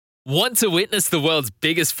Want to witness the world's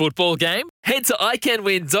biggest football game? Head to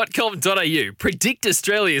iCanWin.com.au, predict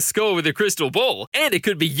Australia's score with a crystal ball, and it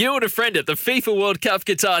could be you and a friend at the FIFA World Cup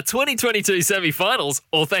Qatar 2022 semi-finals,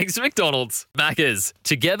 all thanks to McDonald's. Maccas,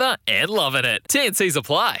 together and loving it. TNCs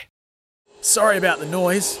apply. Sorry about the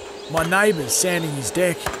noise. My neighbour's sanding his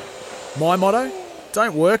deck. My motto?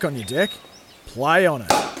 Don't work on your deck, play on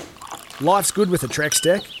it. Life's good with a Trex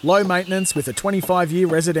deck. Low maintenance with a 25-year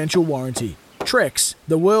residential warranty. Trex,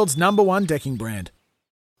 the world's #1 decking brand.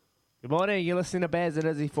 Good morning, you're listening to Baz and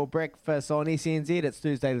Izzy for breakfast on SNZ. It's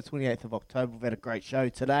Tuesday the 28th of October. We've had a great show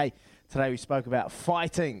today. Today we spoke about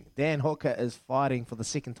fighting. Dan Hooker is fighting for the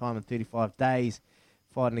second time in 35 days,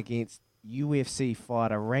 fighting against UFC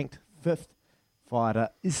fighter, ranked 5th fighter,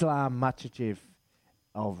 Islam Makhachev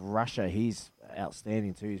of Russia. He's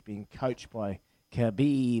outstanding too. He's being coached by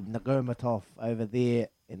Khabib Nurmagomedov over there,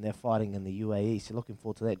 and they're fighting in the UAE. So looking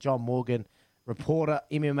forward to that. John Morgan, reporter,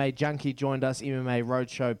 MMA junkie, joined us. MMA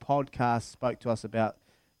Roadshow podcast, spoke to us about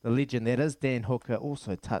the legend that is Dan Hooker.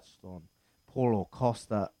 Also touched on Paulo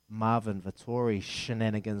Costa, Marvin Vettori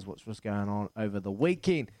shenanigans, which was going on over the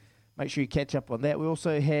weekend. Make sure you catch up on that. We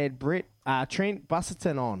also had Trent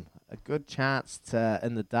Busserton on. A good chance to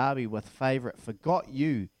in the derby with favourite Forgot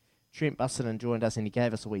You. Trent Busserton joined us and he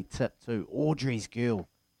gave us a wee tip too. Audrey's Girl,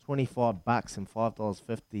 $25 and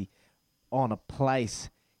 $5.50 on a place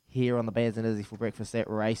here on the Baz and Izzy for breakfast at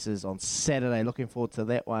races on Saturday. Looking forward to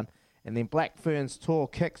that one. And then Black Ferns Tour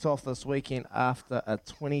kicks off this weekend after a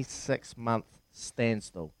 26-month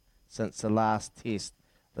standstill since the last test.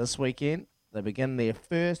 This weekend, they begin their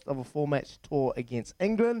first of a 4-match tour against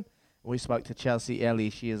England. We spoke to Chelsea Ellie.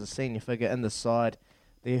 She is a senior figure in the side.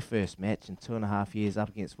 Their first match in 2.5 years up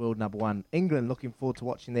against world #1 England. Looking forward to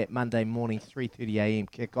watching that Monday morning 3:30 a.m.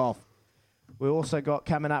 kick-off. We also got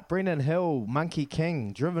coming up Brendan Hill, Monkey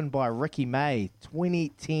King, driven by Ricky May,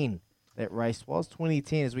 2010. That race was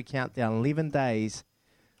 2010 as we count down 11 days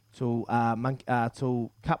till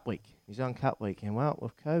Cup Week, New Zealand Cup Week. And well,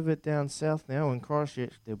 with COVID down south now in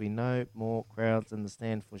Christchurch, there'll be no more crowds in the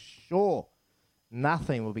stand for sure.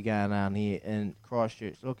 Nothing will be going on here in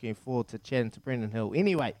Christchurch. Looking forward to chatting to Brendan Hill.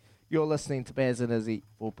 Anyway, you're listening to Baz and Izzy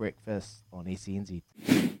for breakfast on SNZ.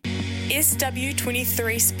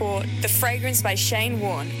 SW23 Sport, the fragrance by Shane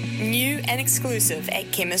Warne. New and exclusive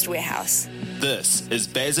at Chemist Warehouse. This is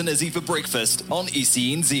Baz and Izzy for breakfast on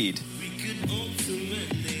SENZ.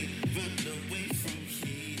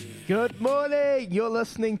 Good morning. You're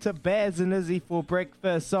listening to Baz and Izzy for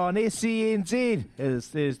breakfast on SENZ. It is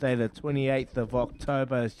Thursday the 28th of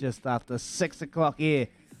October. It's just after 6 o'clock here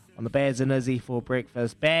on the Baz and Izzy for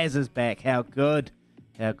breakfast. Baz is back. How good.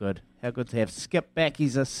 How good. How good to have Skip back.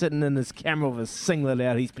 He's sitting in his camera with his singlet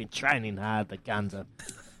out. He's been training hard. The guns are...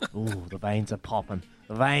 Ooh, the veins are popping.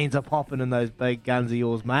 The veins are popping in those big guns of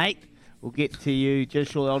yours, mate. We'll get to you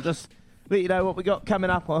just shortly. I'll just let you know what we got coming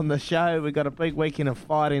up on the show. We've got a big weekend of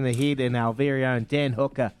fighting ahead, and our very own Dan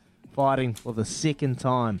Hooker fighting for the second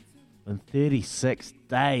time in 36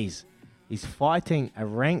 days. He's fighting a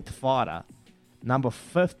ranked fighter, number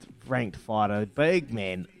 5th ranked fighter, big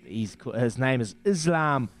man. His name is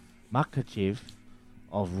Islam Makhachev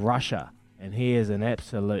of Russia, and he is an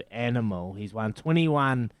absolute animal. He's won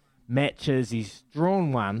 21 matches. He's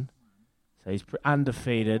drawn one, so he's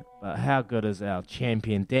undefeated. But how good is our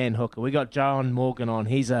champion, Dan Hooker? We got John Morgan on.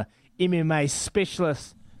 He's a MMA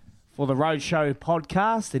specialist for the Roadshow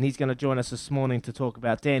podcast, and he's going to join us this morning to talk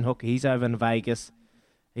about Dan Hooker. He's over in Vegas.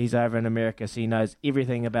 He's over in America, so he knows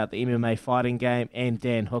everything about the MMA fighting game and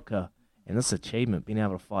Dan Hooker. And this achievement, being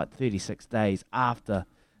able to fight 36 days after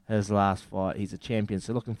his last fight. He's a champion,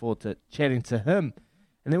 so looking forward to chatting to him.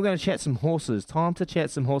 And then we're going to chat some horses. Time to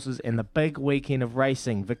chat some horses and the big weekend of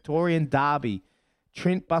racing. Victorian Derby.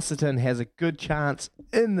 Trent Busserton has a good chance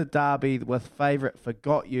in the Derby with favourite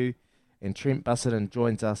Forgot You. And Trent Busserton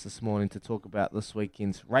joins us this morning to talk about this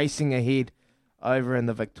weekend's racing ahead over in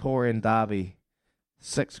the Victorian Derby.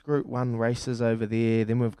 6 Group 1 races over there.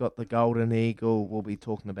 Then we've got the Golden Eagle. We'll be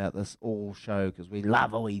talking about this all show because we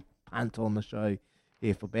love a wee punt on the show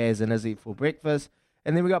here for Baz and Izzy for breakfast.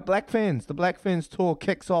 And then we got Black Ferns. The Black Ferns Tour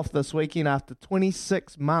kicks off this weekend after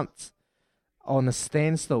 26 months on a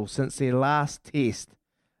standstill since their last test.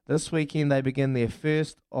 This weekend they begin their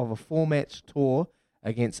first of a 4-match tour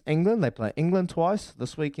against England. They play England twice.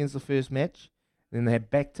 This weekend's the first match. Then they have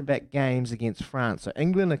back-to-back games against France. So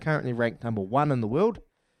England are currently ranked number 1 in the world.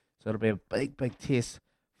 So it'll be a big, big test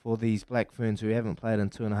for these Black Ferns who haven't played in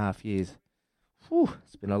 2.5 years. Whew,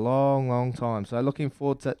 it's been a long, long time. So looking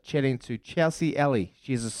forward to chatting to Chelsea Ellie.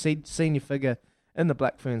 She's a senior figure in the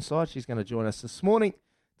Black Ferns side. She's going to join us this morning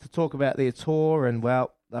to talk about their tour and,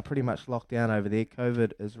 well, they're pretty much locked down over there.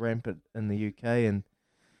 COVID is rampant in the UK, and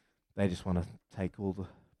they just want to take all the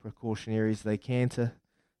precautionaries they can to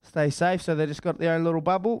stay safe. So they just got their own little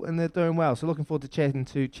bubble, and they're doing well. So looking forward to chatting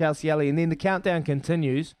to Chelsea Alley. And then the countdown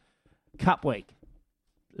continues. Cup week.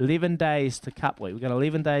 11 days to Cup week. We've got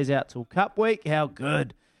 11 days out till Cup week. How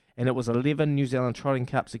good. And it was 11 New Zealand Trotting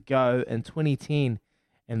Cups ago in 2010.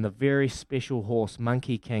 And the very special horse,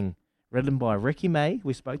 Monkey King, ridden by Ricky May.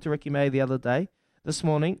 We spoke to Ricky May the other day. This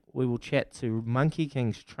morning, we will chat to Monkey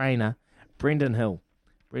King's trainer, Brendan Hill.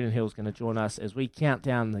 Brendan Hill's going to join us as we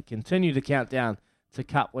continue to count down to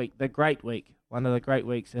Cup week, the great week, one of the great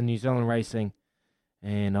weeks in New Zealand racing.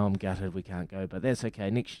 And I'm gutted we can't go, but that's okay.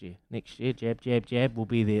 Next year, jab, jab, jab, we'll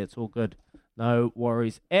be there. It's all good. No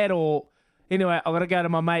worries at all. Anyway, I've got to go to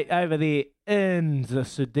my mate over there in the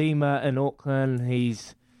Sudima in Auckland.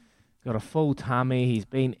 He's got a full tummy. He's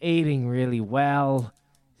been eating really well.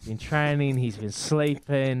 He's been training. He's been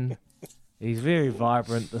sleeping. He's very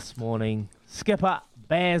vibrant this morning. Skipper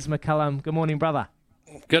Baz McCullum. Good morning, brother.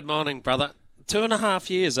 Good morning, brother. 2.5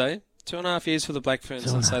 years, eh? 2.5 years for the Black Ferns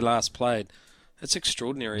since they last played. It's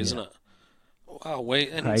extraordinary, isn't it? Wow,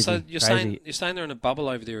 crazy, so you're saying they're in a bubble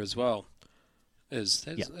over there as well. That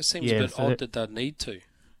seems a bit odd that they'd need to.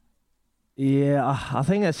 Yeah, I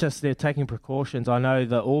think it's just they're taking precautions. I know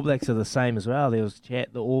the All Blacks are the same as well. There was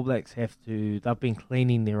chat. The All Blacks they've been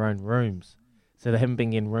cleaning their own rooms. So they haven't been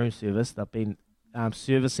getting room service. They've been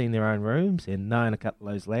servicing their own rooms and knowing a couple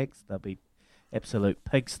of those legs. They'll be absolute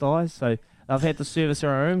pigsties. So they've had to service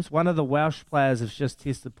their own rooms. One of the Welsh players has just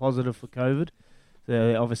tested positive for COVID. So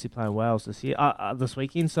they're obviously playing Wales this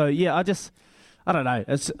weekend. So, yeah, I don't know.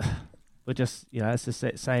 It's just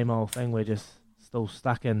that same old thing. We're just still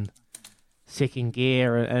stuck in second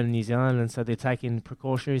gear in New Zealand, and so they're taking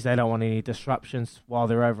precautions. They don't want any disruptions while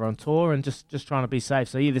they're over on tour and just trying to be safe.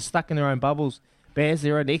 So, yeah, they're stuck in their own bubbles. Bears,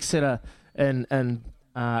 they're in Exeter in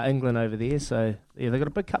England over there. So, yeah, they've got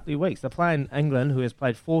a big couple of weeks. They're playing England, who has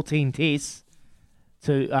played 14 tests,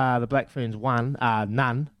 to the Black Ferns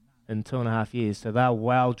none in 2.5 years. So they're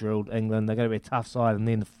well-drilled, England. They're going to be a tough side. And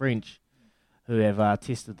then the French, who have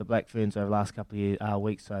tested the Black Ferns over the last couple of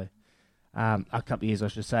weeks. So a couple of years, I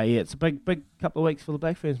should say. Yeah, it's a big couple of weeks for the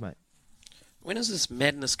Black Ferns, mate. When is this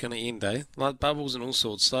madness going to end, eh? Like bubbles and all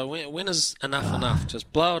sorts. So when is enough?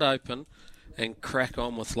 Just blow it open and crack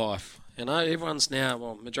on with life. You know, everyone's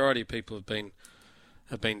now, majority of people have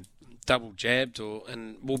been double jabbed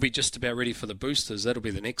and will be just about ready for the boosters. That'll be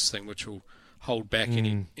the next thing, which will hold back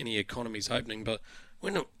any economy's opening. But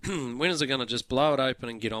when is it going to just blow it open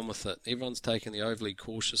and get on with it? Everyone's taking the overly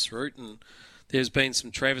cautious route, and there's been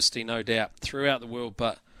some travesty, no doubt, throughout the world.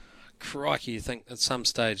 But crikey, you think at some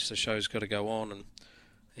stage the show's got to go on. And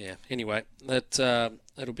yeah, anyway,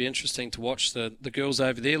 it'll be interesting to watch the girls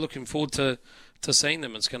over there. Looking forward to seeing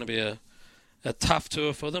them. It's going to be a tough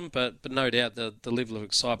tour for them, but no doubt the level of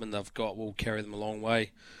excitement they've got will carry them a long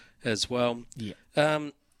way as well. Yeah.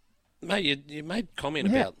 Mate, you made a comment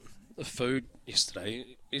about the food yesterday.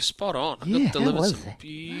 You're spot on. I got delivered some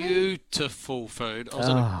beautiful food. I was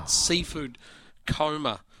in a seafood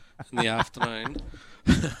coma in the afternoon.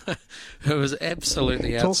 It was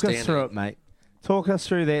absolutely outstanding. Talk us through it, mate. Talk us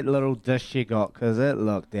through that little dish you got, because it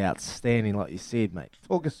looked outstanding, like you said, mate.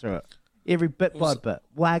 Talk us through it. Every bit by bit.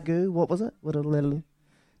 Wagyu, what was it? The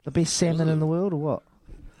best salmon in the world, or what?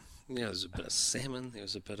 Yeah, there was a bit of salmon, there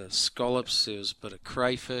was a bit of scallops, there was a bit of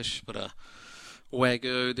crayfish, a bit of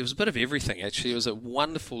wagyu. There was a bit of everything, actually. It was a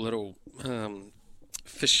wonderful little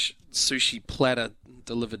fish sushi platter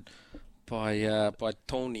delivered by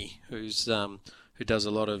Tony, who does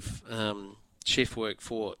a lot of chef work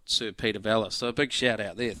for Sir Peter Vallis. So a big shout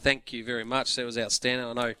out there. Thank you very much. That was outstanding.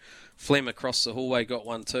 I know Flem across the hallway got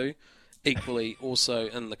one too. Equally also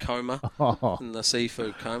in the coma, in the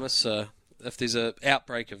seafood coma. So if there's an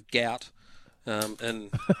outbreak of gout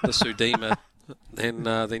in the Sudima, then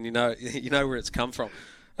you know where it's come from.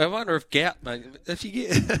 I wonder if gout, mate.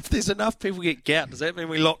 If there's enough people get gout, does that mean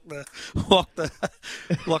we lock the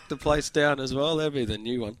place down as well? That'd be the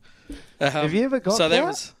new one. Have you ever got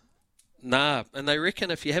gout? Nah, and they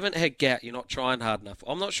reckon if you haven't had gout, you're not trying hard enough.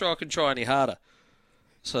 I'm not sure I can try any harder.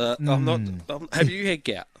 So I'm not. Have you had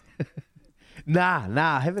gout? Nah,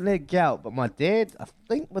 I haven't had gout. But I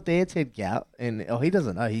think my dad's had gout, and he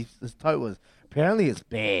doesn't know. His tote was apparently it's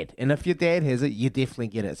bad, and if your dad has it, you definitely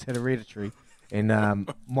get it. It's hereditary. And I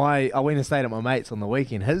went and stayed at my mate's on the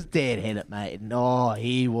weekend. His dad had it, mate. And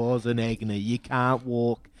he was in agony. You can't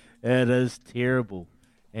walk. It is terrible.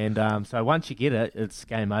 And so once you get it, it's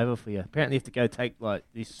game over for you. Apparently you have to go take like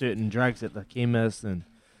these certain drugs at the chemist, and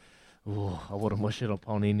I wouldn't wish it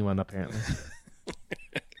upon anyone apparently.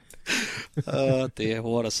 Oh dear,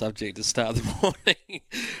 what a subject to start the morning.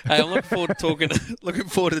 Hey, I'm looking forward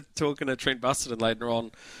to talking to Trent Busuttin later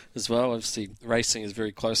on as well. Obviously, racing is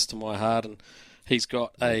very close to my heart, and he's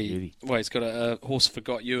got a horse for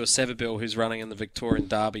Got You, a Savabeel, who's running in the Victorian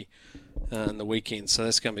Derby in the weekend. So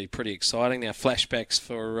that's going to be pretty exciting. Now, flashbacks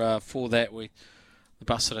for that, the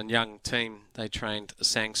Busuttin young team, they trained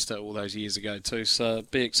Sangster all those years ago too. So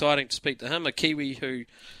it'd be exciting to speak to him, a Kiwi who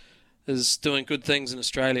is doing good things in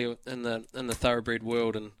Australia in the thoroughbred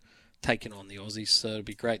world and taking on the Aussies. So it'd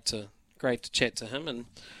be great to chat to him. And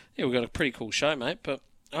yeah, we've got a pretty cool show, mate. But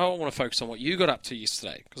I want to focus on what you got up to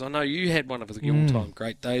yesterday, because I know you had one of the all-time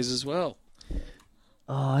great days as well.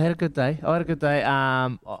 Oh, I had a good day.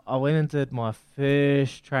 I went and did my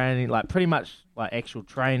first training, like pretty much like actual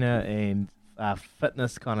trainer and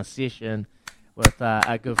fitness kind of session with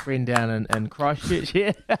a good friend down in Christchurch.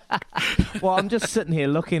 Yeah. Well, I'm just sitting here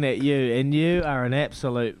looking at you, and you are an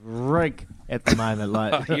absolute rig at the moment.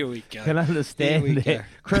 Like, here we go. Can understand Here we that. go.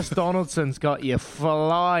 Chris Donaldson's got you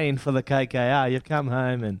flying for the KKR. You've come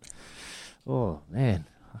home and, oh man,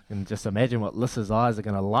 I can just imagine what Lys's eyes are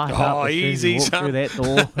going to light up as soon as you walk through that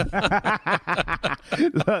door.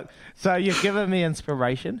 Look, so you've given me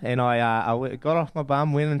inspiration, and I got off my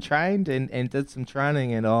bum, went and trained, and did some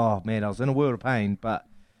training, and oh man, I was in a world of pain, but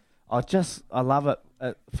I love it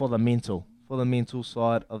for the mental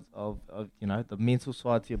side of the mental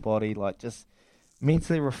side to your body, like just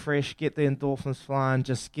mentally refresh, get the endorphins flying,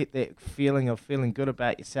 just get that feeling of feeling good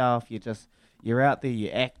about yourself. You're out there,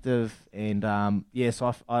 you're active, and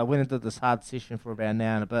so I went and did this hard session for about an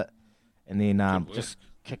hour and a bit, and then just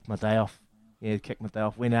kicked my day off. Yeah, kicked my day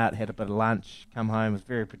off. Went out, had a bit of lunch, come home, was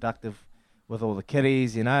very productive with all the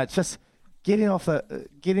kiddies. It's just getting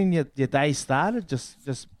your day started. Just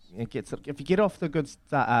if you get off the good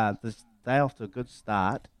start, this day off to a good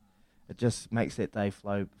start, it just makes that day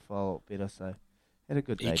flow a lot better. So had a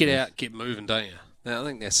good day. You get out, get moving, don't you? Now, I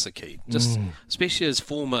think that's the key. Just especially as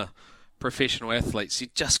former professional athletes, you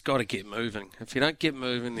just got to get moving. If you don't get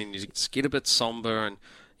moving, then you just get a bit somber and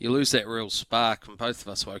you lose that real spark. And both of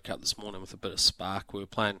us woke up this morning with a bit of spark. We were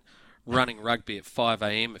playing running rugby at 5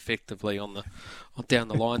 a.m. effectively down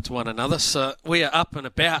the line to one another. So we are up and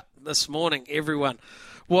about this morning, everyone.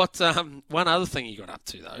 What one other thing you got up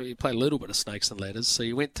to though? You played a little bit of snakes and ladders. So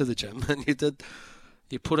you went to the gym and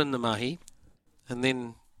you put in the mahi, and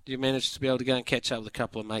then you managed to be able to go and catch up with a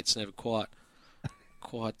couple of mates and have a quiet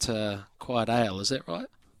ale. Is that right?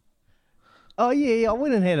 Oh yeah, I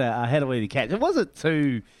went and had a wee catch. It wasn't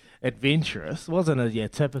too adventurous. It wasn't a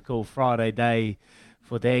typical Friday day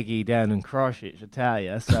for Daggy down in Christchurch, I tell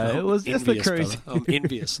you. So it was just a cruise. Brother. I'm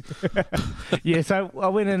envious. Yeah, so I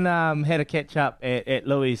went and had a catch up at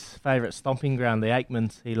Louis' favourite stomping ground, the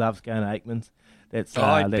Aikmans. He loves going to Aikmans.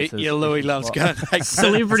 I bet you Louis loves going to Aikmans.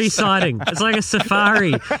 Celebrity sighting. It's like a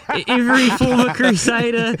safari. Every former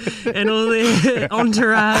Crusader and all their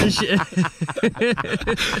entourage.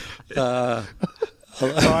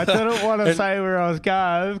 I didn't want to say where I was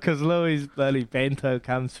going because Louis' bloody bento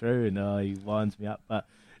comes through and he winds me up. But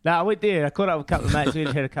no, I went there. I caught up with a couple of mates.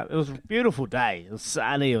 It was a beautiful day. It was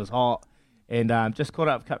sunny. It was hot. And just caught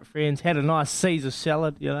up with a couple of friends. Had a nice Caesar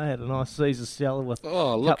salad. With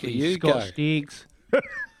look at you Scotched eggs.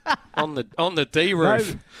 on the D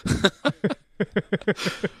roof.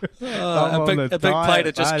 A big plate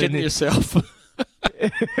of just kidding yourself.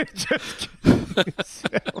 Just kidding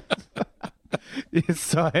yourself. Yes,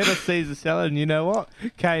 so I had a Caesar salad, and you know what?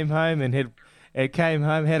 Came home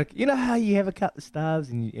had you know how you have a couple of stars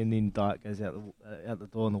and then Diet goes out the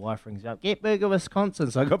door and the wife rings up, get Bigger Wisconsin.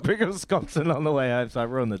 So I got Bigger Wisconsin on the way home, so I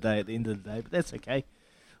ruined the day at the end of the day, but that's okay.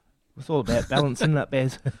 It's all about balancing that,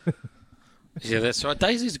 Baz. Yeah, that's right.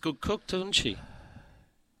 Daisy's a good cook, isn't she?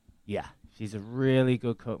 Yeah, she's a really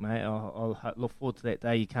good cook, mate. I'll look forward to that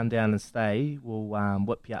day you come down and stay. We'll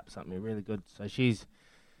whip you up something really good. So she's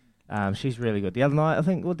really good. The other night, I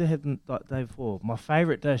think, what they had the day before, my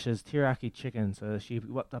favourite dish is teriyaki chicken. So she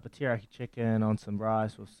whipped up a teriyaki chicken on some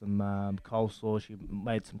rice with some coleslaw. She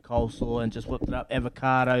made some coleslaw and just whipped it up,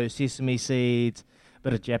 avocado, sesame seeds,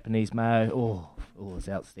 bit of Japanese mayo. Oh, it was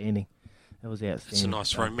outstanding. It was outstanding. It's a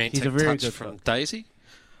nice romantic touch from Daisy.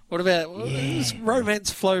 What about does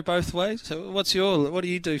romance flow both ways? So what do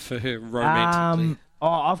you do for her romantically?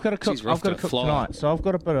 I've got to cook. I've got to cook tonight. So I've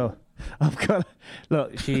got a bit of.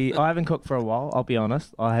 Look. I haven't cooked for a while. I'll be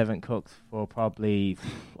honest. I haven't cooked for probably.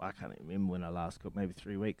 I can't even remember when I last cooked. Maybe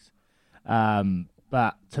 3 weeks.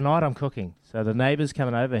 But tonight I'm cooking. So the neighbour's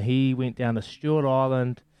coming over. He went down to Stewart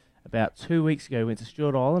Island about 2 weeks ago. He went to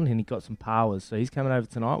Stewart Island and he got some powers. So he's coming over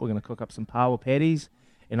tonight. We're going to cook up some power patties,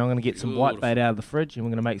 and I'm going to get some whitebait out of the fridge, and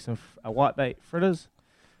we're going to make some whitebait fritters.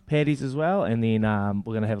 patties as well, and then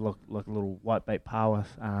we're going to have a little whitebait power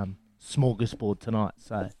smorgasbord tonight.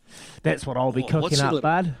 So that's what I'll be cooking up,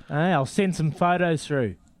 bud. I'll send some photos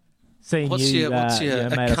through. Seeing what's you, your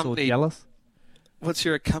made us all jealous. What's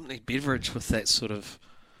your accompanied beverage with that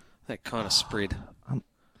kind of spread?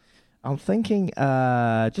 I'm thinking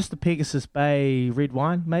just the Pegasus Bay red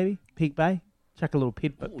wine, maybe Peg Bay. Chuck a little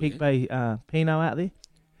Peg Bay Pinot out there.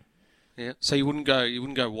 Yeah. So you wouldn't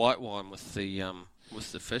go white wine with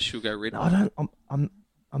the fish. You'll go red wine. I don't.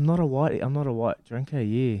 I'm not a white drinker.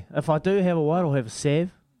 Yeah. If I do have a white, I'll have a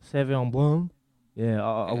Sauvignon Blanc. Yeah,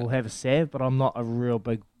 I will have a Sav, but I'm not a real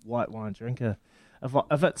big white wine drinker.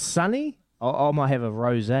 If it's sunny, I might have a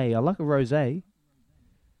rosé. I like a rosé.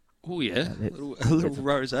 Oh yeah, a little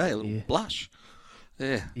rosé, a little blush.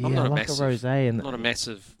 Yeah, I'm not a rosé, and not a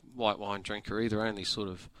massive white wine drinker either. Only sort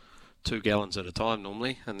of 2 gallons at a time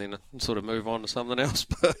normally, and then sort of move on to something else.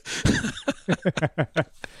 But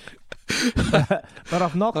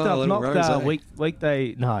I've knocked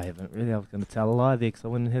weekday. No, I haven't really. I was going to tell a lie there because I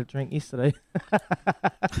went and had a drink yesterday.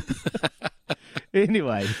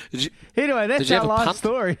 Anyway, that's our life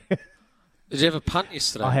story. Did you have a punt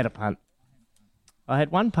yesterday? I had a punt. I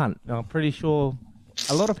had one punt. I'm pretty sure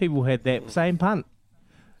a lot of people had that same punt.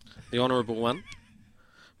 The honourable one.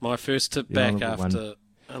 My first tip back after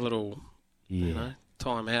a little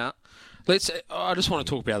time out. I just want to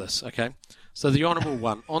talk about this, okay? So the honourable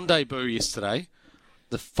one, on debut yesterday,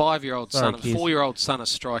 the 4-year-old son of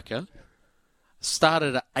Striker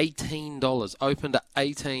started at $18, opened at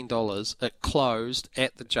 $18. It closed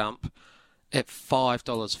at the jump at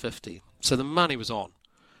 $5.50. So the money was on.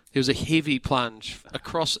 There was a heavy plunge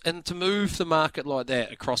across, and to move the market like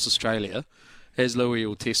that across Australia, as Louis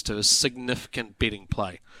will test to, is significant betting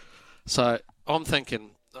play. So I'm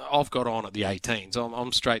thinking, I've got on at the 18s.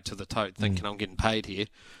 I'm straight to the tote thinking I'm getting paid here.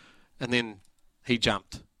 And then he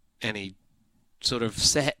jumped, and he sort of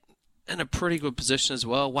sat in a pretty good position as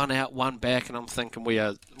well. One out, one back, and I'm thinking we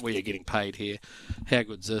are getting paid here. How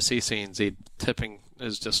good's this? SENZ tipping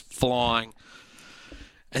is just flying.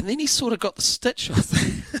 And then he sort of got the stitch.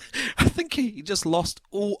 I think he just lost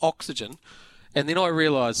all oxygen. And then I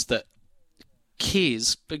realised that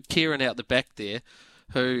big Kieran out the back there,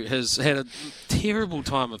 who has had a terrible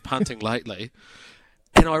time of punting lately,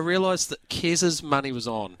 and I realised that Kez's money was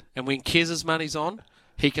on. And when Kez's money's on,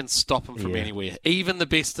 he can stop him from anywhere. Even the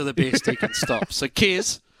best of the best he can stop. So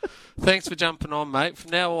Kez, thanks for jumping on, mate.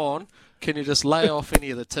 From now on, can you just lay off any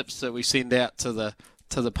of the tips that we send out to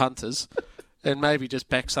the punters and maybe just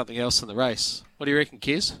back something else in the race? What do you reckon,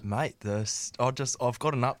 Kez? Mate, I've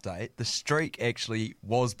got an update. The streak actually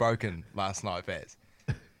was broken last night, Baz.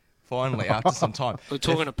 Finally, after some time. We're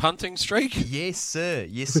talking a punting streak? Yes, sir.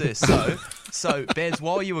 So Baz,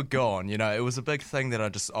 while you were gone, it was a big thing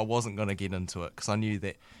that I wasn't going to get into it because I knew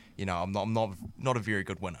that, I'm not a very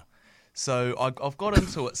good winner. So I've got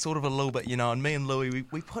into it sort of a little bit, and me and Louis,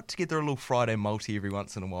 we put together a little Friday multi every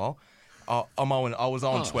once in a while. I was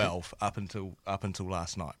on 12 up until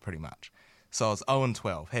last night, pretty much. So I was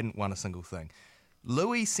 0-12, hadn't won a single thing.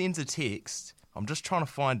 Louis sends a text. I'm just trying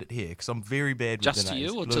to find it here because I'm very bad with just the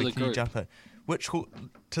names. Just to you or Louis, to the can group? You jump in?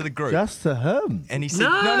 To the group. Just to him. And he said,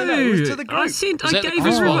 no, it was to the group. I gave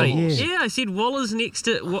everybody. Yeah, I said Waller's next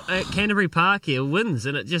at Canterbury Park here wins,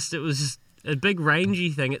 and it was just a big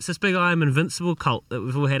rangy thing. It's this big I am invincible cult that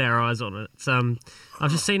we've all had our eyes on. It's I've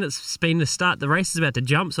just seen it's been the start. The race is about to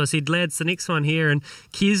jump, so I said, lads, the next one here, and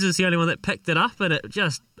Kez was the only one that picked it up, and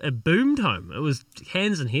it boomed home. It was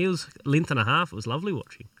hands and heels, length and a half. It was lovely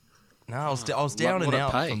watching. No, I was down and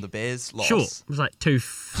out from the Bears loss. Sure, it was like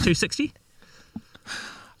 260.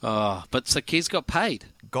 But so Kez got paid.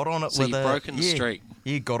 Got on it so with you've broken the streak.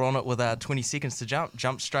 Yeah, got on it with 20 seconds to jump.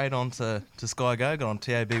 Jumped straight on to Sky Go, got on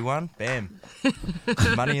TAB1. Bam.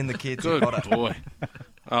 Money in the kids. Good got it. boy.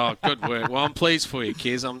 Oh, good work. Well, I'm pleased for you,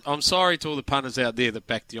 Kez. I'm sorry to all the punters out there that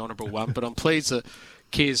backed the honourable one, but I'm pleased that,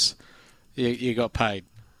 Kez, you got paid.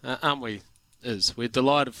 Aren't we? We're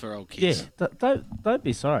delighted for old Kez. Yeah, don't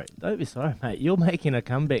be sorry. Don't be sorry, mate. You're making a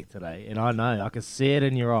comeback today, and I know. I can see it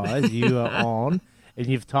in your eyes. You are on, and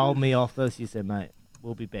you've told me off this. You said, mate,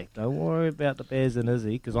 we'll be back. Don't worry about the Baz and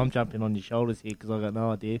Izzy, because I'm jumping on your shoulders here because I've got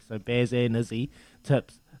no idea. So Baz and Izzy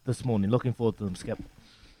tips this morning. Looking forward to them, Skip.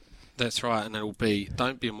 That's right, and it'll be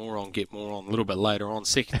don't be a moron, get moron a little bit later on.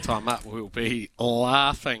 Second time up, we'll be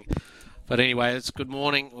laughing. But anyway, it's good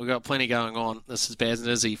morning. We've got plenty going on. This is Baz and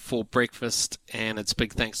Izzy for breakfast, and it's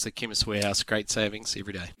big thanks to Chemist Warehouse. Great savings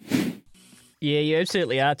every day. Yeah, you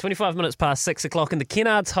absolutely are. 25 minutes past 6 o'clock, and the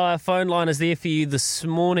Kennards Hire phone line is there for you this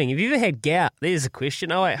morning. Have you ever had gout? There's a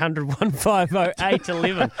question. 0800 150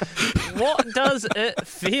 811. What does it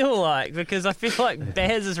feel like? Because I feel like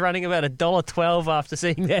Baz is running about $1.12 after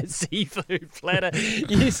seeing that seafood platter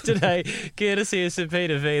yesterday, courtesy of St.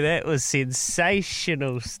 Peter V. That was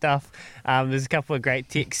sensational stuff. There's a couple of great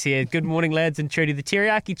texts here. Good morning, lads and Trudy. The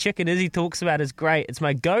teriyaki chicken Izzy talks about is great. It's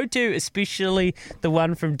my go-to, especially the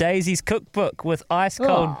one from Daisy's cookbook with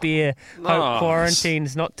ice-cold beer. Hope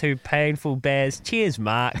quarantine's not too painful, Baz. Cheers,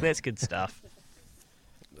 Mark. That's good stuff.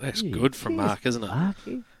 That's good from Mark, isn't it?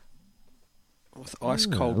 Marky. With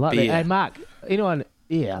ice-cold Like beer. that. Hey, Mark, anyone...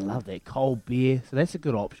 Yeah, I love that cold beer. So that's a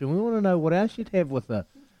good option. We want to know what else you'd have with the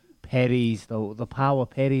patties, the power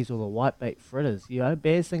patties or the whitebait fritters. You know,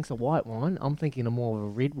 Baz thinks a white wine. I'm thinking of more of a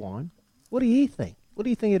red wine. What do you think? What do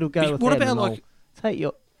you think it'll go with What that? about like... Take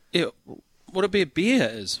your... Yeah, what about beer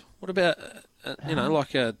is? What about,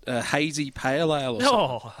 like a hazy pale ale or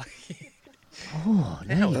something? Oh,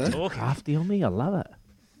 now you're talking crafty on me. I love it.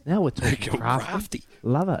 Now we're talking crafty.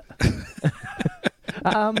 Love it.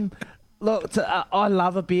 Look, I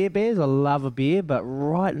love a beer, Bears. I love a beer, but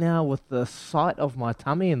right now with the sight of my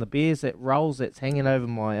tummy and the beers that rolls that's hanging over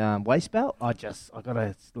my waist belt, I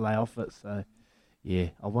gotta lay off it. So, yeah,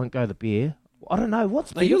 I won't go the beer. I don't know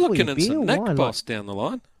what's beer. You're looking for in you, some beer Nick, or wine? boss, down the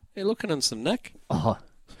line. You're looking in some Nick. Oh,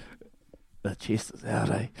 the chest is out,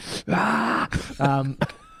 eh?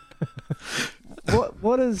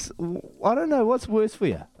 What is? I don't know. What's worse for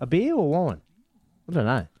you, a beer or wine? I don't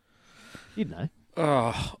know. You'd know.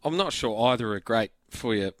 Oh, I'm not sure either are great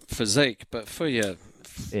for your physique, but for your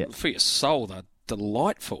soul, they're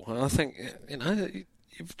delightful. And I think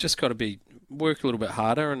you've just got to work a little bit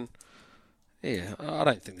harder. And yeah, I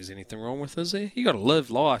don't think there's anything wrong with it, is there? You got to live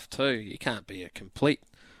life too. You can't be a complete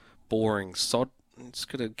boring sod. It's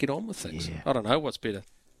got to get on with things. Yeah. I don't know what's better.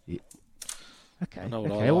 Yeah. Okay.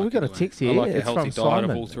 Well, we've got a text here. I like a It's healthy from diet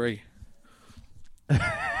Simon. of all three.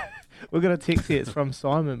 We've got a text here. It's from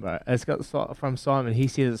Simon, bro. It's got from Simon. He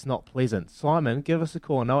says it's not pleasant. Simon, give us a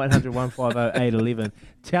call. 0800 150 811.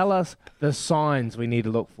 Tell us the signs we need to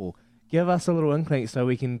look for. Give us a little inkling so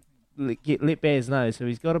we can let Baz know. So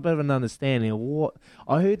he's got a bit of an understanding of what.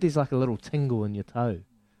 I heard there's like a little tingle in your toe.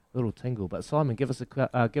 Little tingle. But Simon, give us a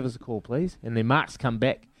call, please. And then Mark's come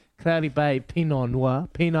back. Cloudy Bay Pinot Noir,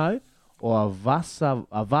 Pinot, or a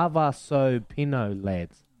Vavaso Pinot,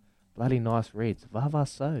 lads. Bloody nice reds.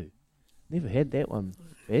 Vavaso. Never had that one.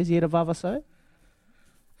 Baz, you had a Vavaso?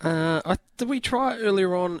 Did we try it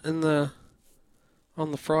earlier on the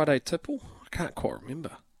Friday tipple? I can't quite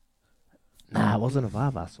remember. Nah, it wasn't a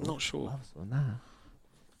Vavaso. Not sure. Vavaso, nah.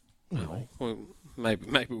 Oh, well,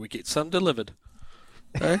 maybe we get some delivered.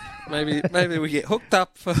 Eh? Maybe we get hooked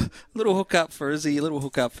up for a little hookup for Izzy, a little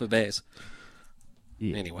hookup for Baz.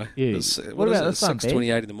 Yeah. Anyway, Yeah. What about this one,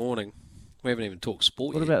 6:28 in the morning? We haven't even talked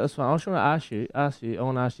sport What yet. about this one? I was trying to ask you. I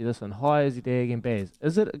want to ask you this one. Hi, Izzy Dag and Baz.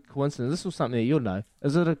 Is it a coincidence? This was something that you'll know.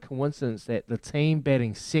 Is it a coincidence that the team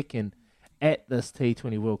batting second at this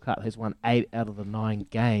T20 World Cup has won 8 out of the 9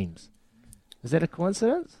 games? Is that a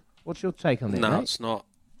coincidence? What's your take on that, No, mate? it's not.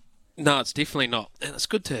 No, it's definitely not. And it's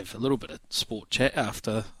good to have a little bit of sport chat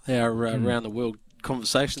after our around the world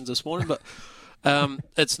conversations this morning. But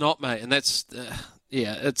it's not, mate. And that's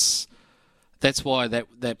that's why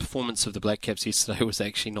that performance of the Black Caps yesterday was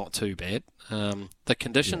actually not too bad. The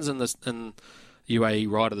conditions in UAE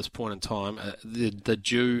right at this point in time, the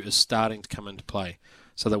dew is starting to come into play.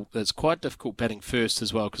 So it's quite difficult batting first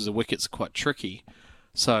as well because the wickets are quite tricky.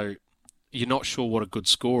 So you're not sure what a good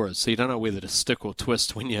score is. So you don't know whether to stick or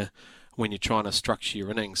twist when you're trying to structure your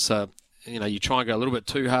innings. So you try and go a little bit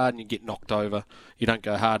too hard and you get knocked over. You don't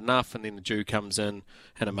go hard enough and then the dew comes in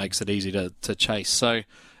and it makes it easy to chase. So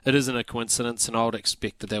it isn't a coincidence, and I would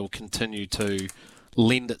expect that will continue to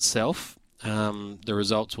lend itself. The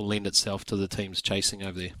results will lend itself to the teams chasing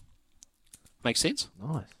over there. Make sense?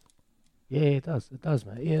 Nice. Yeah, it does. It does,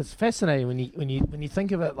 mate. Yeah, it's fascinating when you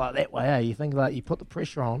think of it like that way. You think like you put the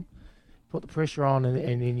pressure on,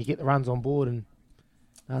 and then you get the runs on board, and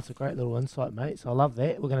that's a great little insight, mate. So I love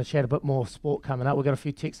that. We're going to chat a bit more sport coming up. We've got a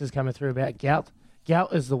few texts coming through about gout.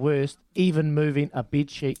 Gout is the worst. Even moving a bed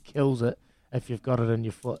sheet kills it if you've got it in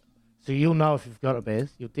your foot. So you'll know if you've got it,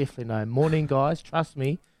 Baz. You'll definitely know. Morning, guys. Trust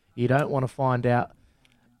me, you don't want to find out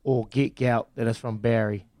or get gout that is from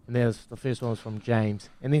Barry. And there's the first one was from James.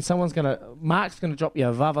 And then Mark's going to drop you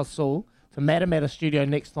a Vavasool to Matamata Studio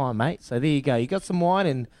next time, mate. So there you go. You got some wine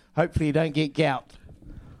and hopefully you don't get gout.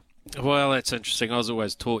 Well, that's interesting. I was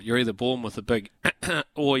always taught you're either born with a big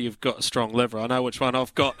or you've got a strong liver. I know which one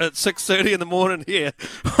I've got. At 6:30 in the morning here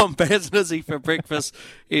on Baz and Izzy for breakfast.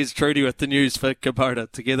 Here's Trudy with the news for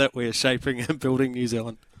Kubota. Together we're shaping and building New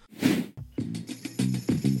Zealand.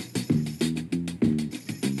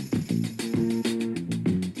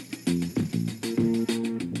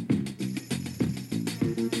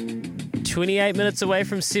 28 minutes away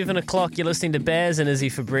from 7 o'clock. You're listening to Baz and Izzy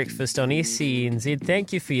for breakfast on SENZ.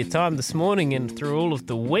 Thank you for your time this morning and through all of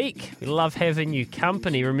the week. We love having you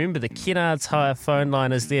company. Remember, the Kennards Hire phone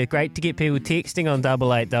line is there. Great to get people texting on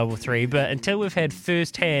 8833, but until we've had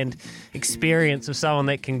first-hand experience of someone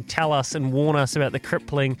that can tell us and warn us about the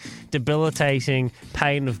crippling, debilitating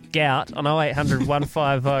pain of gout on 0800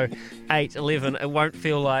 150 811, it won't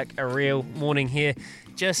feel like a real morning here.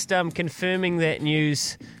 Just confirming that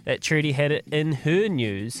news that Trudy had it in her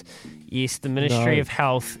news. Yes, the Ministry of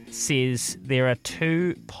Health says there are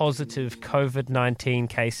 2 positive COVID-19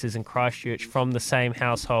 cases in Christchurch from the same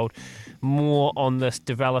household. More on this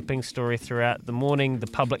developing story throughout the morning. The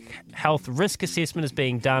public health risk assessment is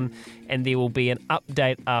being done and there will be an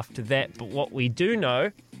update after that. But what we do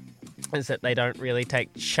know is that they don't really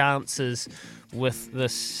take chances with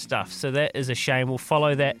this stuff. So that is a shame. We'll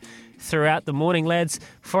follow that throughout the morning, lads.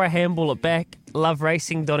 Before I handball it back,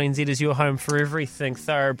 loveracing.nz is your home for everything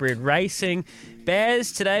thoroughbred racing.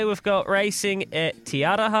 Baz, today we've got racing at Te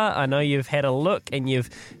Araha. I know you've had a look and you've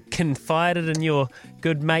confided in your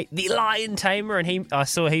good mate, the Lion Tamer, and I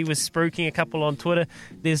saw he was spruiking a couple on Twitter.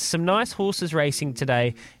 There's some nice horses racing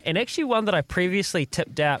today, and actually one that I previously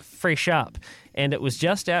tipped out fresh up, and it was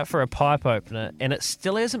just out for a pipe opener, and it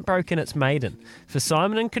still hasn't broken its maiden. For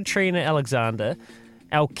Simon and Katrina Alexander,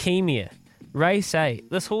 Alchemia, race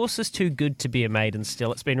 8. This horse is too good to be a maiden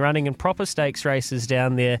still. It's been running in proper stakes races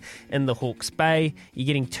down there in the Hawke's Bay. You're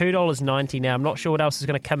getting $2.90 now. I'm not sure what else is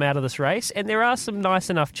going to come out of this race. And there are some nice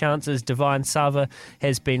enough chances. Divine Sava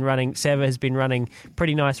has been running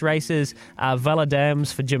pretty nice races.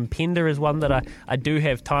 Valadams for Jim Pender is one that I do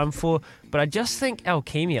have time for. But I just think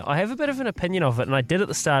Alchemia, I have a bit of an opinion of it, and I did at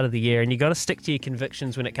the start of the year, and you've got to stick to your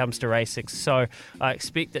convictions when it comes to racing. So I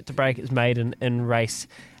expect it to break its maiden in race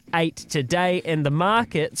 8 today, and the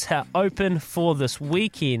markets are open for this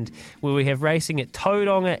weekend, where we have racing at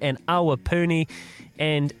Tauranga and Awapuni,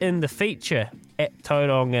 and in the feature at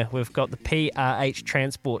Tauranga we've got the PRH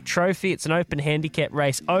Transport Trophy. It's an open handicap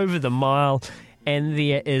race over the mile, and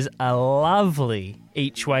there is a lovely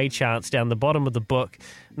each-way chance down the bottom of the book.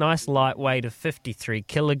 Nice lightweight of 53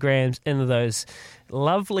 kilograms in those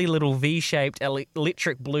lovely little V-shaped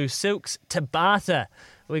electric blue silks. Tabata.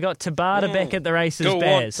 We got Tabata back at the races,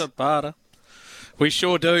 Baz. Go on, Tabata. We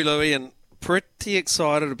sure do, Louis, and pretty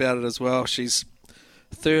excited about it as well. She's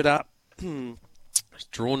third up. She's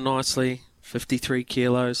drawn nicely, 53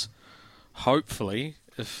 kilos. Hopefully,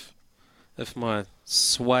 if my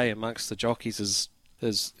sway amongst the jockeys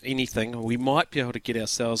is anything, we might be able to get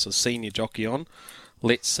ourselves a senior jockey on.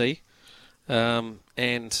 Let's see.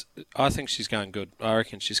 And I think she's going good. I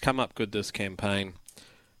reckon she's come up good this campaign.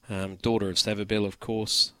 Daughter of Savabell, of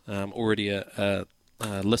course, already a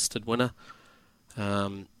listed winner.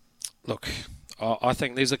 Look, I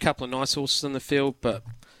think there's a couple of nice horses in the field, but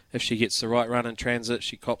if she gets the right run in transit,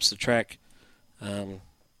 she cops the track. I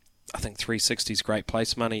think 360 is great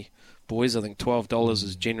place money. Boys, I think $12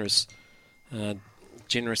 is generous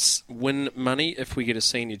win money if we get a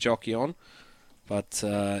senior jockey on. But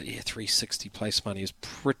 360 place money is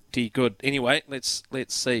pretty good. Anyway, let's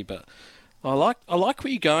see. But I like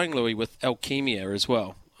where you're going, Louis, with Alchemia as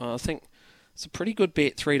well. I think it's a pretty good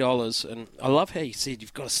bet, $3. And I love how you said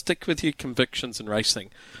you've got to stick with your convictions in racing.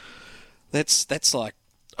 That's like,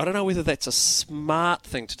 I don't know whether that's a smart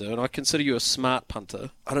thing to do, and I consider you a smart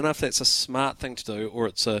punter. I don't know if that's a smart thing to do or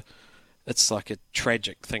it's like a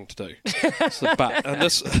tragic thing to do. But in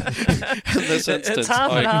this instance, it's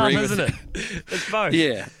half and I agree half, with isn't it? It's both.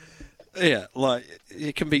 Yeah, like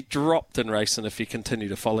you can be dropped in racing if you continue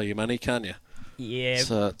to follow your money, can't you? Yeah,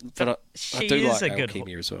 so, but I do like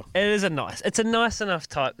Alchemia as well. It's a nice enough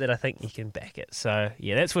type that I think you can back it. So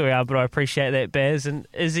yeah, that's where we are. But I appreciate that, Baz. And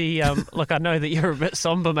Izzy, look, I know that you're a bit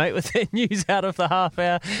somber, mate, with that news out of the half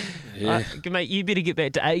hour. Yeah. Mate, you better get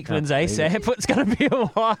back to Aikman's ASAP. It's going to be a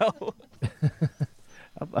while.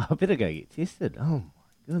 I better go get tested. Oh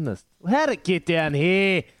my goodness, how'd it get down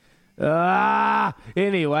here?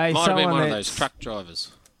 Anyway, might have been one of those truck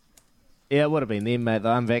drivers. Yeah, it would have been them, mate.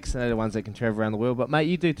 The unvaccinated ones that can travel around the world. But, mate,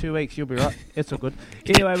 you do 2 weeks, you'll be right. It's all good.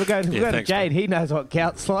 Anyway, we're going to Jade. Mate. He knows what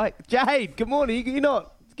gout's like. Jade, good morning. You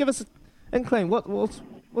not give us an inkling. What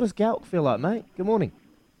does gout feel like, mate? Good morning.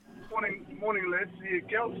 Morning, lads. Yeah,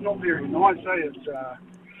 gout's not very nice, eh?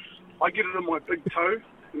 I get it in my big toe,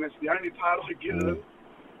 and that's the only part I get it in.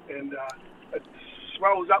 And it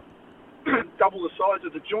swells up double the size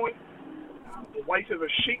of the joint. The weight of a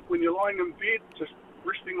sheet when you're lying in bed, just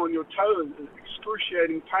resting on your toe, is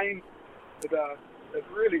excruciating pain. It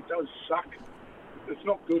really does suck. It's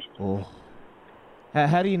not good. Oh.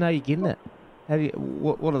 How do you know you're getting it?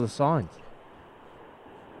 What are the signs?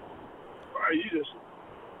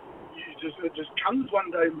 It just comes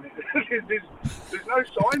one day, man. there's no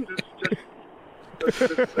signs. It's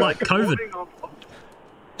just like COVID.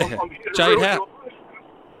 Jade,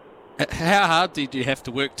 how hard did you have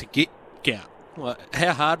to work to get gout? Like,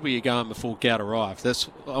 how hard were you going before gout arrived? I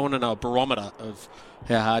want to know a barometer of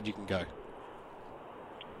how hard you can go.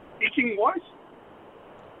 Eating wise?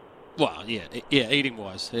 Well, yeah, eating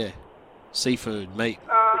wise, yeah. Seafood, meat,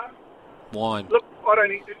 wine. Look, I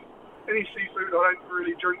don't eat any seafood. I don't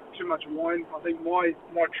really drink too much wine. I think my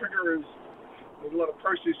trigger is a lot of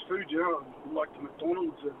processed food, like the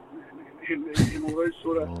McDonald's and all those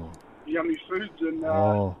sort of yummy foods. And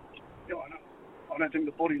I don't think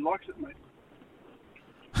the body likes it, mate.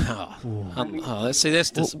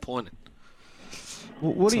 That's disappointing.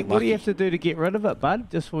 What do you have to do to get rid of it, bud?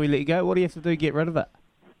 Just before we let you go, what do you have to do to get rid of it?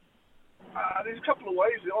 There's a couple of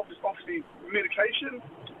ways. Obviously, medication.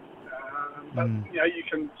 But you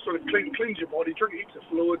can sort of cleanse your body, drink heaps of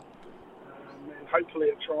fluid, and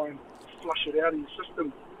hopefully try and flush it out of your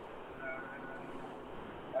system.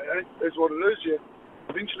 That's what it is. You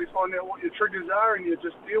eventually find out what your triggers are, and you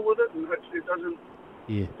just deal with it, and hopefully it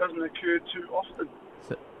doesn't occur too often.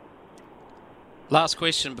 Last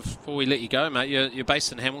question before we let you go, mate. You're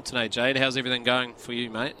based in Hamilton, Jade. How's everything going for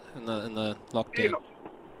you, mate, in the lockdown?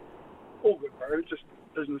 All good, bro. Just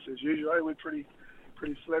business as usual. We're pretty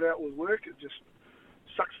flat out with work. It just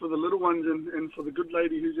sucks for the little ones and for the good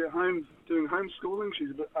lady who's at home doing homeschooling.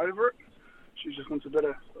 She's a bit over it. She just wants a bit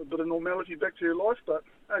of normality back to her life. But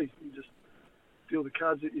hey, you just deal the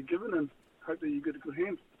cards that you're given and hope that you get a good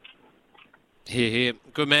hand. Here.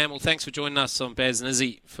 Good man. Well, thanks for joining us on Baz and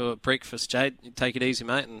Izzy for breakfast, Jade. You take it easy,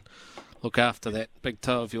 mate, and look after that big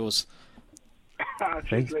toe of yours.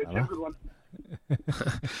 Thanks, lad. Have a good one.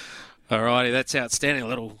 Alrighty, that's outstanding. A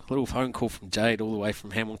little phone call from Jade all the way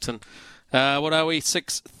from Hamilton. What are we?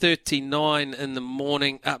 6:39 in the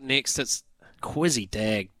morning. Up next, it's Quizzy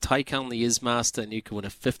Dag. Take on the Ismaster and you can win a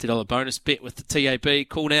 $50 bonus bet with the TAB.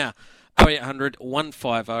 Call now, 0800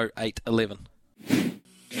 150 811.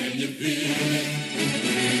 Can you feel it?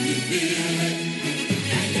 Can you feel it?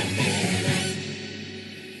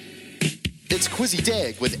 It's Quizzy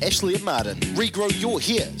Dag with Ashley and Martin. Regrow your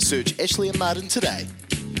hair. Search Ashley and Martin today.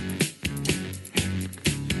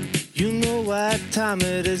 You know what time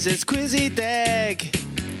it is, it's Quizzy Dag.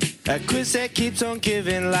 A quiz that keeps on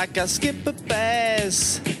giving like a skipper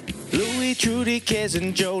bass. Louis, Trudy, Kez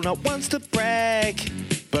and Joe not wants to brag.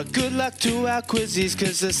 But good luck to our quizzies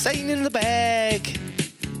cause this ain't in the bag.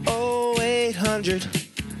 0800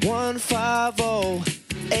 150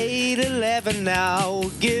 811 now,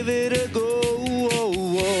 give it a go.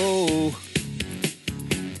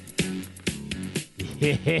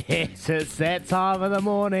 Yes, it's that time of the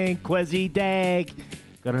morning, Quizzy Dag.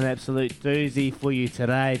 Got an absolute doozy for you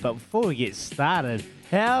today. But before we get started,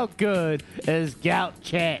 how good is Gout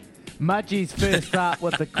Chat? Mudgie's first up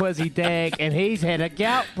with the Quizzy Dag, and he's had a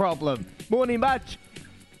gout problem. Morning, Mudge.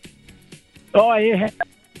 Oh, yeah.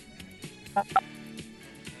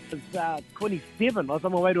 It was 27. I was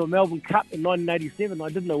on my way to a Melbourne Cup in 1987. I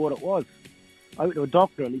didn't know what it was. I went to a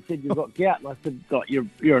doctor, and he said, "You've got gout." And I said, "God,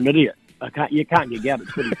 you're an idiot. You can't get gout at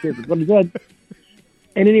 27. But I did.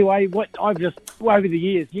 And anyway, over the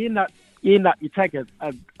years, you take a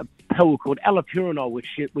pill called allopurinol, which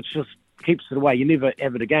just keeps it away. You never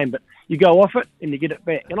have it again, but you go off it and you get it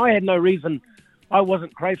back. And I had no reason. I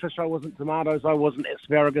wasn't crayfish, I wasn't tomatoes, I wasn't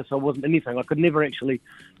asparagus, I wasn't anything. I could never actually.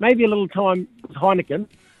 Maybe a little time with Heineken.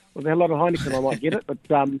 With a lot of Heineken, I might get it. But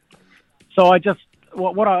so I just.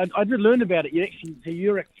 What I did learn about it, it's a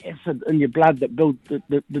uric acid in your blood that builds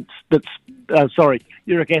uric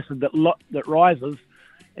acid that rises,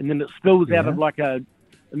 and then it spills out of like a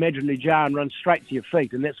imaginary jar and runs straight to your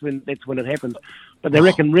feet, and that's when it happens. But they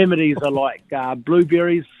reckon remedies are like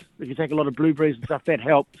blueberries. If you take a lot of blueberries and stuff, that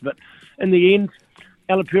helps. But in the end,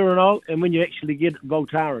 allopurinol, and when you actually get it,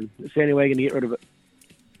 Voltaren. It's the only way you're going to get rid of it.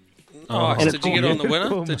 Did you get on the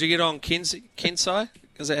winner? Did you get on Kensai?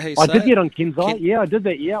 Is that how you say I did get on Kensai. Yeah, I did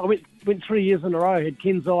that. Yeah, I went 3 years in a row. I had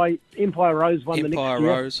Kensai, Empire Rose won the next year. Empire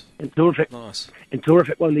Rose. And Terrific. Nice. And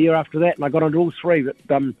Terrific won the year after that, and I got onto all three. But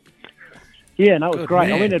yeah, no, it was great.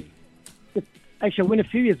 Man. I went a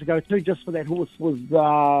few years ago too, just for that horse was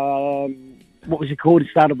what was he called? He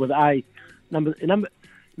started with A.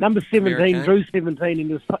 Number 17 American. drew 17 in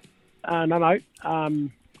this.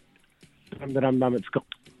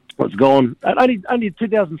 It's gone. Only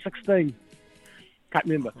 2016. Can't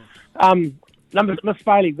remember. Miss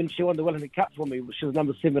Bailey, when she won the Wellington Cup for me, she was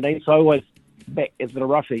number 17, so I always back as a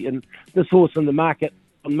roughie. And this horse in the market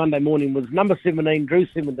on Monday morning was number 17, drew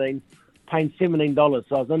 17, paying $17,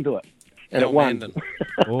 so I was into it. And it won.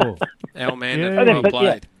 Oh. Almanda, Yeah. well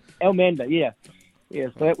played. Almanda, yeah. Yeah,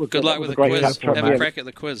 so that was Good luck was with a the great quiz. cup. Have a crack at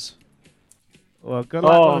the quiz. Well, good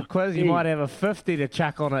luck Oh, with the quiz. You gee. might have a 50 to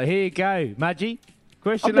chuck on it. Here you go, Mudgy.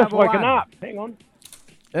 Question I've just number woken 1. up. Hang on.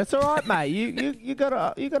 That's all right, mate. You got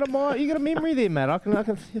a memory there, mate. I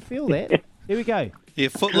can feel that. Here we go. Yeah,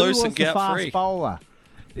 footloose Who was and the gout fast free. bowler?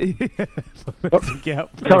 Footloose and gout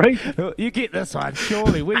free. Sorry? You get this one,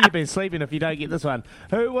 surely. Where you been sleeping if you don't get this one?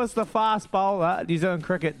 Who was the fast bowler New Zealand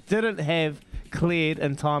cricket didn't have cleared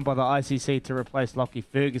in time by the ICC to replace Lockie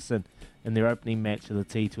Ferguson in their opening match of the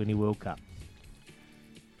T20 World Cup?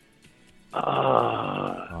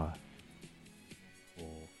 5, 4,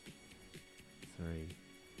 3.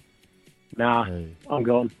 Nah, 2. I'm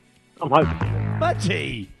gone. I'm hoping.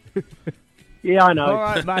 Mudgy! Yeah, I know. All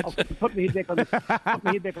right, mate. I'll put my head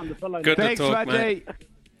back on the pillow. Good now. to Thanks, talk, Mudgy. mate.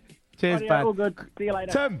 Cheers, Rightio, bud. all good. See you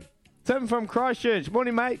later. Tim from Christchurch.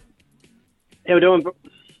 Morning, mate. How we doing, bro?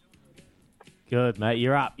 Good, mate.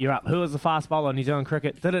 You're up. Who was the fast bowler in New Zealand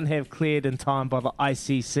cricket didn't have cleared in time by the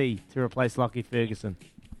ICC to replace Lockie Ferguson?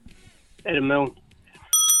 Adam Milne.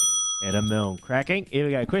 Adam Milne. Cracking. Here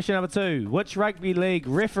we go. Question number 2. Which rugby league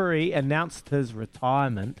referee announced his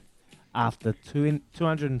retirement after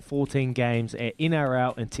 214 games at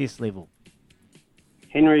NRL and Test level?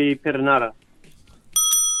 Henry Perenara.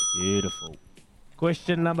 Beautiful.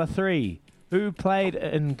 Question number 3. Who played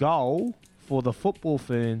in goal for the Football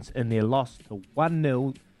Ferns in their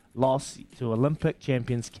 1-0 loss to Olympic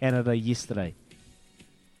champions Canada yesterday?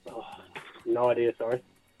 No idea, sorry.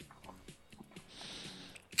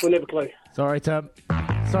 We'll have a clue. Sorry, Tim.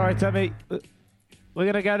 Sorry, Timmy.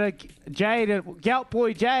 We're going to go to Jade. Gout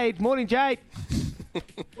Boy Jade. Morning, Jade.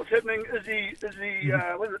 What's happening? Is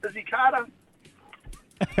he Carter?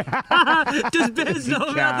 Does Bez know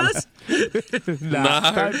about this?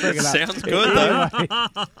 Nah, don't bring it up. Sounds good,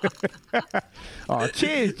 though. Oh,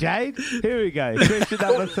 cheers, Jade. Here we go. Question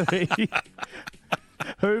number 3.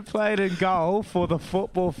 Who played in goal for the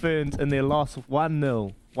Football Ferns in their loss of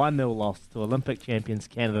 1-0 loss to Olympic champions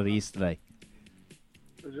Canada yesterday?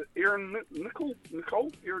 Is it Aaron Nicole?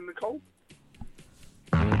 Aaron Nicole?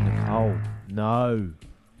 Aaron Nicole. No.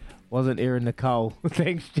 Wasn't Aaron Nicole.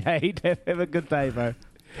 Thanks, Jade. Have a good day, bro.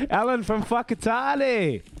 Alan from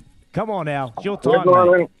Whakatane. Come on, Al. It's your time,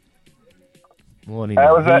 mate. Morning.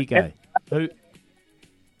 Here you go. Who?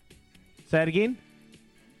 Say it again.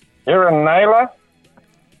 Aaron Naylor?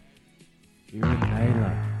 Aaron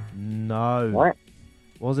Naylor. No. What?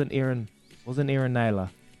 Wasn't Aaron Naylor.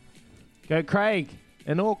 Go Craig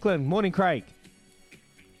in Auckland. Morning, Craig.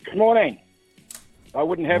 Good morning. I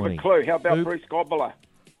wouldn't have Morning. a clue. How about Who- Bruce Gobbler?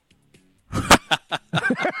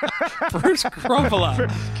 Bruce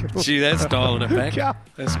Groveler. Gee, that's dialing it back.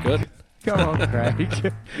 That's good. Come on,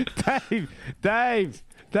 Craig.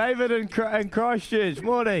 David in Christchurch.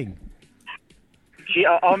 Morning. Gee,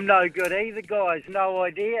 I'm no good either, guys. No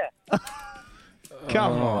idea.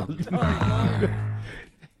 Come on.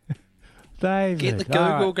 David. Get the Google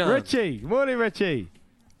All right. going. Richie. Morning, Richie.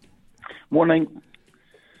 Morning.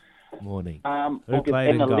 Morning. Who Who played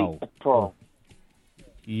in goal? elite pro.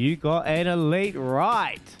 You got an elite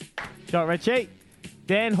right. Shot, Richie.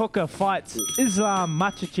 Dan Hooker fights Islam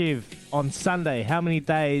Makhachev on Sunday. How many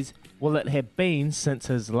days will it have been since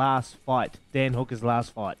his last fight? Dan Hooker's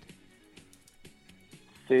last fight.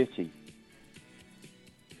 30.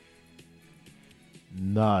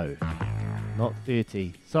 No. Not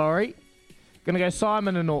 30. Sorry. Gonna go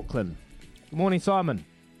Simon in Auckland. Good morning, Simon.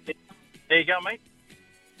 There you go, mate.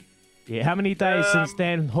 Yeah, how many days since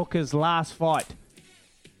Dan Hooker's last fight?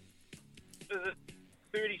 Is it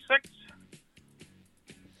 36?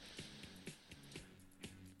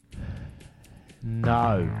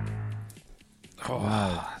 No.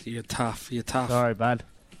 Oh, you're tough. You're tough. Sorry, bud.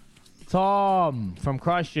 Tom from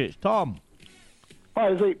Christchurch. Tom. Hi,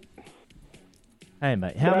 Izzy. Hey,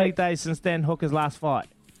 mate. How many days since Dan Hooker's last fight?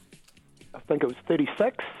 I think it was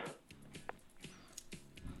 36.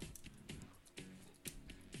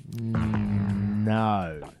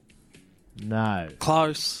 No. No.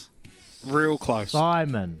 Close. Real close.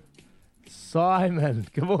 Simon.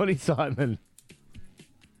 Good morning, Simon.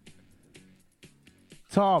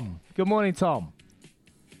 Tom. Good morning, Tom.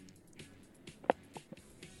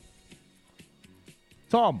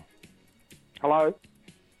 Tom. Hello.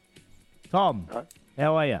 Tom.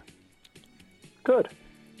 How are you? Good.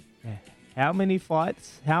 How many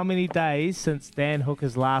fights, how many days since Dan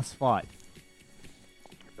Hooker's last fight?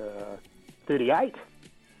 38.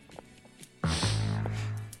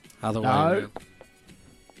 Other way No. around.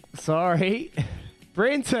 Sorry.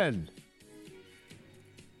 Brenton.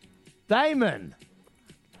 Damon.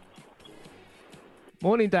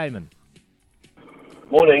 Morning, Damon.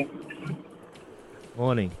 Morning.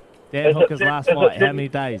 Morning. Dan Is it- Hooker's is last it- fight, how many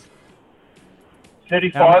days?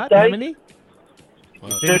 35 How much? How days? many?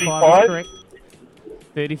 35 is 35. correct.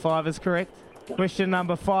 35 is correct. Question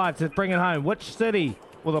number 5 to bring it home. Which city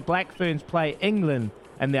will the Black Ferns play England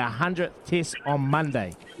in their 100th test on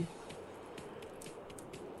Monday?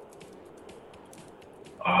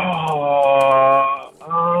 Oh,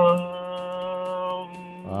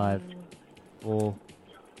 5, 4,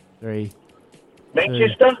 3,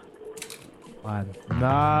 Manchester? 1.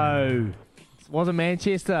 No. It wasn't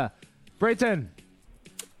Manchester. Brenton.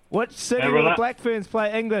 Which city Over will the that. Black Ferns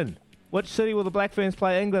play England? Which city will the Black Ferns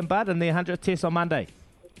play England, bud, in their 100th test on Monday?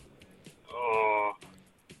 Oh,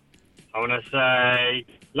 I want to say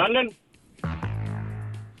London.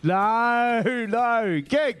 No.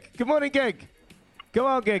 Gig. Good morning, Gig. Come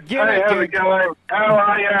on, Gig. Get Hey, it, how's it Gig. going? How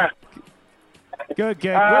are you? Good,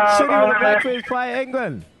 Gig. Which city will the Black uh, Ferns play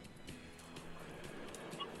England?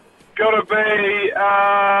 Gotta be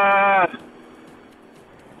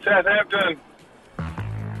Southampton.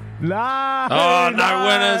 No. Oh, no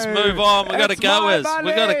winners. Move on. We got to It's go, my Iz. We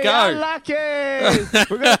money. got to go.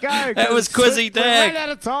 Unlucky. We got to go. That was Quizzy We're Dag. right out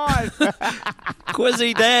of time.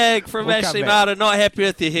 Quizzy Dag from We'll come Ashley back. Martin. Not happy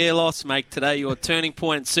with your hair loss, mate, today. Your turning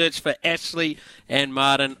point. Search for Ashley and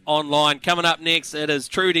Martin online. Coming up next, it is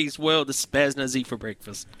Trudy's World. This is Baz and Izzy for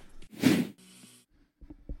breakfast.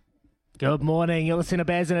 Good morning. You're listening to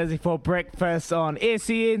Baz and Izzy for breakfast on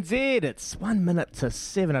SENZ. It's 1 minute to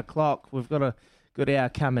 7 o'clock. We've got a good hour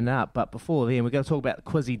coming up, but before then, we're going to talk about the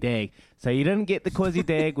Quizzy Dag. So you didn't get the Quizzy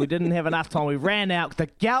Dag. We didn't have enough time. We ran out. The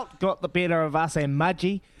gout got the better of us, and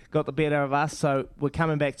Mudgy got the better of us. So we're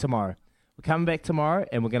coming back tomorrow. We're coming back tomorrow,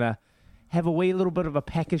 and we're going to have a wee little bit of a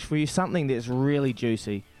package for you, something that's really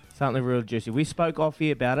juicy. Something real juicy. We spoke off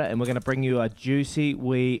here about it, and we're going to bring you a juicy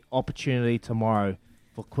wee opportunity tomorrow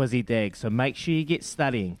for Quizzy Dag. So make sure you get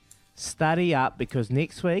studying. Study up, because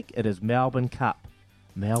next week it is Melbourne Cup.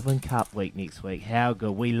 Melbourne Cup week next week. How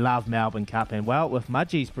good. We love Melbourne Cup. And, well, with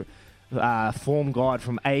Mudgy's form guide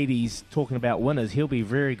from 80s talking about winners, he'll be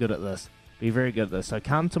very good at this. So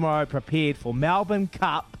come tomorrow prepared for Melbourne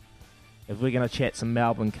Cup, if we're going to chat some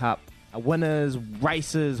Melbourne Cup winners,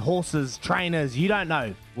 races, horses, trainers. You don't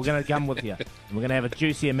know. We're going to come with you. And we're going to have a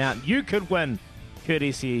juicy amount you could win,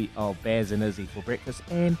 courtesy of Baz and Izzy for breakfast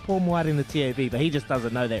and Paul White in the TAB. But he just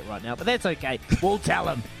doesn't know that right now. But that's okay. We'll tell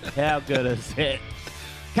him. How good is that?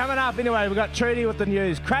 Coming up, anyway, we've got Trudy with the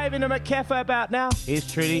news. Craving a McCafe about now. Here's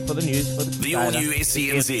Trudy for the news for the all-new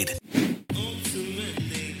SENZ.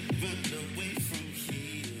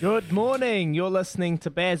 Good morning. You're listening to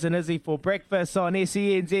Baz and Izzy for breakfast on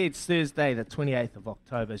SENZ. It's Thursday, the 28th of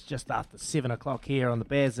October. It's just after 7 o'clock here on the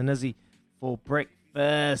Baz and Izzy for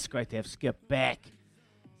breakfast. Great to have Skip back.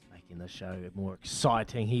 It's making the show more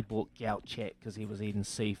exciting. He bought gout chat because he was eating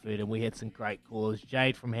seafood, and we had some great callers.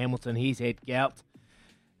 Jade from Hamilton, he's had gout.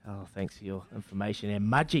 Oh, thanks for your information.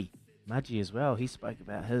 And Mudgy as well. He spoke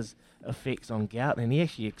about his effects on gout, and he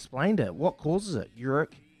actually explained it. What causes it?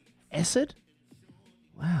 Uric acid?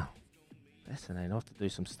 Wow. Fascinating. I'll have to do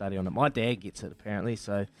some study on it. My dad gets it, apparently,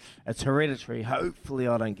 so it's hereditary. Hopefully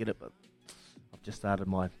I don't get it, but I've just started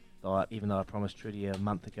my diet, even though I promised Trudy a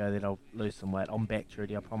month ago that I'll lose some weight. I'm back,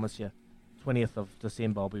 Trudy, I promise you. 20th of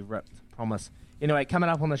December, I'll be ripped. Promise. Anyway, coming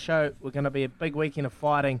up on the show, we're going to be a big weekend of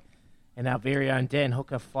fighting. And our very own Dan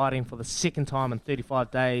Hooker fighting for the second time in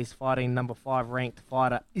 35 days, fighting number 5 ranked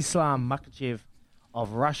fighter Islam Makhachev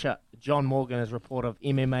of Russia. John Morgan is reporter of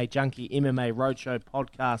MMA Junkie, MMA Roadshow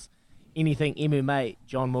podcast, Anything MMA.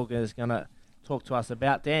 John Morgan is going to talk to us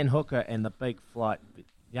about Dan Hooker and the big fight.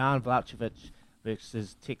 Jan Blachowicz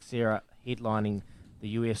versus Teixeira headlining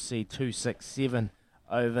the UFC 267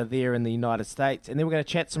 over there in the United States. And then we're going to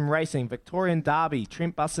chat some racing. Victorian Derby,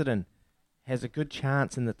 Trent Busserton has a good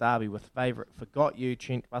chance in the Derby with favourite Forgot You.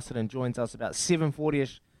 Trent Busserton joins us about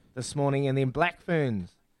 7:40ish this morning. And then Black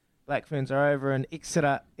Ferns. Black Ferns are over in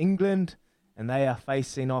Exeter, England, and they are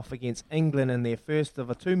facing off against England in their first of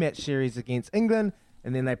a 2-match series against England,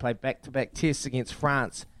 and then they play back-to-back tests against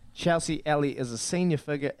France. Chelsea Ellie is a senior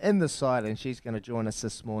figure in the side, and she's going to join us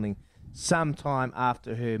this morning sometime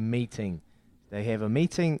after her meeting. They have a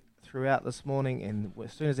meeting throughout this morning, and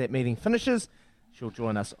as soon as that meeting finishes, she'll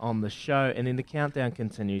join us on the show, and then the countdown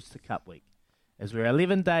continues to Cup Week. as we're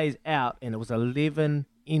 11 days out, and it was 11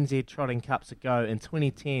 NZ Trotting Cups ago in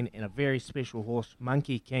 2010, and a very special horse,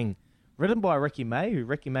 Monkey King, ridden by Ricky May, who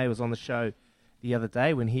Ricky May was on the show the other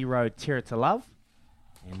day when he rode Terra to Love.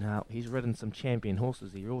 And he's ridden some champion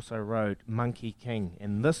horses. He also rode Monkey King.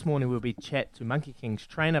 And this morning we'll be chat to Monkey King's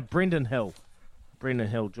trainer, Brendan Hill. Brendan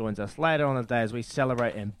Hill joins us later on the day as we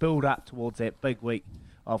celebrate and build up towards that big week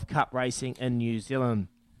of cup racing in New Zealand.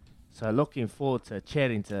 So looking forward to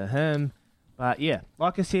chatting to him. But yeah,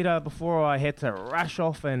 like I said before, I had to rush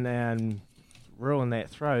off and ruin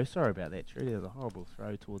that throw. Sorry about that, Trudy. It was a horrible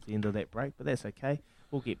throw towards the end of that break, but that's okay.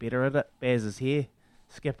 We'll get better at it. Baz is here.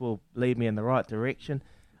 Skip will lead me in the right direction.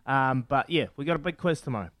 But yeah, we got a big quiz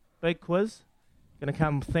tomorrow. Big quiz. Going to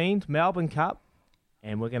come themed, Melbourne Cup.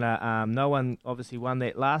 And we're going to, no one obviously won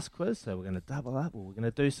that last quiz, so we're going to double up, or we're going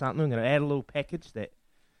to do something. We're going to add a little package that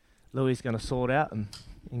Louis is going to sort out and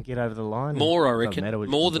get over the line. More, I reckon.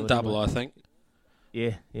 More than double, I think.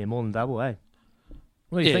 Yeah, more than double, eh?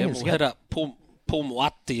 What do you think? We'll hit up Paul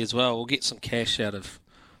Moati as well. We'll get some cash out of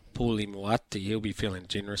Paulie Moati. He'll be feeling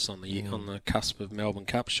generous on the cusp of Melbourne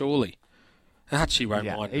Cup, surely. Archie won't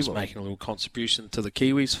mind us making a little contribution to the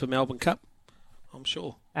Kiwis for Melbourne Cup, I'm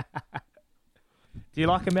sure. Do you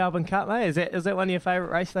like a Melbourne Cup, mate? Is that one of your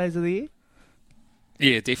favourite race days of the year?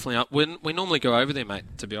 Yeah, definitely. We normally go over there, mate,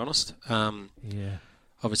 to be honest.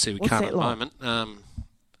 Obviously, we can't at the moment.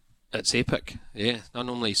 It's epic, yeah. I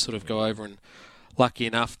normally sort of go over and lucky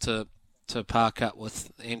enough to park up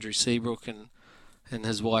with Andrew Seabrook and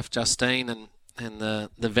his wife Justine and the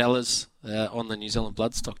Vellas on the New Zealand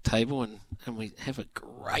Bloodstock table, and we have a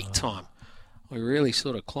great time. We really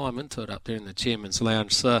sort of climb into it up there in the Chairman's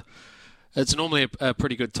Lounge. So it's normally a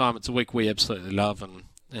pretty good time. It's a week we absolutely love,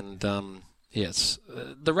 and yes,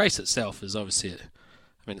 the race itself is obviously,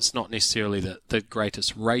 it's not necessarily the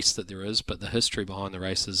greatest race that there is, but the history behind the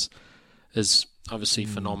race is obviously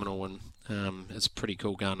phenomenal, and it's pretty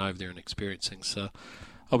cool going over there and experiencing. So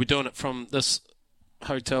I'll be doing it from this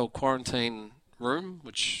hotel quarantine room,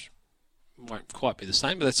 which won't quite be the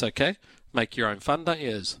same, but that's okay. Make your own fun, don't you,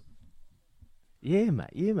 Ez? Yeah, mate.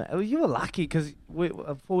 Well, you were lucky because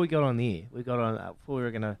before we got on the air, before we were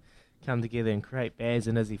going to come together and create Baz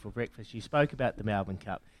and Izzy for breakfast, you spoke about the Melbourne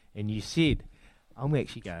Cup, and you said, I'm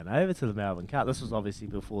actually going over to the Melbourne Cup. This was obviously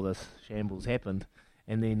before this shambles happened.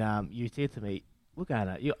 And then you said to me,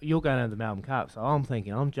 you're going to the Melbourne Cup, so I'm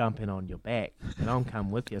thinking I'm jumping on your back and I'm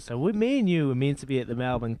coming with you. So me and you were meant to be at the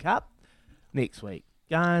Melbourne Cup next week,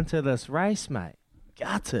 going to this race, mate.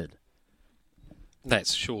 Gutted.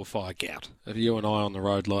 That's surefire gout. If you and I on the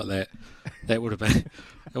road like that, that would have been.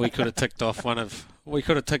 We could have ticked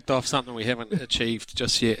off something we haven't achieved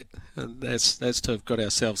just yet, and that's to have got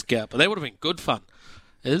ourselves gout. But that would have been good fun.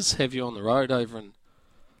 Have you on the road over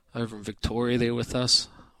in Victoria there with us?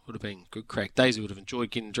 Would have been good crack. Daisy would have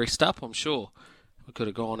enjoyed getting dressed up, I'm sure. We could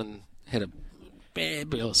have gone and had a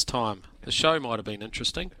fabulous time. The show might have been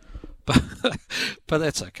interesting, but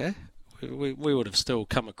that's okay. We would have still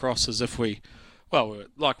come across as if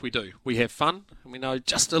like we do. We have fun, and we know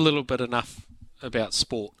just a little bit enough about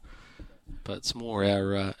sport. But it's more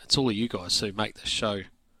it's all of you guys who make this show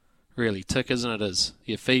really tick, isn't it?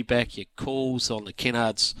 Your feedback, your calls on the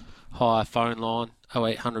Kennards Hire phone line,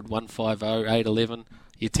 0800 150 811.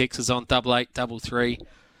 Your text is on 8833.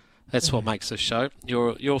 That's what makes this show.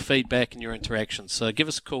 Your feedback and your interactions. So give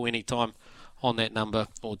us a call anytime on that number,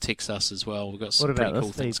 or text us as well. We've got some pretty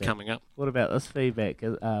cool things coming up. What about this feedback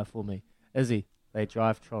for me? Izzy, they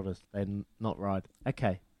drive trotters. They not ride.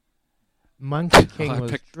 Okay. Monkey King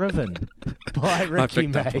was driven by Ricky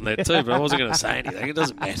May. I picked up on that too, but I wasn't going to say anything. It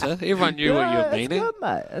doesn't matter. Everyone knew what you were meaning. That's good,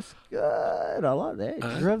 mate. That's good. I like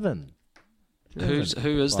that. Driven. Who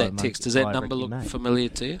is that text? Does that number look familiar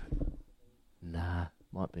to you? Nah,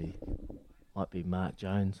 might be Mark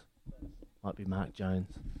Jones. Might be Mark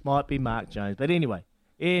Jones. But anyway,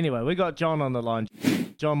 we got John on the line.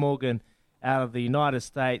 John Morgan out of the United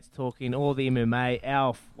States, talking all the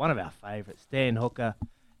MMA. One of our favourites, Dan Hooker.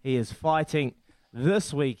 He is fighting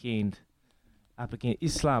this weekend up against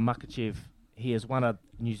Islam Makhachev. He is one of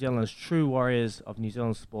New Zealand's true warriors of New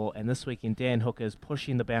Zealand sport, and this weekend Dan Hooker is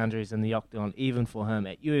pushing the boundaries in the octagon even for him.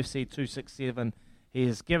 At UFC 267, he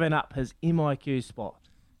has given up his MIQ spot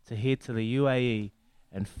to head to the UAE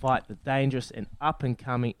and fight the dangerous and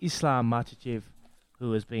up-and-coming Islam Makhachev,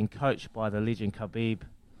 who is being coached by the legend Khabib.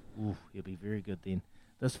 Ooh, he'll be very good then.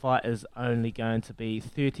 This fight is only going to be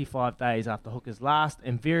 35 days after Hooker's last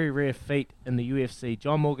and very rare feat in the UFC.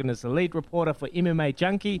 John Morgan is the lead reporter for MMA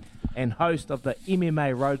Junkie and host of the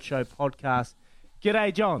MMA Roadshow podcast.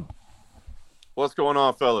 G'day, John. What's going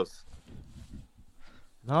on, fellas?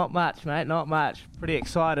 Not much, mate, not much. Pretty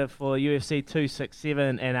excited for UFC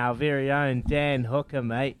 267 and our very own Dan Hooker,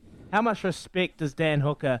 mate. How much respect does Dan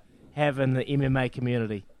Hooker have in the MMA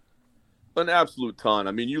community? An absolute ton.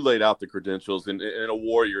 I mean, you laid out the credentials, and a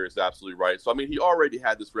warrior is absolutely right. So, I mean, he already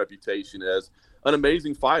had this reputation as an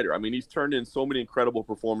amazing fighter. I mean, he's turned in so many incredible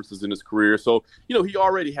performances in his career. So, you know, he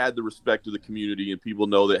already had the respect of the community, and people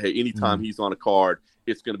know that, hey, anytime he's on a card,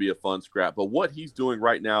 it's going to be a fun scrap. But what he's doing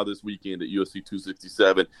right now this weekend at UFC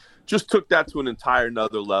 267 just took that to an entire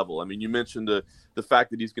another level. I mean, you mentioned the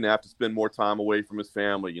fact that he's going to have to spend more time away from his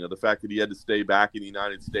family, you know, the fact that he had to stay back in the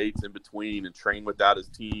United States in between and train without his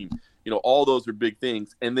team. You know, all those are big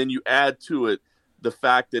things. And then you add to it the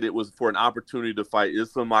fact that it was for an opportunity to fight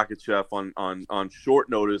Islam Makhachev on short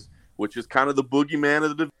notice, which is kind of the boogeyman of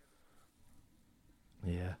the division.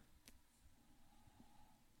 Yeah.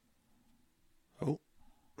 Oh,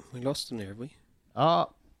 we lost him there, have we? Oh,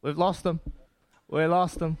 we've lost him. We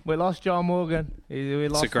lost him. We lost John Morgan. We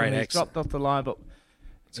lost a great him. He's accent. dropped off the line, but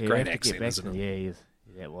It's a great accent, back isn't it? Yeah, he is.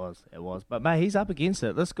 Yeah, it was. But mate, he's up against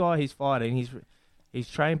it. This guy he's fighting, he's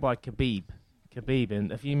trained by Khabib,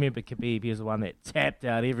 and if you remember Khabib, he was the one that tapped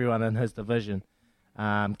out everyone in his division.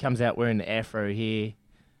 Comes out wearing the afro hair.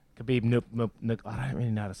 Khabib, I don't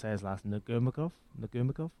really know how to say his last name,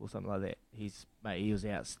 Nurmagomedov or something like that. He was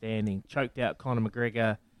outstanding. Choked out Conor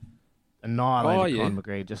McGregor, annihilated Conor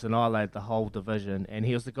McGregor, just annihilated the whole division. And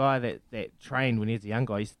he was the guy that trained when he was a young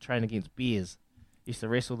guy. He used to train against bears. He used to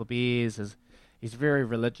wrestle the bears. He's very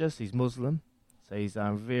religious. He's Muslim, so he's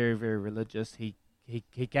very, very religious. He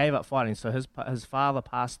gave up fighting. So his father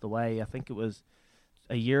passed away. I think it was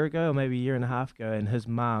a year ago or maybe a year and a half ago. And his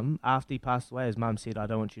mum, after he passed away, his mum said, "I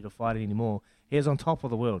don't want you to fight anymore." He was on top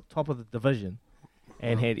of the world, top of the division,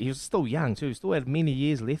 and he was still young too. Still had many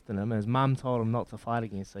years left in him. And his mum told him not to fight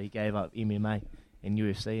again, so he gave up MMA and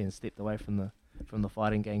UFC and stepped away from the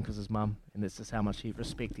fighting game because his mum. And it's just how much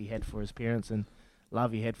respect he had for his parents and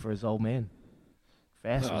love he had for his old man.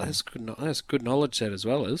 Fascinating. That's good knowledge that as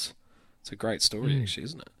well is. It's a great story actually,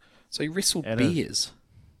 isn't it? So he wrestled bears.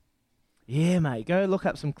 Yeah, mate. Go look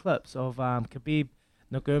up some clips of Khabib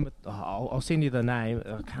Nurmagomedov. I'll send you the name.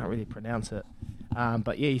 I can't really pronounce it.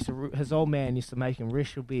 But yeah, his old man used to make him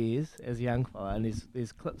wrestle bears as a young fella, and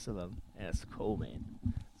there's clips of him, and it's cool, man.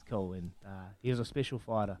 It's cool, and he was a special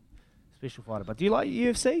fighter. But do you like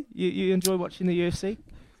UFC? You enjoy watching the UFC?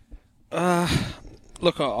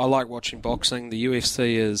 Look, I like watching boxing. The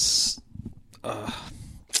UFC is,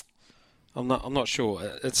 I'm not sure.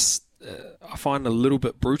 It's I find it a little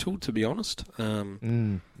bit brutal, to be honest.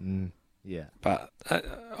 Yeah. But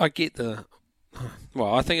I get the.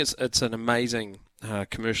 Well, I think it's an amazing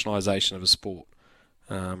commercialisation of a sport.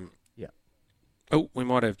 Yeah. Oh, we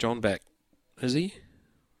might have John back. Is he?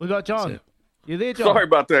 We got John. You there, John? Sorry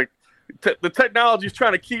about that. The technology's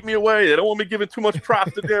trying to keep me away. They don't want me giving too much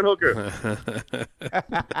props to Dan Hooker.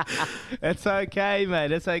 It's okay,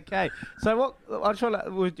 mate. It's okay. So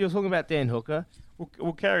you're talking about Dan Hooker.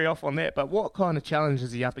 We'll carry off on that. But what kind of challenge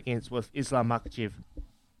is he up against with Islam Makhachev?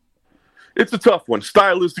 It's a tough one.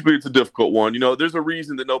 Stylistically, it's a difficult one. You know, there's a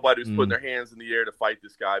reason that nobody was putting their hands in the air to fight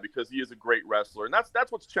this guy because he is a great wrestler. And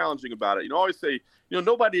that's what's challenging about it. You know, I always say, you know,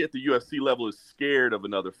 nobody at the UFC level is scared of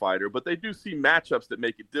another fighter, but they do see matchups that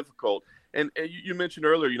make it difficult. And you mentioned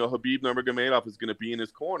earlier, you know, Khabib Nurmagomedov is going to be in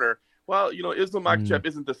his corner. Well, you know, Islam Makhachev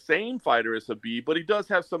isn't the same fighter as Khabib, but he does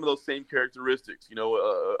have some of those same characteristics. You know,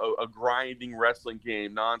 a grinding wrestling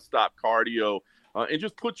game, nonstop cardio, and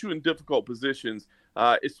just puts you in difficult positions,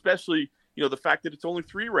 especially – you know, the fact that it's only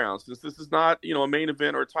 3 rounds, since this is not, you know, a main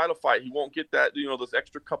event or a title fight, he won't get that, you know, those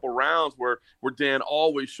extra couple rounds where Dan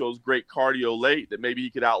always shows great cardio late that maybe he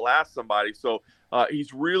could outlast somebody. So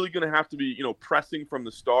he's really going to have to be, you know, pressing from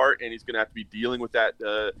the start, and he's going to have to be dealing with that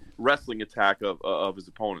wrestling attack of his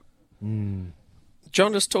opponent.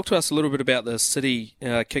 John, just talk to us a little bit about the City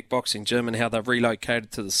kickboxing gym and how they've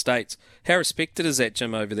relocated to the States. How respected is that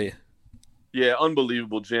gym over there? Yeah,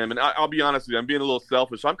 unbelievable, Jim. And I'll be honest with you, I'm being a little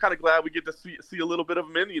selfish. I'm kind of glad we get to see a little bit of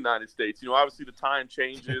them in the United States. You know, obviously the time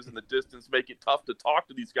changes and the distance make it tough to talk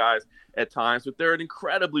to these guys at times, but they're an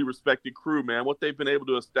incredibly respected crew, man. What they've been able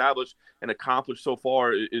to establish and accomplish so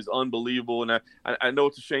far is unbelievable. And I know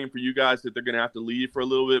it's a shame for you guys that they're going to have to leave for a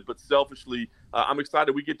little bit, but selfishly, I'm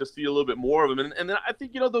excited we get to see a little bit more of them. And then I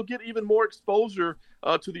think, you know, they'll get even more exposure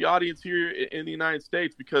to the audience here in the United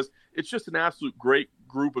States because it's just an absolute great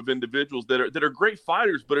group of individuals that are great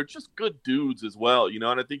fighters, but are just good dudes as well, you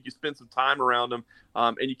know. And I think you spend some time around them,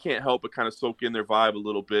 and you can't help but kind of soak in their vibe a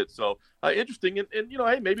little bit. So interesting, and you know,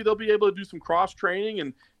 hey, maybe they'll be able to do some cross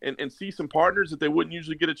training and see some partners that they wouldn't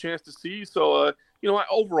usually get a chance to see. So you know,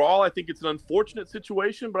 overall, I think it's an unfortunate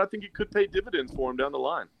situation, but I think it could pay dividends for them down the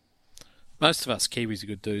line. Most of us Kiwis are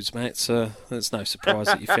good dudes, mate. So it's no surprise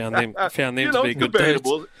that you found them you to know, be good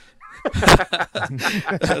debatable. dudes.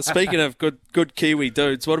 Speaking of good Kiwi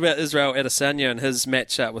dudes, what about Israel Adesanya and his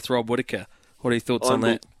matchup with Rob Whittaker? What are your thoughts on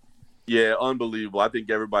that? Yeah, unbelievable. I think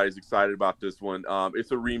everybody's excited about this one.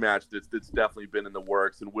 It's a rematch that's definitely been in the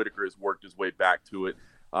works, and Whittaker has worked his way back to it.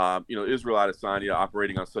 You know, Israel Adesanya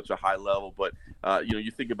operating on such a high level, but you know,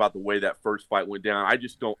 you think about the way that first fight went down. I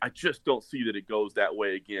just don't see that it goes that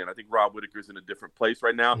way again. I think Rob Whittaker's in a different place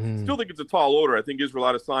right now. Still think it's a tall order. I think Israel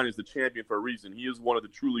Adesanya is the champion for a reason. He is one of the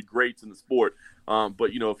truly greats in the sport.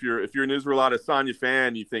 But you know, if you're an Israel Adesanya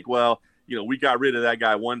fan, you think, well, you know, we got rid of that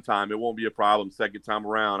guy one time, it won't be a problem second time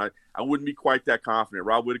around. I wouldn't be quite that confident.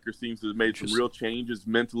 Rob Whittaker seems to have made some real changes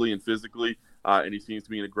mentally and physically. And he seems to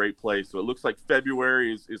be in a great place. So it looks like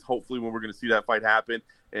February is hopefully when we're going to see that fight happen.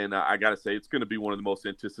 And I got to say, it's going to be one of the most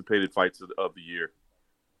anticipated fights of the year.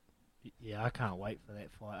 Yeah, I can't wait for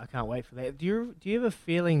that fight. I can't wait for that. Do you have a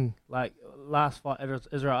feeling like last fight,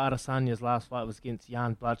 Israel Adesanya's last fight was against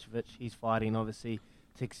Jan Blachowicz. He's fighting, obviously,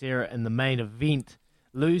 Teixeira in the main event.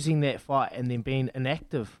 Losing that fight and then being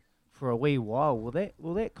inactive for a wee while, will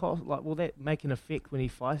that make an effect when he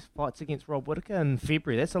fights against Rob Whittaker in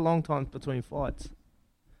February? That's a long time between fights.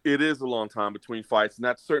 It is a long time between fights, and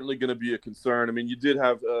that's certainly going to be a concern. I mean, you did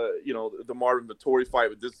have, you know, the Marvin Vettori fight,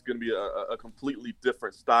 but this is going to be a completely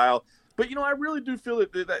different style. But, you know, I really do feel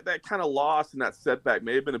that kind of loss and that setback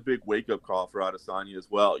may have been a big wake-up call for Adesanya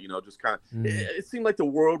as well. You know, just kind of it seemed like the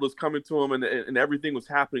world was coming to him and everything was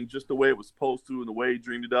happening just the way it was supposed to and the way he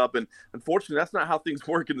dreamed it up. And unfortunately, that's not how things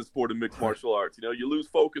work in the sport of mixed martial arts. You know, you lose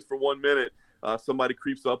focus for 1 minute, somebody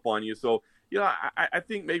creeps up on you. So, you know, I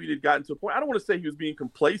think maybe they'd gotten to a point. I don't want to say he was being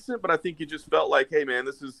complacent, but I think he just felt like, hey, man,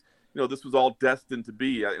 this was all destined to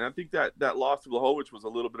be. And I think that loss to Blachowicz was a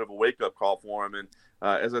little bit of a wake-up call for him. And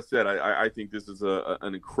as I said, I think this is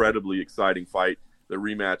an incredibly exciting fight. The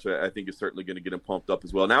rematch, I think, is certainly going to get him pumped up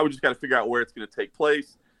as well. Now we just got to figure out where it's going to take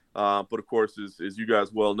place. But, of course, as you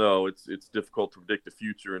guys well know, it's difficult to predict the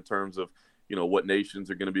future in terms of, you know, what nations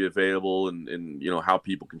are going to be available and you know, how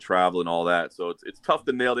people can travel and all that. So it's tough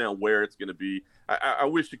to nail down where it's going to be. I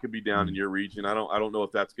wish it could be down in your region. I don't know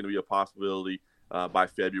if that's going to be a possibility by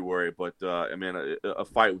February, but I mean, a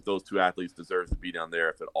fight with those two athletes deserves to be down there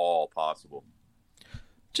if at all possible.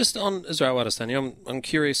 Just on Israel Adesanya, I'm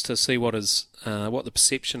curious to see what the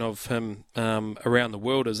perception of him around the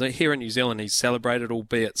world is. Here in New Zealand, he's celebrated,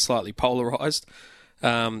 albeit slightly polarised.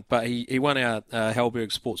 But he won our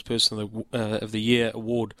Hellberg Sportsperson of the Year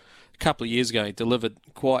award a couple of years ago. He delivered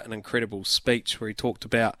quite an incredible speech where he talked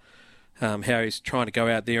about how he's trying to go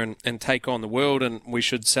out there and take on the world, and we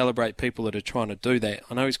should celebrate people that are trying to do that.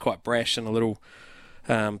 I know he's quite brash and a little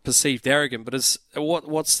perceived arrogant, but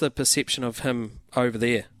what's the perception of him over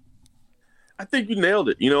there? I think you nailed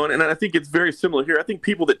it, you know, and I think it's very similar here. I think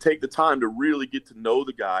people that take the time to really get to know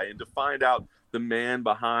the guy and to find out the man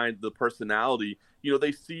behind the personality, you know,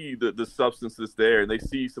 they see the substance that's there, and they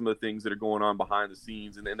see some of the things that are going on behind the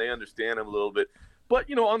scenes, and they understand him a little bit. But,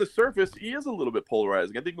 you know, on the surface, he is a little bit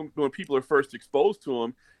polarizing. I think when people are first exposed to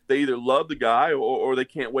him, they either love the guy or they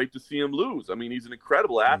can't wait to see him lose. I mean, he's an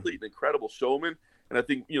incredible athlete, an incredible showman. And I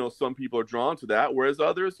think, you know, some people are drawn to that, whereas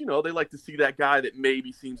others, you know, they like to see that guy that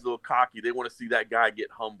maybe seems a little cocky. They want to see that guy get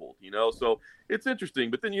humbled, you know. So it's interesting.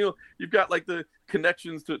 But then, you know, you've got like the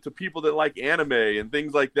connections to people that like anime and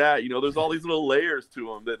things like that. You know, there's all these little layers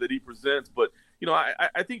to him that he presents. But, you know,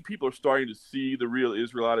 I think people are starting to see the real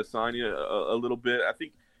Israel Adesanya a little bit. I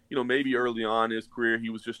think, you know, maybe early on in his career, he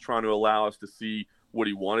was just trying to allow us to see what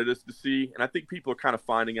he wanted us to see. And I think people are kind of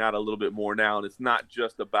finding out a little bit more now. And it's not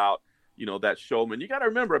just about, you know, that showman. You got to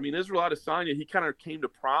remember, I mean, Israel Adesanya, he kind of came to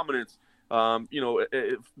prominence, you know,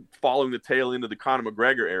 following the tail end of the Conor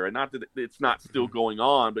McGregor era. Not that it's not still going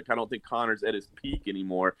on, but I don't think Conor's at his peak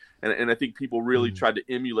anymore. And I think people really tried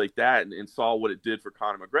to emulate that and saw what it did for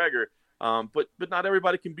Conor McGregor. But not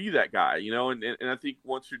everybody can be that guy, you know, and I think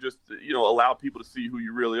once you just, you know, allow people to see who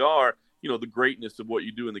you really are, you know, the greatness of what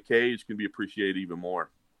you do in the cage can be appreciated even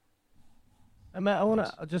more. Matt, I want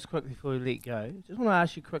to just quickly before we let go, just want to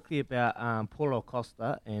ask you quickly about Paulo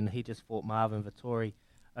Costa, and he just fought Marvin Vettori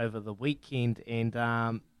over the weekend, and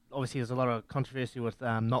obviously there's a lot of controversy with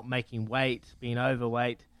not making weight, being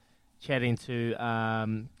overweight, chatting to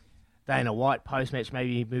Dana White post-match,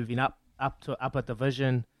 maybe moving up a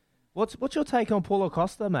division. What's your take on Paulo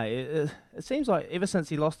Costa, mate? It seems like ever since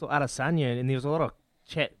he lost to Adesanya, and there was a lot of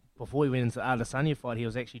chat before he went into the Adesanya fight, he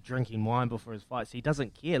was actually drinking wine before his fight, so he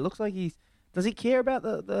doesn't care. It looks like does he care about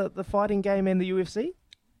the fighting game and the UFC?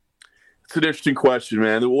 It's an interesting question,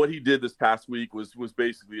 man. What he did this past week was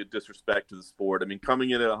basically a disrespect to the sport. I mean,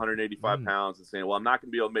 coming in at 185 pounds and saying, well, I'm not going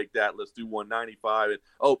to be able to make that. Let's do 195. And,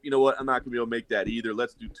 oh, you know what? I'm not going to be able to make that either.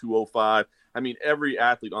 Let's do 205. I mean, every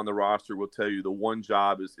athlete on the roster will tell you the one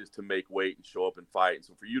job is to make weight and show up and fight. And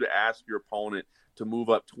so for you to ask your opponent to move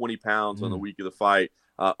up 20 pounds on the week of the fight,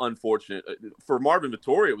 unfortunate. For Marvin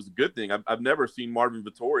Vettori, it was a good thing. I've never seen Marvin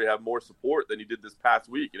Vettori have more support than he did this past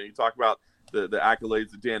week. You know, you talk about the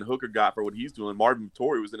accolades that Dan Hooker got for what he's doing. Marvin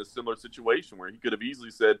Vettori was in a similar situation where he could have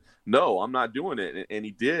easily said, no, I'm not doing it. And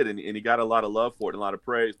he did, and he got a lot of love for it and a lot of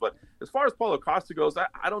praise. But as far as Paulo Costa goes,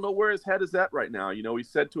 I don't know where his head is at right now. You know, he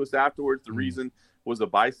said to us afterwards the reason was a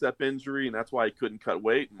bicep injury, and that's why he couldn't cut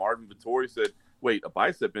weight. And Marvin Vettori said, wait, a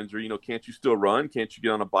bicep injury, you know, can't you still run? Can't you get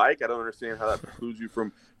on a bike? I don't understand how that precludes you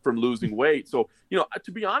from losing weight. So, you know,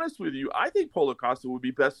 to be honest with you, I think Paulo Costa would be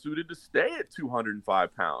best suited to stay at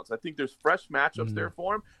 205 pounds. I think there's fresh matchups there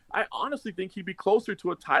for him. I honestly think he'd be closer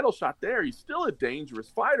to a title shot there. He's still a dangerous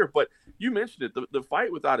fighter, but you mentioned it, the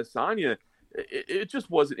fight with Adesanya, it just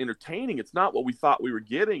wasn't entertaining. It's not what we thought we were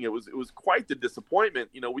getting. It was quite the disappointment.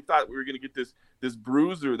 You know, we thought we were going to get this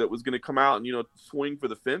bruiser that was going to come out and, you know, swing for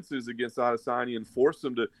the fences against Adesanya and force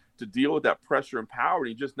him to deal with that pressure and power, and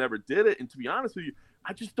he just never did it. And to be honest with you,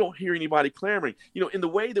 I just don't hear anybody clamoring. You know, in the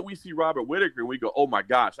way that we see Robert Whittaker, and we go, oh my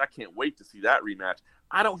gosh, I can't wait to see that rematch.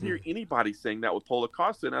 I don't hear anybody saying that with Paulo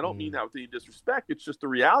Costa, and I don't mean that with any disrespect. It's just the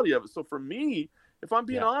reality of it. So for me, if I'm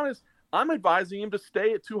being honest, I'm advising him to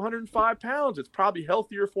stay at 205 pounds. It's probably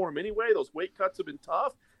healthier for him anyway. Those weight cuts have been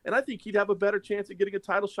tough. And I think he'd have a better chance at getting a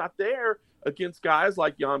title shot there against guys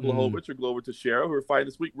like Jan Blachowicz or Glover Teixeira who are fighting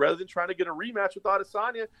this week rather than trying to get a rematch with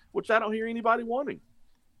Adesanya, which I don't hear anybody wanting.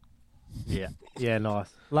 Yeah, nice.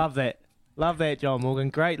 Love that, John Morgan.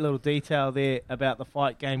 Great little detail there about the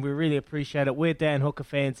fight game. We really appreciate it. We're Dan Hooker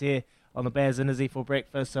fans here on the Baz and Izzy for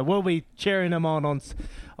breakfast. So we'll be cheering him on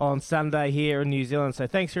Sunday here in New Zealand. So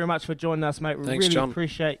thanks very much for joining us, mate. We Thanks, really John.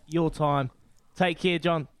 appreciate your time. Take care,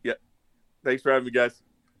 John. Yeah. Thanks for having me, guys.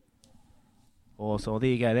 Awesome. Well, there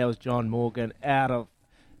you go. That was John Morgan out of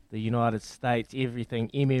the United States. Everything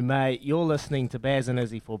MMA. You're listening to Baz and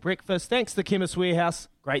Izzy for breakfast. Thanks to Chemist Warehouse.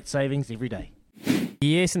 Great savings every day.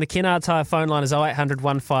 Yes, and the Kennard Tyre phone line is 0800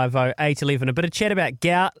 150 811. A bit of chat about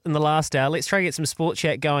gout in the last hour. Let's try to get some sport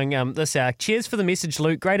chat going this hour. Cheers for the message,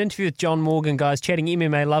 Luke. Great interview with John Morgan, guys. Chatting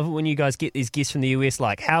MMA. Love it when you guys get these guests from the US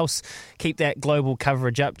like House. Keep that global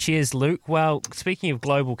coverage up. Cheers, Luke. Well, speaking of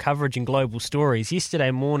global coverage and global stories, yesterday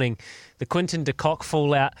morning, the Quinton de Kock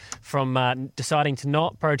fallout from deciding to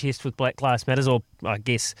not protest with Black Lives Matter, or I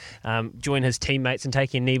guess join his teammates and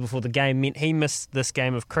taking a knee before the game, meant he missed this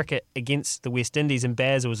game of cricket against the West Indies. And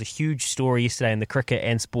Baz, it was a huge story yesterday in the cricket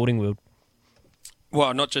and sporting world.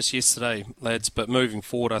 Well, not just yesterday, lads, but moving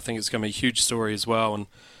forward, I think it's going to be a huge story as well. And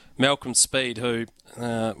Malcolm Speed, who,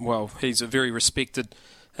 he's a very respected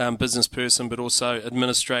business person, but also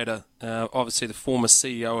administrator, obviously the former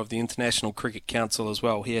CEO of the International Cricket Council as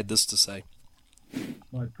well. He had this to say.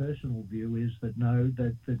 My personal view is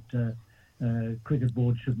that cricket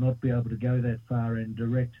board should not be able to go that far and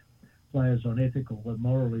direct players on ethical and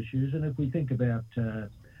moral issues. And if we think about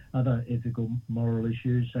other ethical, moral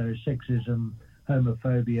issues, so sexism,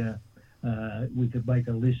 homophobia, we could make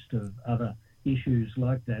a list of other issues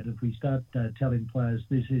like that. If we start telling players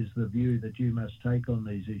this is the view that you must take on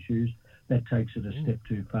these issues, that takes it a step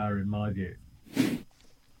too far in my view.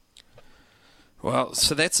 Well,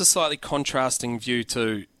 so that's a slightly contrasting view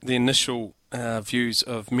to the initial views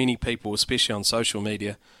of many people, especially on social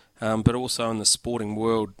media, but also in the sporting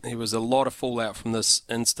world. There was a lot of fallout from this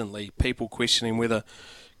instantly, people questioning whether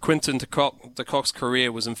Quinton de Kock's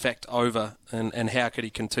career was in fact over and how could he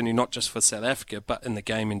continue, not just for South Africa, but in the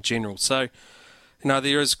game in general. So,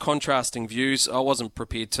 there is contrasting views. I wasn't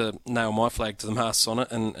prepared to nail my flag to the mast on it,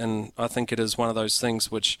 and I think it is one of those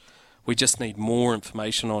things which we just need more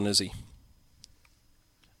information on, Izzy.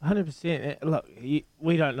 100%. Look,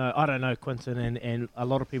 we don't know. I don't know Quinton, and a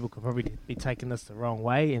lot of people could probably be taking this the wrong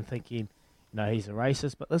way and thinking, he's a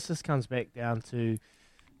racist. But this just comes back down to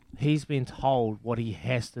he's been told what he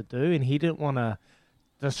has to do, and he didn't want to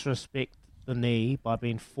disrespect the knee by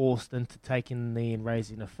being forced into taking the knee and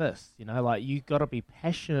raising a fist. You got to be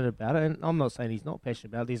passionate about it. And I'm not saying he's not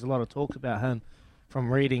passionate about it. There's a lot of talk about him from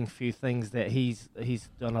reading a few things that he's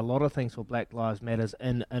done a lot of things for Black Lives Matters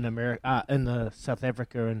in America, in South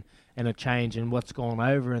Africa, and a change in what's gone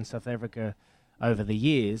over in South Africa over the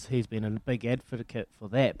years, he's been a big advocate for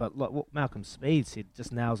that. But like what Malcolm Speed said,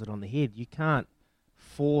 just nails it on the head. You can't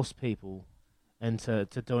force people into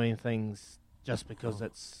doing things just because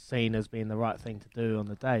it's seen as being the right thing to do on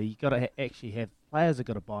the day. You got to actually have players that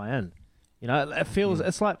got to buy in. You know, it feels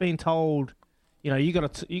it's like being told, you know, you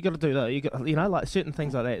got to do that. You got, you know, like certain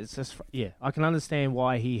things like that. It's just I can understand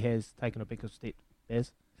why he has taken a bigger step.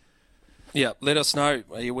 Bez? Yeah, let us know.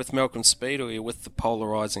 Are you with Malcolm Speed or are you with the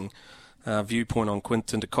polarising viewpoint on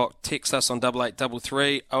Quinton de Kock? Text us on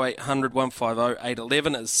 8833 0800 150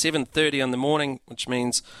 811. It's 7:30 in the morning, which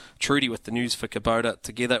means Trudy with the news for Kubota.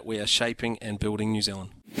 Together we are shaping and building New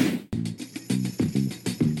Zealand.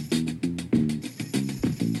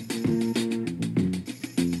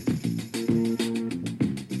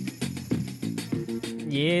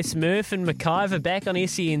 Yes, Murph and McIver back on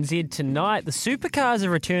SENZ tonight. The supercars are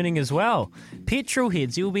returning as well. Petrol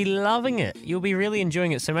heads, you'll be loving it. You'll be really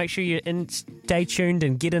enjoying it. So make sure you stay tuned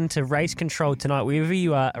and get into race control tonight, wherever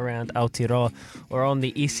you are around Aotearoa or on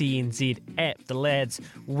the SENZ app. The lads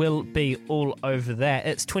will be all over that.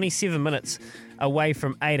 It's 27 minutes away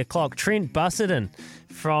from 8 o'clock. Trent Busserton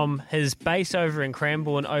from his base over in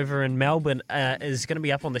Cranbourne, over in Melbourne, is going to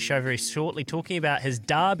be up on the show very shortly talking about his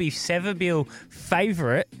Derby Savabeel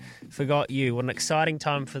favourite, Forgot You. What an exciting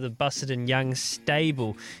time for the Busserton Young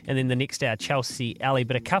stable. And then the next hour, Chelsea Alley.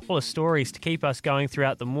 But a couple of stories to keep us going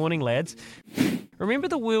throughout the morning, lads. Remember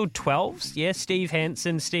the World 12s? Yeah, Steve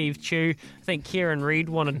Hansen, Steve Chu. I think Kieran Reid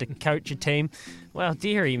wanted to coach a team. Well,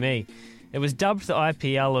 dearie me. It was dubbed the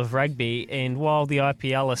IPL of rugby, and while the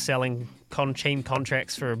IPL are selling team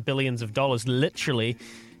contracts for billions of dollars, literally,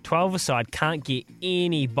 12-a-side can't get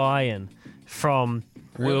any buy-in from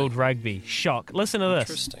World Rugby. Shock. Listen to this.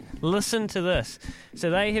 Interesting. Listen to this.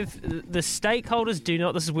 So they have, the stakeholders do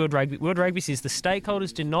not, this is World Rugby. World Rugby says the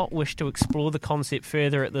stakeholders do not wish to explore the concept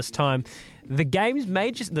further at this time. The game's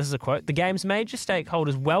major, this is a quote, the game's major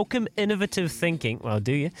stakeholders welcome innovative thinking, well,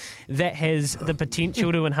 do you, that has the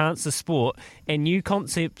potential to enhance the sport, and new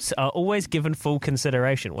concepts are always given full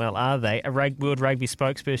consideration. Well, are they? A World Rugby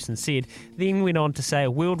spokesperson said, then went on to say,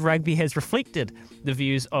 World Rugby has reflected the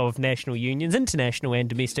views of national unions, international and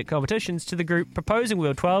domestic competitions to the group proposing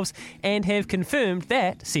World 12s, and have confirmed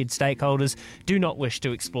that, said stakeholders, do not wish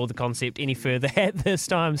to explore the concept any further at this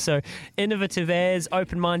time. So, innovative as,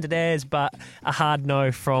 open-minded as, but a hard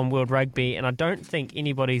no from World Rugby, and I don't think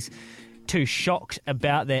anybody's too shocked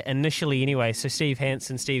about that initially anyway. So Steve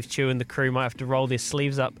Hansen, Steve Chu and the crew might have to roll their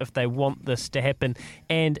sleeves up if they want this to happen.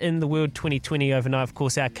 And in the World 2020 overnight, of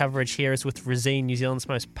course, our coverage here is with Resene, New Zealand's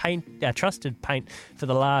most trusted paint for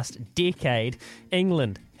the last decade.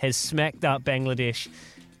 England has smacked up Bangladesh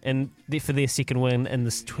for their second win in the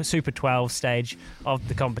Super 12 stage of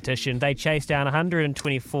the competition. They chased down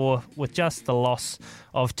 124 with just the loss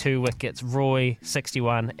of 2 wickets. Roy,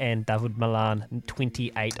 61, and David Malan,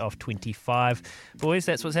 28 of 25. Boys,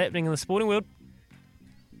 that's what's happening in the sporting world.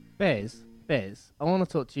 Baz, I want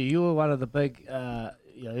to talk to you. You were one of the big,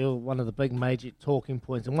 you're one of the big major talking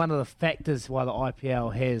points, and one of the factors why the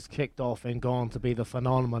IPL has kicked off and gone to be the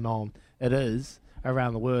phenomenon it is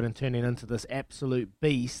around the world and turning into this absolute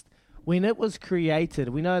beast. When it was created,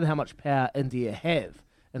 we know how much power India have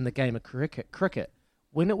in the game of cricket.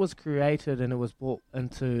 When it was created and it was brought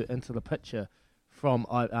into the picture from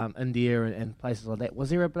India and places like that,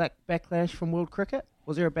 was there a backlash from world cricket?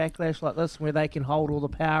 Was there a backlash like this where they can hold all the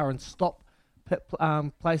power and stop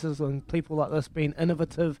places and people like this being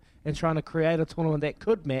innovative and trying to create a tournament that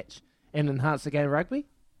could match and enhance the game of rugby?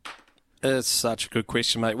 It's such a good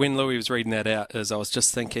question, mate. When Louis was reading that out, I was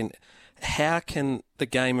just thinking, how can the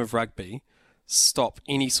game of rugby stop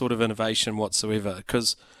any sort of innovation whatsoever?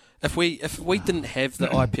 Because if we didn't have the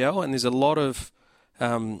IPL, and there's a lot of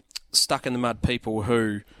stuck in the mud people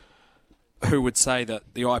who would say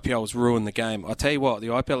that the IPL has ruined the game. I tell you what, the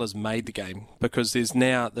IPL has made the game, because there's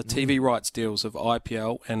now the TV rights deals of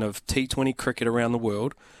IPL and of T20 cricket around the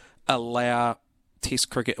world allow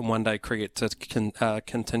Test cricket and one-day cricket to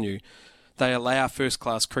continue. They allow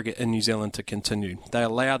first-class cricket in New Zealand to continue. They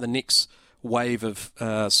allow the next wave of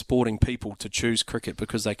sporting people to choose cricket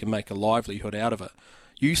because they can make a livelihood out of it.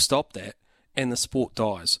 You stop that and the sport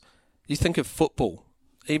dies. You think of football.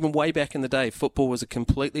 Even way back in the day, football was a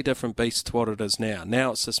completely different beast to what it is now.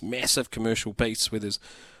 Now it's this massive commercial beast where there's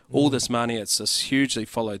all this money. It's this hugely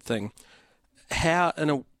followed thing. How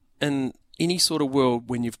in any sort of world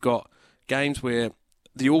when you've got games where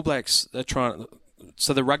the All Blacks are trying...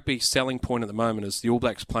 So the rugby selling point at the moment is the All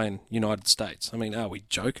Blacks playing United States. I mean, are we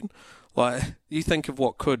joking? Like, you think of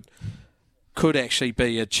what could actually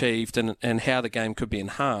be achieved and how the game could be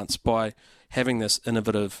enhanced by having this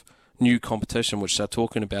innovative new competition which they're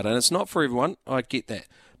talking about. And it's not for everyone, I get that,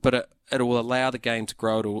 but it will allow the game to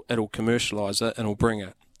grow, it'll commercialise it, and it'll bring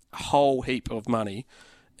a whole heap of money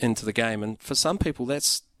into the game. And for some people,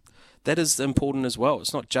 that is important as well.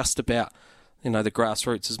 It's not just about the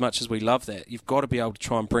grassroots. As much as we love that, you've got to be able to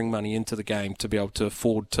try and bring money into the game to be able to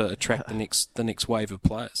afford to attract the next wave of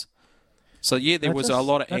players. So yeah, there was a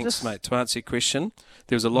lot of angst, mate. To answer your question,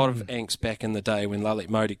 there was a lot of angst back in the day when Lalit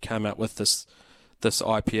Modi came out with this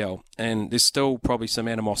IPL, and there's still probably some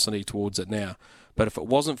animosity towards it now. But if it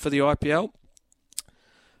wasn't for the IPL,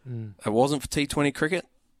 it wasn't for T20 cricket,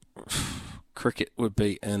 cricket would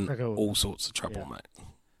be in all sorts of trouble, mate.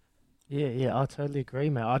 Yeah, I totally agree,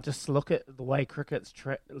 mate. I just look at the way cricket's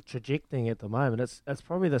trajecting at the moment. It's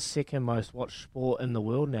probably the second most watched sport in the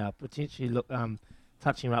world now. Potentially,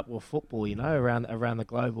 touching up with football, around the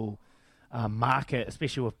global market,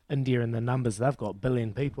 especially with India and the numbers they've got, 1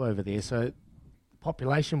 billion people over there. So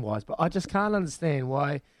population-wise, but I just can't understand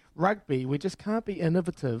why rugby, we just can't be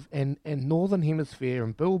innovative, and Northern Hemisphere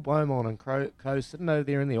and Bill Beaumont and Co sitting over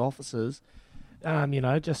there in the offices,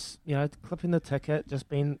 clipping the ticket, just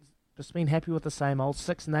being happy with the same old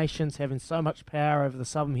Six Nations having so much power over the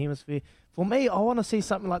Southern Hemisphere. For me, I want to see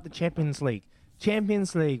something like the Champions League,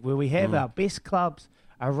 where we have our best clubs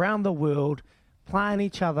around the world playing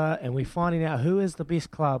each other, and we're finding out who is the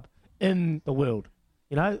best club in the world.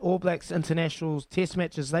 All Blacks internationals, test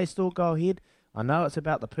matches, they still go ahead. I know it's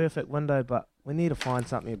about the perfect window, but we need to find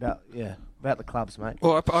something about the clubs, mate.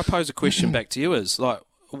 Well, I pose a question back to you: is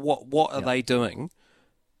what are they doing?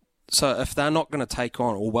 So if they're not going to take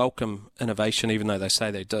on or welcome innovation, even though they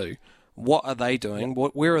say they do, what are they doing?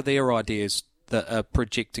 Where are their ideas that are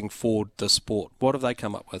projecting forward the sport? What have they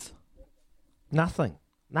come up with? Nothing,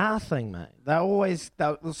 mate.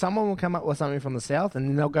 Someone will come up with something from the south, and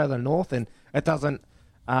then they'll go to the north, and it doesn't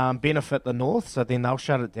benefit the north, so then they'll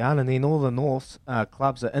shut it down, and then all the north's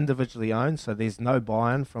clubs are individually owned, so there's no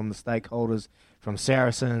buy-in from the stakeholders, from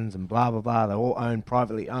Saracens and blah, blah, blah. They're all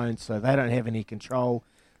privately owned, so they don't have any control.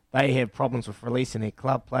 They have problems with releasing their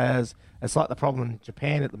club players. It's like the problem in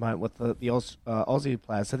Japan at the moment with the Aussie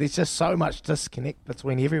players. So there's just so much disconnect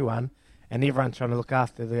between everyone, and everyone trying to look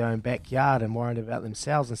after their own backyard and worrying about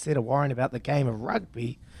themselves instead of worrying about the game of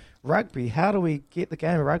rugby. How do we get the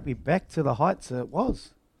game of rugby back to the heights it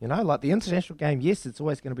was? Like the international game, yes, it's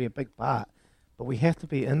always going to be a big part, but we have to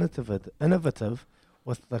be innovative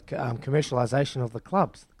with the commercialisation of the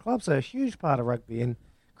clubs. The clubs are a huge part of rugby, and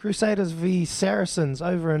Crusaders v Saracens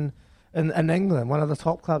over in England, one of the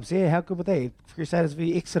top clubs. Yeah, how good were they? Crusaders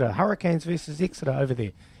v Exeter, Hurricanes versus Exeter over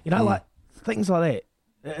there. Like things like that.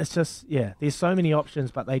 It's just, there's so many options,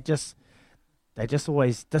 but they just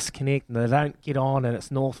always disconnect and they don't get on, and it's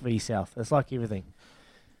north v south. It's like everything.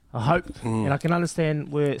 I hope, and I can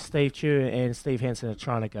understand where Steve Chu and Steve Hansen are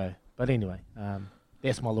trying to go. But anyway,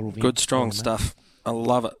 that's my little view. Good, strong stuff. I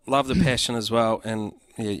love it. Love the passion as well, and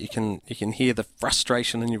you can hear the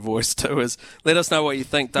frustration in your voice too. Let us know what you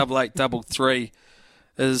think. 8833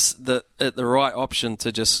 is the right option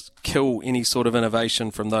to just kill any sort of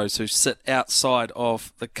innovation from those who sit outside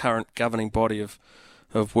of the current governing body of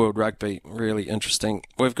World Rugby. Really interesting.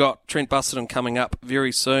 We've got Trent Busselton coming up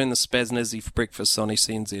very soon. The Spaz and Izzy for breakfast on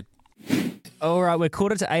SCNZ. All right, we're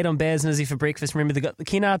 7:45 on Baz and Izzy for breakfast. Remember, they've got the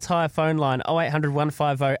Kennard Tyre phone line, 0800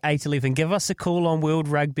 150 811. Give us a call on World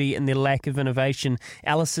Rugby and their lack of innovation.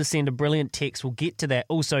 Alice has sent a brilliant text. We'll get to that.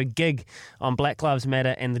 Also, Gig on Black Lives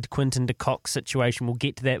Matter and the Quinton de Kock situation. We'll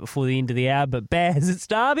get to that before the end of the hour. But Baz, it's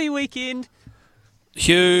Derby weekend.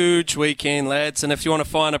 Huge weekend, lads. And if you want to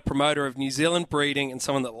find a promoter of New Zealand breeding and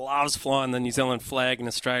someone that loves flying the New Zealand flag in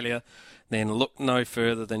Australia, then look no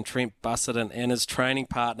further than Trent Busselton and his training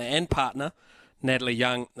partner, Natalie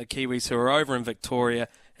Young, the Kiwis who are over in Victoria,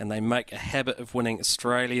 and they make a habit of winning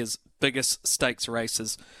Australia's biggest stakes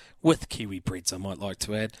races with Kiwi breeds, I might like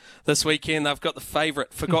to add. This weekend they've got the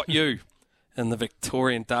favourite, Forgot You, in the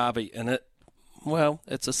Victorian Derby, and it's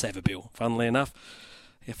a Savabeel, funnily enough.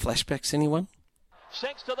 Flashbacks, anyone?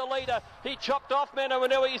 Sangster the leader. He chopped off Manu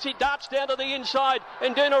Manui as he darts down to the inside.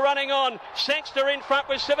 Nduna running on. Sangster in front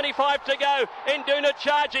with 75 to go. Nduna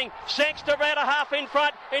charging. Sangster about a half in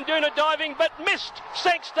front. Nduna diving but missed.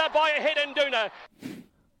 Sangster by a head. Nduna.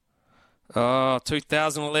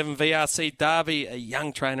 2011 VRC Derby. A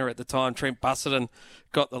young trainer at the time, Trent Busselton,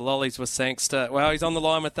 got the lollies with Sangster. Well, he's on the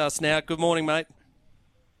line with us now. Good morning, mate.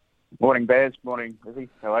 Morning, Baz. Morning, Izzy.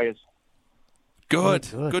 How are you? Good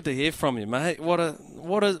to hear from you, mate.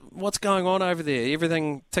 What's going on over there?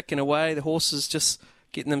 Everything ticking away. The horses just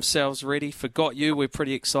getting themselves ready. Forgot You. We're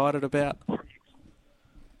pretty excited about.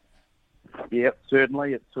 Yep,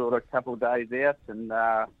 certainly. It's sort of a couple of days out, and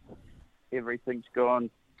everything's gone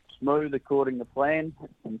smooth according to plan.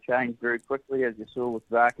 It can change very quickly, as you saw with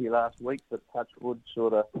Varkey last week, but touch wood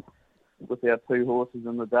sort of with our 2 horses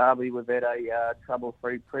in the Derby, we've had a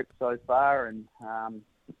trouble-free prep so far, and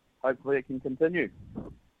hopefully it can continue.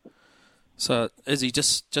 So, Izzy,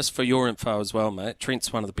 just for your info as well, mate,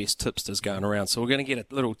 Trent's one of the best tipsters going around, so we're going to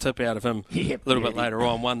get a little tip out of him a little bit later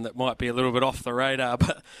on, one that might be a little bit off the radar.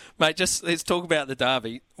 But, mate, just let's talk about the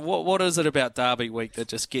Derby. What is it about Derby week that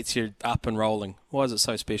just gets you up and rolling? Why is it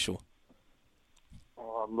so special?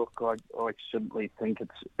 Oh, look, I simply think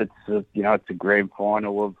it's a grand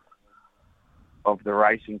final of the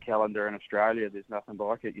racing calendar in Australia. There's nothing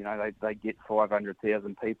like it. They get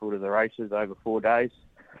 500,000 people to the races over 4 days.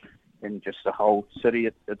 And just the whole city,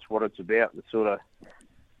 it's what it's about. The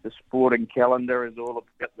sporting calendar is all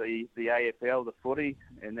about the AFL, the footy,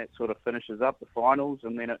 and that sort of finishes up the finals,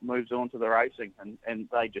 and then it moves on to the racing, and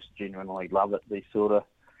they just genuinely love it. I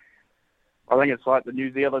think it's like the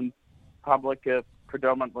New Zealand public are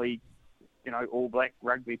predominantly, all black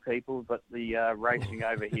rugby people, but the racing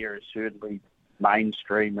over here is certainly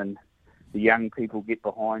mainstream, and the young people get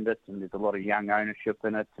behind it, and there's a lot of young ownership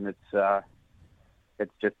in it, and it's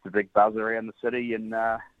just a big buzz around the city. And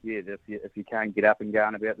if you can't get up and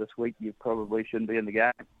going about this week, you probably shouldn't be in the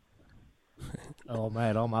game. Oh,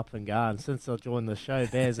 mate, I'm up and going. Since I joined the show,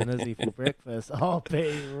 Baz and Izzy for breakfast, I'll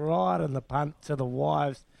be right in the punt to the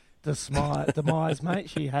wives' demise, mate.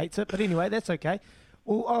 She hates it. But anyway, that's okay.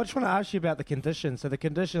 Well, I just want to ask you about the conditions. So the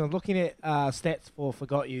condition, I'm looking at stats for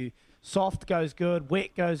Forgot You. Soft goes good,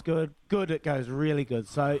 wet goes good, good it goes really good.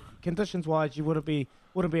 So conditions-wise, you wouldn't be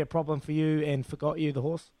a problem for you and Forgot You, the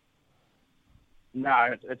horse?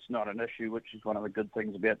 No, it's not an issue, which is one of the good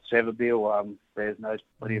things about Savabeel. Baz knows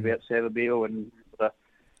plenty about Savabeel, and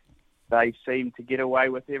they seem to get away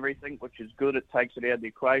with everything, which is good. It takes it out of the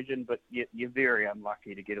equation, but you're very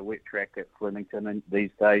unlucky to get a wet track at Flemington these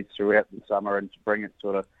days throughout the summer and spring.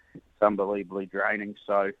 It's unbelievably draining.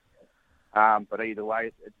 So, but either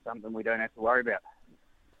way, it's something we don't have to worry about.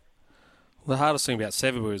 The hardest thing about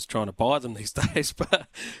Savabeel is trying to buy them these days, but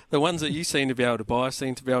the ones that you seem to be able to buy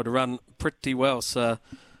seem to be able to run pretty well. So,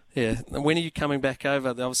 yeah. When are you coming back over?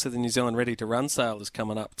 Obviously, the New Zealand Ready to Run sale is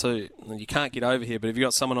coming up too. You can't get over here, but have you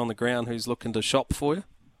got someone on the ground who's looking to shop for you?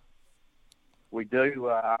 We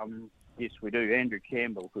do. Yes, we do. Andrew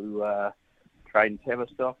Campbell, who trains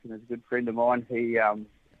Tavistock and is a good friend of mine.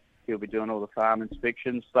 He'll be doing all the farm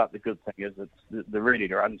inspections. But the good thing is it's the Ready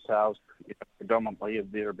to Run sales predominantly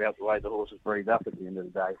they're about the way the horses breathe up at the end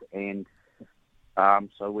of the day, and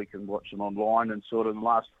so we can watch them online. And sort of in the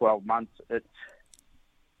last 12 months, it's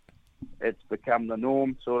become the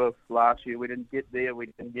norm. Sort of last year we didn't get there. We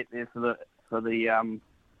didn't get there for the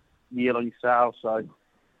yearling sale. So it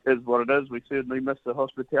is what it is. We certainly miss the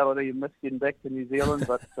hospitality and miss getting back to New Zealand,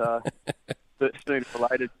 but soon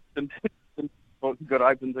related. Got to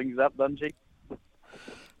open things up, doesn't she?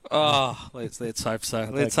 Oh, let's hope so.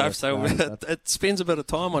 Let's hope so. It spends a bit of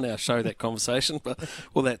time on our show, that conversation,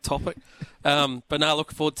 that topic. But no,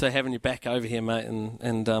 looking forward to having you back over here, mate,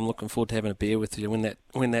 and looking forward to having a beer with you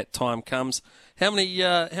when that time comes. How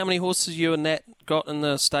many horses you and Nat got in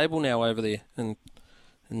the stable now over there in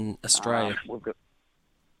Australia? We've got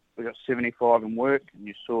 75 in work,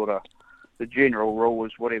 and the general rule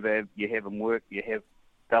is whatever you have in work, you have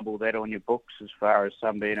double that on your books, as far as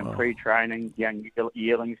some being in pre-training, young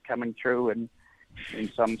yearlings coming through, and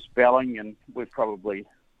some spelling. And we're probably,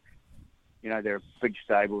 there are big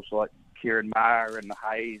stables like Kieran Maher and the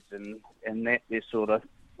Hayes and that they're sort of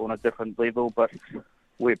on a different level, but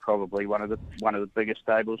we're probably one of the biggest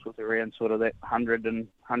stables with around sort of that 100 and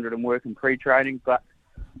work in pre-training. But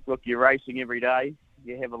look, you're racing every day.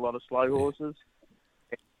 You have a lot of slow horses.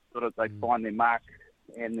 Sort of they find their mark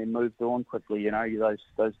and then moved on quickly.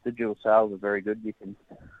 Those digital sales are very good. You can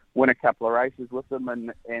win a couple of races with them,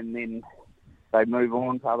 and then they move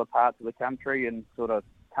on to other parts of the country and sort of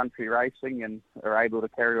country racing, and are able to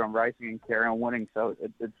carry on racing and carry on winning. So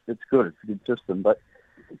it's good. It's a good system, but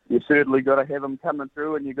you certainly got to have them coming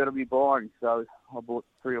through, and you've got to be buying. So I bought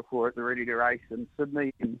 3 or 4 at the Ready to Race in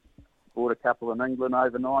Sydney, and bought a couple in England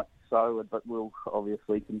overnight. So, but we'll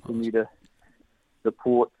obviously continue to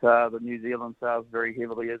support the New Zealand sales very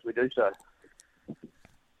heavily as we do so.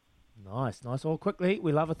 Nice. Well, quickly,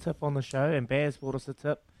 we love a tip on the show, and Baz brought us a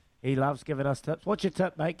tip. He loves giving us tips. What's your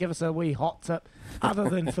tip, mate? Give us a wee hot tip, other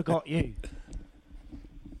than Forgot You.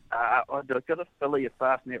 I've got a filly, a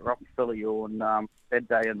Fastnet Rock filly, on that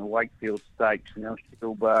day in the Wakefield Stakes. She'll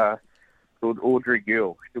called Audrey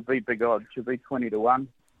Girl. She'll be big odds. She'll be 20-1,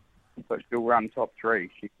 but she'll run top 3.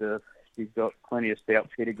 She's got plenty of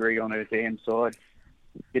stout pedigree on her damn side.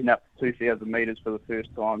 Getting up to 2,000 metres for the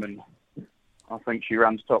first time in I think she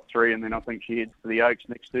runs top 3, and then I think she heads to the Oaks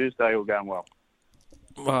next Thursday, all going well.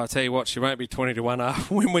 Well, I'll tell you what, she won't be 20-1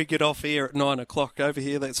 when we get off here at 9 o'clock over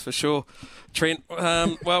here, that's for sure. Trent,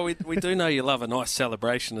 well, we do know you love a nice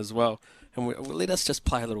celebration as well, and let us just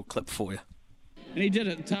play a little clip for you. And he did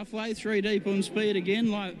it the tough way, 3 deep on speed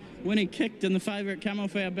again. Like when he kicked and the favourite come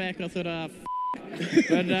off our back, I thought,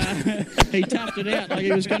 but he toughed it out like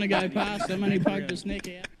he was going to go past him, and he poked his neck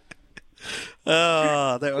out.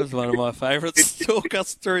 Oh, that was one of my favourites. Talk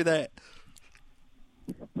us through that.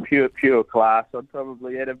 Pure class. I'd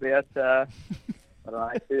probably had about, 30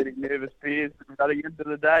 nervous beers running into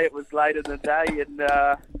the day. It was late in the day, and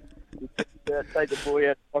take the boy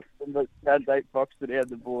out of Foxton, but can't take Foxton out of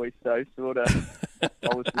the boy. So sort of,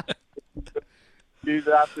 I was confused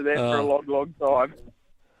after that for a long, long time.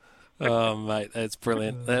 Oh, mate, that's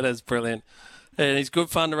brilliant. That is brilliant. And he's good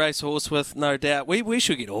fun to race a horse with, no doubt. We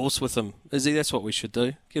should get a horse with him, Izzy. That's what we should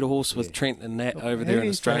do. Get a horse with Trent and Nat over there in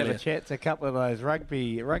Australia. Have a chat to a couple of those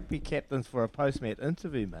rugby captains for a post-match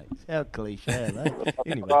interview, mate. How cliche are they?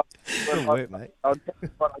 Anyway, good work, mate. I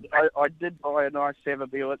did buy a nice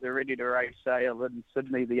Savabeel at the Ready to Race sale in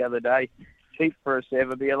Sydney the other day. Cheap for a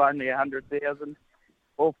Savabeel, only 100,000.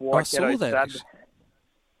 Off Waikato stud.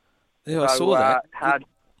 Yeah, I saw that.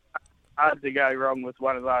 Hard to go wrong with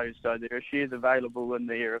one of those. So there are shares available in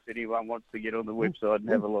there if anyone wants to get on the website and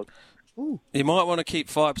have a look. You might want to keep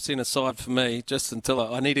 5% aside for me, just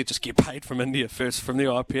until I need to just get paid from India first from the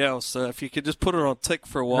IPL. So if you could just put it on tick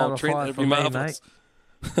for a while, Another Trent, that'd be marvellous.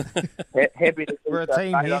 Happy to We're a do so,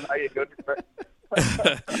 team mate. here. I know you're good for it.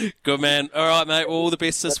 Good man. All right, mate. Well, all the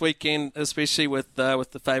best this weekend, especially with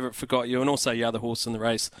the favourite Forgot You, and also your other horse in the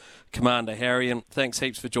race, Commander Harry. And thanks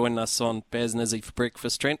heaps for joining us on Baz and Izzy for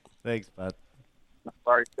breakfast, Trent. Thanks, bud. No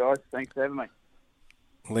worries, guys. Thanks for having me.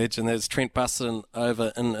 Legend. There's Trent Buston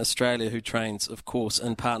over in Australia, who trains, of course,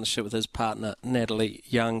 in partnership with his partner, Natalie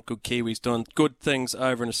Young. Good Kiwis doing good things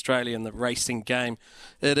over in Australia in the racing game.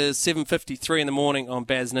 It is 7:53 in the morning on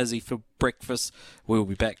Baz and Izzy for breakfast. We'll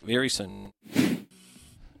be back very soon.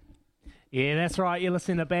 Yeah, that's right. You're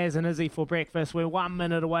listening to Baz and Izzy for breakfast. We're 1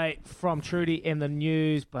 minute away from Trudy and the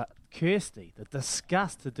news, but Kirsty, the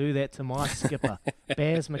disgust to do that to my skipper,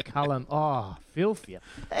 Baz McCullum. Oh, filthy.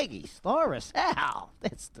 Peggy Styrus. Ow,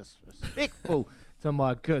 that's disrespectful to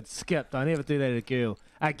my good skip. Don't ever do that to a girl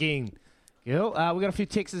again. Girl, we've got a few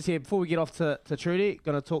texts here before we get off to Trudy.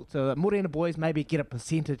 Going to talk to Morena boys, maybe get a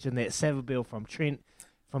percentage in that Savabeel from Trent,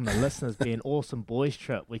 from the listeners. Be an awesome boys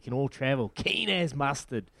trip. We can all travel. Keen as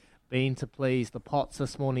mustard. Been to please the Pots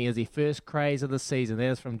this morning as the first craze of the season. That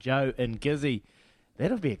is from Joe and Gizzy.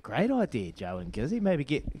 That'll be a great idea, Joe and Gizzy. Maybe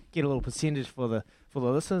get a little percentage for the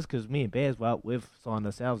listeners, because me and Baz, well, we've signed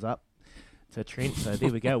ourselves up to Trent. So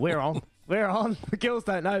there we go. We're on. The girls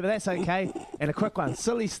don't know, but that's okay. And a quick one.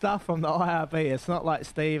 Silly stuff from the IRB. It's not like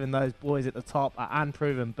Steve and those boys at the top are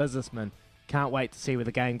unproven businessmen. Can't wait to see where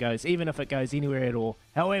the game goes, even if it goes anywhere at all.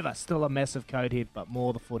 However, still a massive code head, but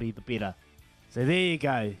more the footy, the better. So there you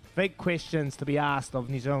go. Big questions to be asked of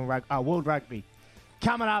New Zealand World Rugby.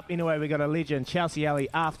 Coming up, anyway, we got a legend, Chelsea Alley,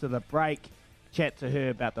 after the break. Chat to her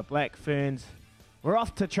about the Black Ferns. We're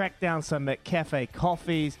off to track down some McCafe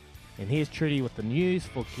coffees. And here's Trudy with the news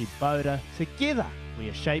for Kubota. Together, we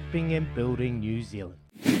are shaping and building New Zealand.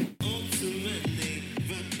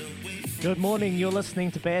 Good morning, you're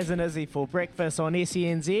listening to Baz and Izzy for breakfast on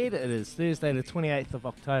SENZ. It is Thursday the 28th of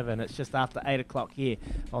October and it's just after 8 o'clock here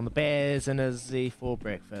on the Baz and Izzy for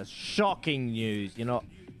breakfast. Shocking news, you're not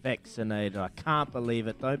vaccinated. I can't believe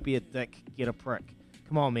it. Don't be a dick, get a prick.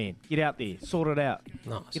 Come on, man, get out there, sort it out.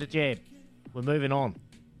 Nice. Get a jab. We're moving on.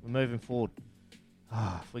 We're moving forward.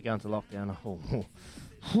 If we go into lockdown,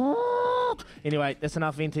 anyway, that's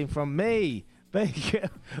enough venting from me.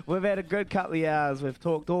 We've had a good couple of hours. We've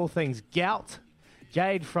talked all things gout.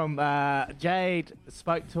 Jade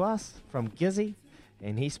spoke to us from Gizzy,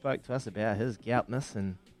 and he spoke to us about his goutness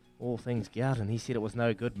and all things gout, and he said it was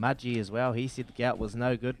no good. Mudgy as well. He said the gout was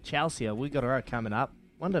no good. Chelsea, we got her coming up.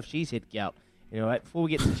 Wonder if she's had gout. Anyway, before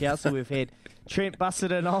we get to Chelsea, we've had Trent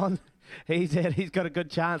Buston on. He's got a good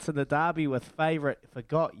chance in the derby with favourite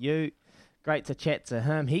Forgot You. Great to chat to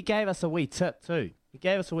him. He gave us a wee tip too.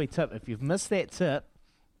 If you've missed that tip,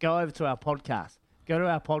 go over to our podcast. Go to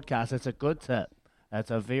our podcast. It's a good tip. It's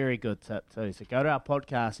a very good tip too. So go to our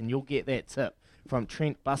podcast and you'll get that tip from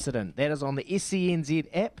Trent Buston. That is on the SENZ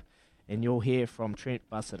app, and you'll hear from Trent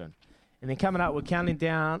Buston. And then coming up, we're counting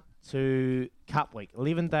down to Cup Week.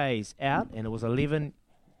 11 days out, and it was 11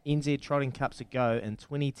 NZ Trotting Cups ago in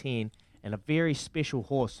 2010, and a very special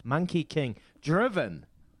horse, Monkey King, driven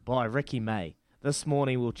by Ricky May. This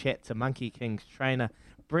morning we'll chat to Monkey King's trainer,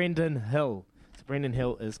 Brendan Hill, to Brendan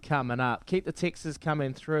Hill is coming up. Keep the texts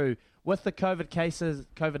coming through. With the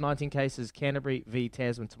COVID-19 cases, Canterbury v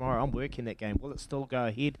Tasman tomorrow. I'm working that game. Will it still go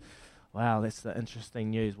ahead? Wow, that's the interesting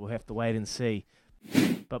news. We'll have to wait and see.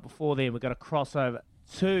 But before then, we're going to cross over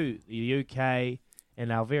to the UK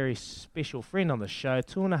and our very special friend on the show.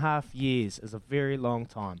 2.5 years is a very long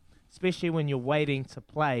time, especially when you're waiting to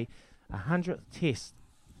play 100th test.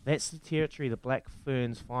 That's the territory the Black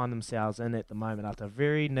Ferns find themselves in at the moment after a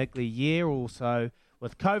very niggly year or so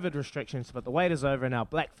with COVID restrictions, but the wait is over and our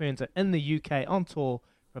Black Ferns are in the UK on tour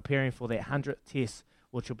preparing for that 100th test,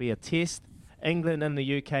 which will be a test. England in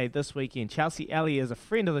the UK this weekend. Chelsea Alley is a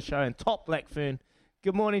friend of the show and top Black Fern.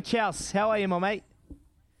 Good morning, Chelsea. How are you, my mate?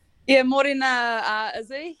 Yeah, morning,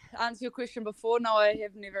 Izzy. Answer your question before. No, I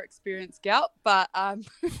have never experienced gout, but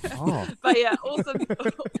but yeah, awesome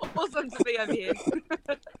to be over here.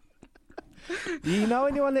 Do you know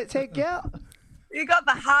anyone that's had gout? You got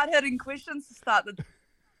the hard-hitting questions to start the.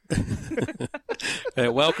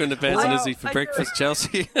 Welcome to Baz and Izzy for breakfast,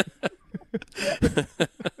 Chelsea.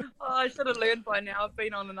 I should have learned by now. I've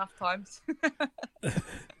been on enough times.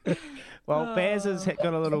 Well, Baz has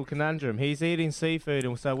got a little conundrum. He's eating seafood,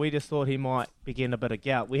 and so we just thought he might be getting a bit of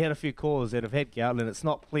gout. We had a few callers that have had gout, and it's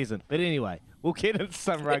not pleasant. But anyway, we'll get into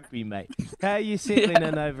some rugby, mate. How are you settling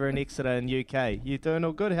in over in Exeter in UK? You doing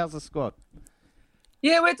all good? How's the squad?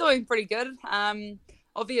 Yeah, we're doing pretty good.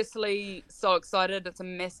 Obviously, so excited. It's a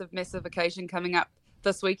massive, massive occasion coming up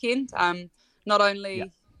this weekend. Not only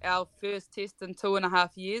our first test in 2.5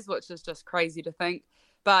 years, which is just crazy to think,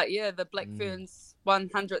 but yeah, the Black Ferns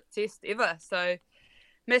 100th test ever. So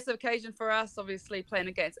massive occasion for us, obviously playing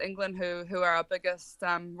against England, who are our biggest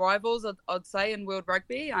rivals, I'd say, in world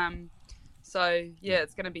rugby. So yeah,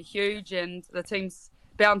 it's going to be huge, and the team's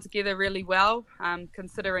bound together really well,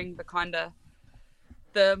 considering the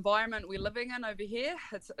environment we're living in over here.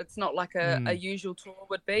 It's not like a usual tour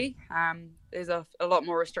would be. There's a lot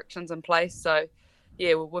more restrictions in place. So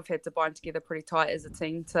yeah, we've had to bind together pretty tight as a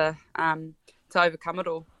team to overcome it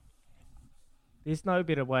all. There's no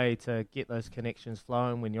better way to get those connections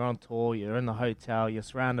flowing when you're on tour, you're in the hotel, you're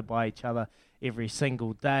surrounded by each other every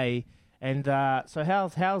single day. And so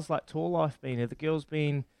how's like tour life been? Have the girls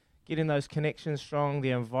been getting those connections strong,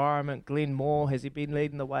 the environment? Glenn Moore, has he been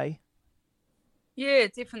leading the way? Yeah,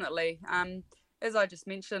 definitely. As I just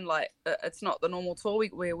mentioned, like it's not the normal tour.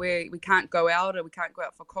 We can't go out, or we can't go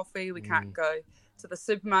out for coffee. We can't go to the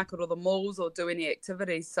supermarket or the malls or do any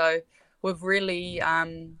activities. So we've really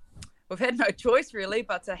we've had no choice really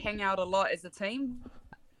but to hang out a lot as a team.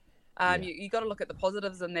 You got to look at the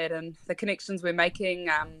positives in that, and the connections we're making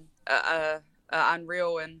are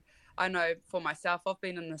unreal. And I know for myself, I've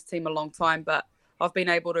been in this team a long time, but I've been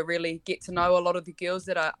able to really get to know a lot of the girls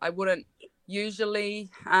that I wouldn't usually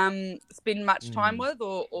spend much time with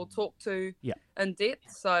or talk to in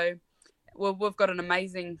depth. So we've got an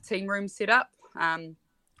amazing team room set up, and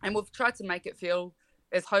we've tried to make it feel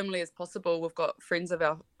as homely as possible. We've got friends of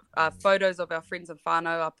our photos of our friends and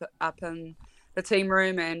whānau up in the team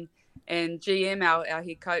room, and GM, our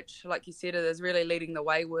head coach, like you said, is really leading the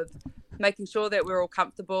way with making sure that we're all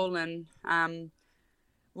comfortable, and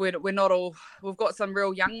we're not all. We've got some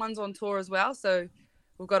real young ones on tour as well, so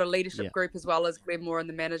we've got a leadership group as well as Glenn Moore and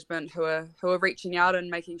the management who are reaching out and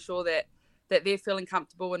making sure that they're feeling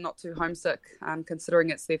comfortable and not too homesick, considering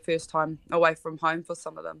it's their first time away from home for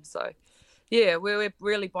some of them. So yeah, we're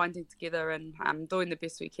really binding together and doing the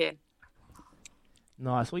best we can.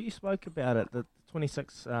 Nice. Well, you spoke about it, the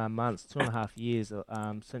 26 months, 2.5 years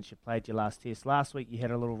since you played your last test. Last week you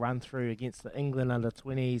had a little run through against the England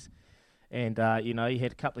under-20s, and you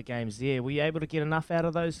had a couple of games there. Were you able to get enough out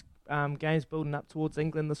of those games building up towards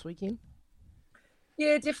England this weekend?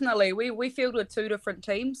 Yeah, definitely. We fielded 2 different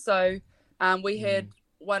teams. So we had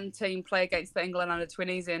one team play against the England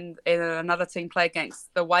under-20s and another team play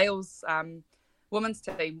against the Wales women's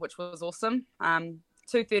team, which was awesome.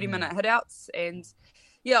 2 30-minute hitouts. And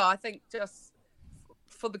yeah, I think just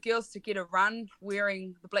for the girls to get a run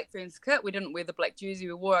wearing the Black Ferns kit, we didn't wear the black jersey,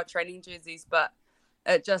 we wore our training jerseys, but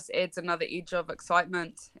it just adds another edge of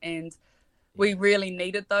excitement. And we really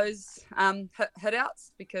needed those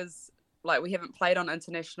hitouts because we haven't played on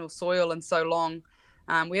international soil in so long.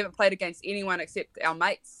 We haven't played against anyone except our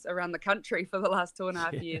mates around the country for the last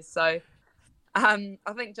 2.5 years. So I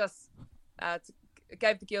think just it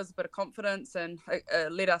gave the girls a bit of confidence and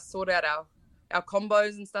let us sort out our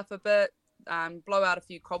combos and stuff a bit, blow out a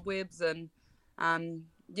few cobwebs, and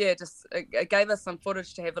it gave us some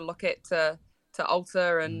footage to have a look at to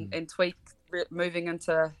alter and tweak moving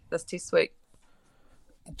into this test week.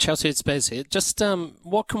 Chelsea, it's Baz here. Just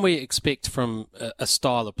what can we expect from a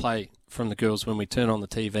style of play from the girls when we turn on the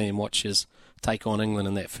TV and watch us take on England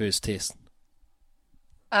in that first test?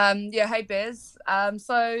 Yeah, hey Bez.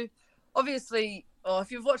 So obviously,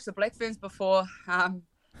 if you've watched the Black Ferns before,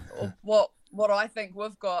 what I think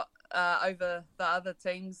we've got over the other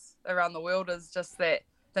teams around the world is just that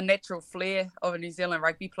the natural flair of a New Zealand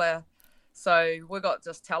rugby player. So we've got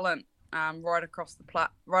just talent right across the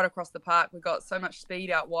park. We've got so much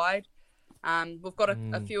speed out wide. We've got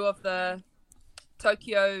a few of the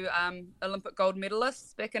Tokyo Olympic gold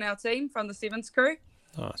medalists back in our team from the Sevens crew.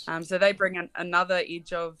 Nice. So they bring another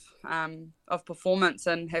edge of performance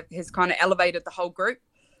and has kind of elevated the whole group.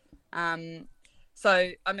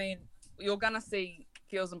 So, I mean, you're going to see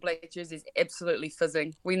girls in black jerseys absolutely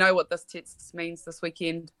fizzing. We know what this test means this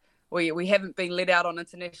weekend. We haven't been let out on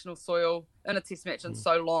international soil in a test match in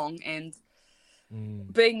so long. And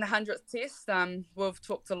being the 100th test, we've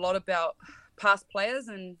talked a lot about past players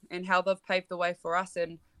and how they've paved the way for us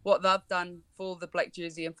and what they've done for the black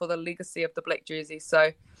jersey and for the legacy of the black jersey.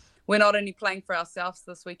 So we're not only playing for ourselves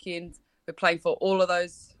this weekend, we're playing for all of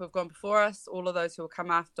those who have gone before us, all of those who will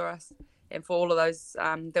come after us, and for all of those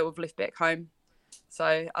that we've left back home.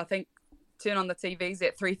 So I think turn on the TVs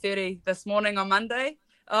at 3:30 this morning on Monday,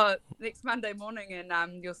 next Monday morning,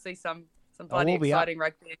 and you'll see some bloody exciting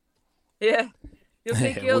rugby. Yeah, you'll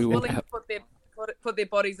see girls willing to put their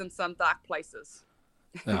bodies in some dark places.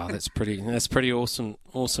 Oh, that's pretty awesome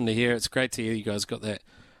to hear. It's great to hear you guys got that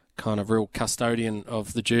kind of real custodian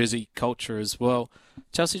of the jersey culture as well.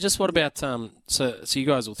 Chelsea, just what about so you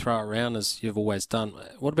guys will throw it around as you've always done.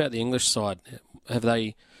 What about the English side?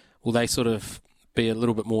 Will they sort of be a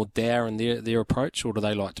little bit more dour in their approach, or do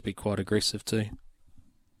they like to be quite aggressive too?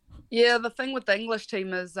 Yeah, the thing with the English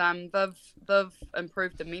team is they've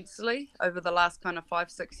improved immensely over the last kind of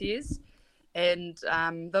 5-6 years. And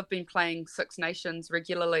they've been playing Six Nations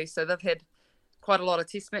regularly, so they've had quite a lot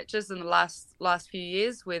of test matches in the last few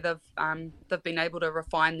years where they've been able to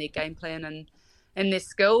refine their game plan and their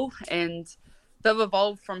skill, and they've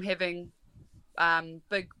evolved from having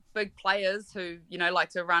big players who like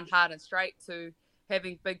to run hard and straight to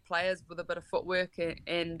having big players with a bit of footwork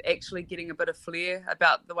and actually getting a bit of flair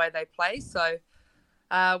about the way they play. So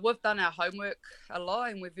we've done our homework a lot,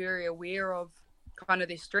 and we're very aware of kind of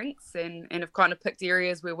their strengths and have kind of picked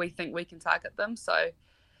areas where we think we can target them. So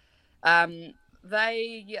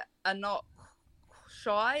they are not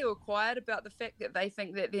shy or quiet about the fact that they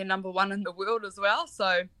think that they're number one in the world as well.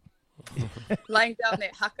 So laying down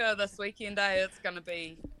that haka this weekend, there's going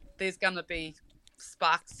to be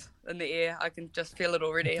sparks in the air. I can just feel it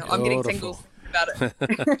already. I'm getting tingles about it.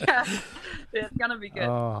 Yeah, it's going to be good.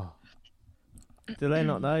 Oh. Do they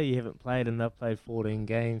not know you haven't played and they've played 14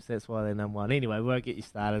 games? That's why they're number one. Anyway, we won't get you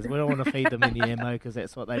started. We don't want to feed them any ammo because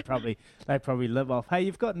that's what they probably live off. Hey,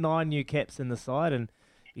 you've got 9 new caps in the side, and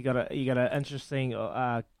you got an interesting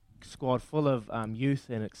squad full of youth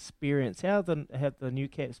and experience. How have the new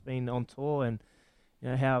caps been on tour, and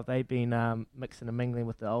how have they been mixing and mingling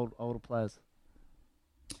with the older players?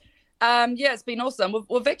 Yeah, it's been awesome.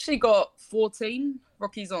 We've actually got 14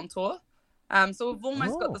 rookies on tour. So we've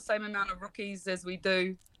almost got the same amount of rookies as we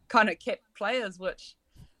do kind of capped players, which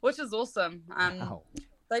is awesome.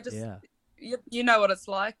 They just, you know what it's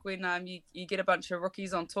like when you get a bunch of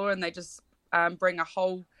rookies on tour and they just bring a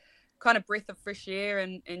whole kind of breath of fresh air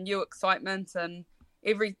and new excitement, and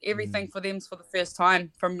everything for them's for the first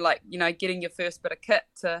time, from getting your first bit of kit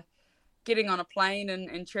to getting on a plane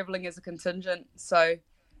and traveling as a contingent. So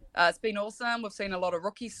it's been awesome. We've seen a lot of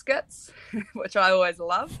rookie skits, which I always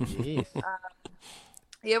love. Yes.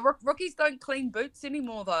 Yeah, rookies don't clean boots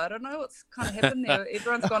anymore, though. I don't know what's kind of happened there.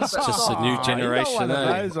 Everyone's gone a bit... It's just a new generation,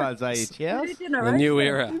 those ones, are you, Charles? The new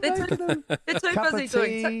era. They're too busy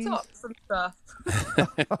doing TikToks and stuff.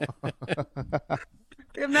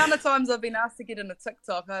 The amount of times I've been asked to get into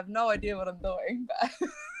TikTok, I have no idea what I'm doing.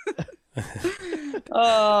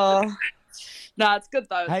 But... No, it's good,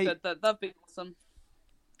 though. It's good. They've been awesome.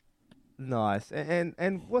 Nice.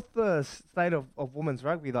 And with the state of women's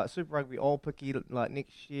rugby, like Super Rugby All Picky, like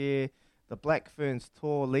next year, the Black Ferns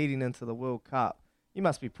tour leading into the World Cup, you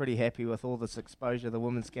must be pretty happy with all this exposure the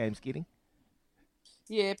women's game's getting.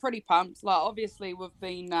 Yeah, pretty pumped. Like, obviously, we've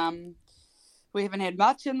been we haven't had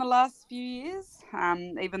much in the last few years,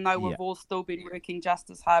 even though we've all still been working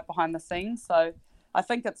just as hard behind the scenes. So I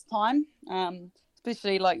think it's time,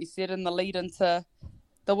 especially like you said, in the lead into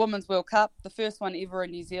the Women's World Cup, the first one ever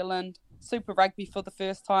in New Zealand. Super Rugby for the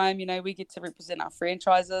first time. We get to represent our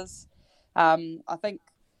franchises. I think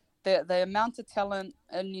the amount of talent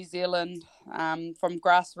in New Zealand, from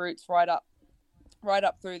grassroots right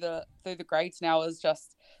up through the grades now, is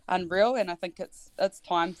just unreal. And I think it's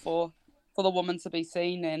time for the women to be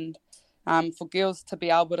seen, and for girls to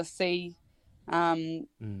be able to see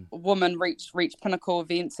women reach pinnacle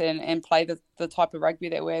events and play the type of rugby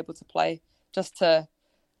that we're able to play, just to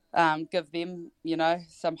give them, you know,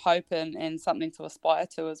 some hope and something to aspire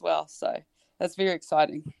to as well. So that's very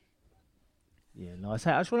exciting. Yeah, nice.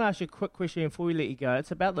 Hey, I just want to ask you a quick question before we let you go.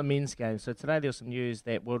 It's about the men's game. So today there was some news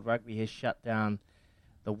that World Rugby has shut down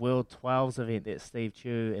the World 12s event that Steve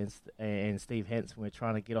Chu and Steve Hansen were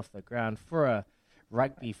trying to get off the ground. For a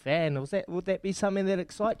rugby fan, would that be something that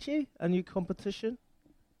excites you? A new competition?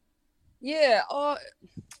 Yeah,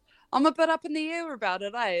 I'm a bit up in the air about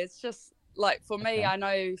it. It's just like for me, I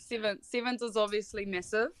know sevens is obviously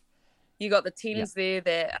massive. You got the tens there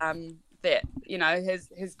that you know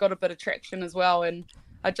has got a bit of traction as well, and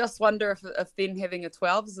I just wonder if then having a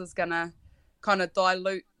 12s is gonna kind of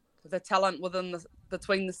dilute the talent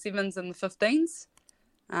between the sevens and the 15s.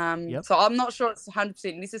 So I'm not sure it's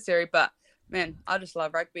 100% necessary, but man, I just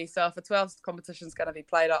love rugby. So if a 12s competition is going to be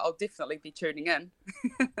played, I'll definitely be tuning in.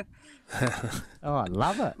 Oh, I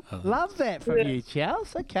love it. Love that from you,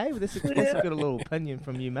 Charles. Okay, well, that's a good little opinion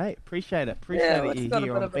from you, mate. Appreciate it. Appreciate it. You're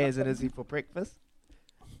here on Baz and Izzy for breakfast.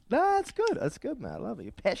 No, it's good. It's good, mate. I love it.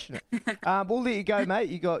 You're passionate. We'll let you go, mate.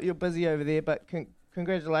 You're busy over there, but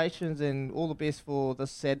congratulations and all the best for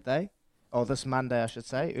this Saturday. Oh, this Monday, I should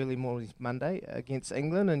say. Early morning Monday against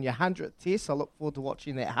England and your 100th test. I look forward to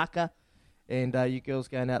watching that haka. And you girls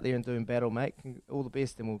going out there and doing battle, mate. All the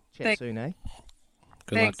best, and we'll chat soon, eh?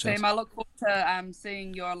 Thanks, team. I look forward to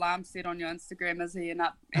seeing your alarm set on your Instagram, Izzy, and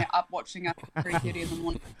up watching us at 3:30 in the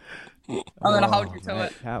morning. I'm going to hold you to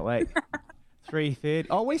it. Can't wait. 3:30.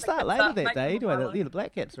 Oh, we start later that day. Anyway, the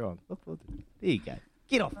Black Caps are on. Look forward to it. There you go.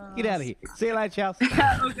 Get off. Get out of here. See you later, Chelsea.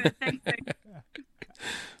 All good. Thanks.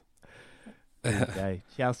 Okay,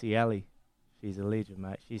 Chelsea Alley. She's a legend,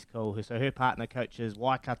 mate. She's cool. So her partner coaches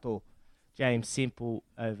Waikato James Semple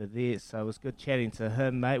over there. So it was good chatting to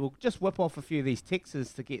him, mate. We'll just whip off a few of these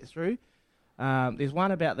texts to get through. There's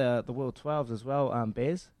one about the World 12s as well,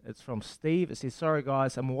 Baz. It's from Steve. It says, sorry,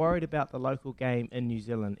 guys, I'm worried about the local game in New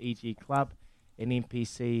Zealand, e.g. club and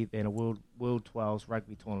NPC, than a World 12s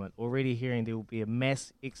rugby tournament. Already hearing there will be a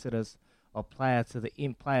mass exodus of players to the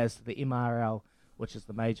MRL, which is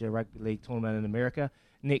the major rugby league tournament in America,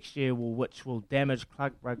 next year, which will damage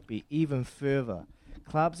club rugby even further.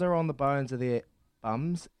 Clubs are on the bones of their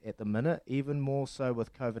bums at the minute, even more so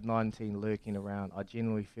with COVID-19 lurking around. I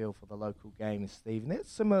generally feel for the local game, Steve. And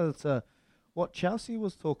that's similar to what Chelsea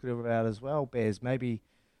was talking about as well, Baz. Maybe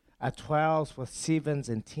a 12s with 7s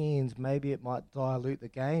and 10s, maybe it might dilute the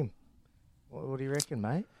game. What do you reckon,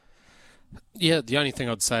 mate? Yeah, the only thing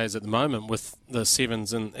I'd say is at the moment with the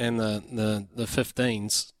 7s and the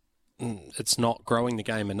 15s, it's not growing the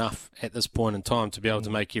game enough at this point in time to be able to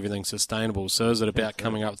make everything sustainable. So is it about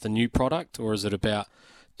coming up with a new product, or is it about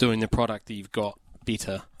doing the product that you've got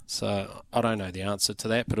better? So I don't know the answer to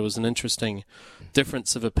that, but it was an interesting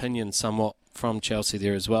difference of opinion somewhat from Chelsea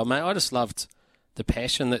there as well. Mate, I just loved the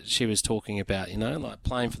passion that she was talking about, you know, like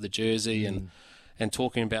playing for the jersey and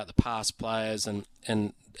talking about the past players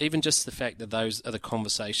and even just the fact that those are the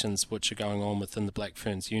conversations which are going on within the Black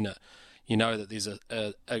Ferns unit. You know that there's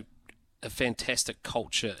a fantastic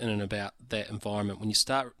culture in and about that environment.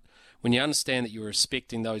 When you understand that you're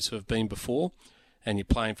respecting those who have been before and you're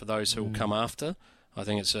playing for those who will come after, I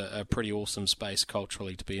think it's a pretty awesome space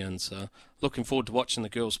culturally to be in. So looking forward to watching the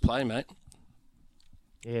girls play, mate.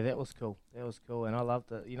 Yeah, that was cool. And I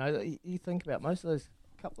loved it. You know, you think about a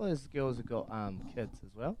couple of those girls have got kids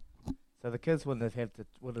as well. So the kids wouldn't have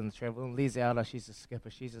travel. Les Alder, she's a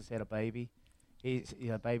skipper. She's just had a baby.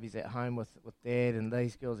 Baby's at home with dad, and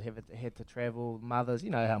these girls have had to travel. Mothers,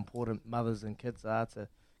 you know how important mothers and kids are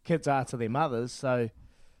to their mothers. So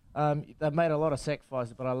they've made a lot of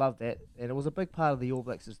sacrifices, but I love that. And it was a big part of the All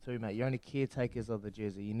Blacks too, mate. You're only caretakers of the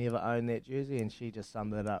jersey. You never own that jersey, and she just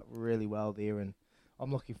summed it up really well there. And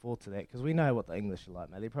I'm looking forward to that because we know what the English are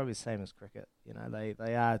like, mate. They're probably the same as cricket. You know,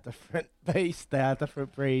 they are a different beast. They are a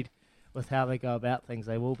different breed with how they go about things.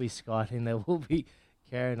 They will be skiting. They will be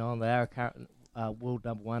carrying on. They are a current world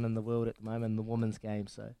number one in the world at the moment in the women's game.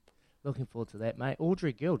 So looking forward to that, mate.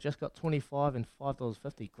 Audrey Gill just got 25 and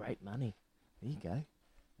 $5.50. Great money. There you go.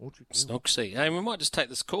 Audrey Gill. Snoxy. Hey, we might just take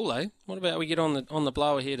this call, eh? What about we get on the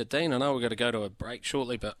blower here to Dean? I know we've got to go to a break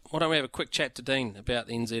shortly, but why don't we have a quick chat to Dean about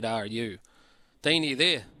the NZRU? Dean, are you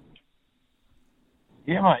there?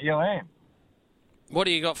 Yeah, mate, yeah, I am. What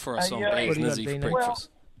do you got for us on Baz and Izzy for breakfast?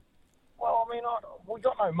 Well, I mean, we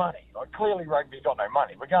got no money. Like, clearly rugby's got no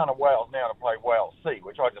money. We're going to Wales now to play Wales C,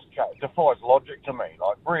 which I just defies logic to me.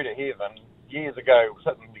 Like, Breed of Heaven, years ago,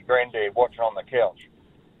 sitting with my granddad watching on the couch,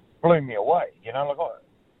 blew me away. You know, like,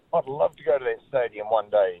 I'd love to go to that stadium one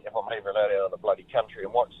day if I'm ever allowed out of the bloody country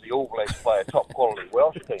and watch the All Blacks play a top-quality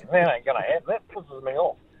Welsh team. That ain't going to happen. That pisses me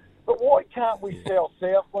off. But why can't we sell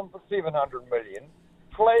Southland for $700 million,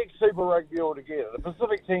 flag Super Rugby altogether? The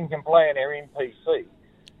Pacific team can play in our NPC.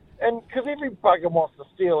 And because every bugger wants to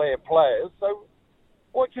steal our players, so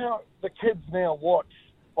why can't the kids now watch,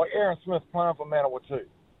 like Aaron Smith playing for Manawatu?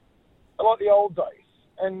 Like the old days.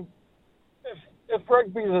 And if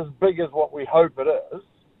rugby is as big as what we hope it is,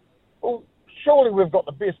 well, surely we've got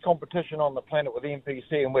the best competition on the planet with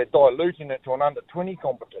NPC, and we're diluting it to an under-20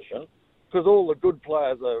 competition because all the good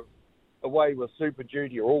players are away with Super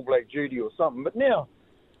Duty or All Black Duty or something. But now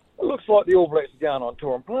it looks like the All Blacks are going on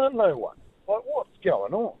tour and playing no one. Like, what's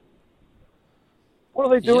going on? What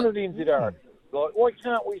are they doing at NZR? Like, why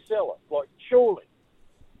can't we sell it? Like, surely.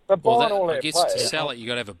 They're buying all our I guess players. to sell it, you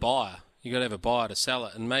got to have a buyer. You got to have a buyer to sell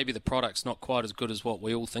it, and maybe the product's not quite as good as what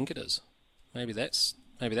we all think it is. Maybe that's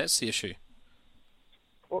the issue.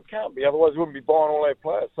 Well, it can't be. Otherwise, we wouldn't be buying all our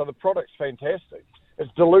players. So the product's fantastic.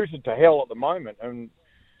 It's diluted to hell at the moment, and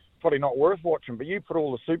probably not worth watching. But you put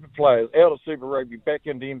all the super players out of Super Rugby back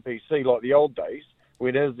into NPC like the old days,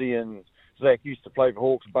 when Izzy and Zach used to play for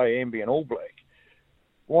Hawke's Bay, Amby, and All Black.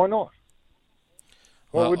 Why not?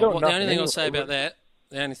 Well, we're doing the only thing anyway. I'll say about that,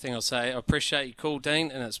 I appreciate your call,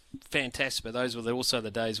 Dean, and it's fantastic. But those were also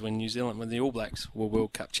the days when New Zealand, when the All Blacks were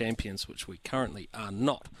World Cup champions, which we currently are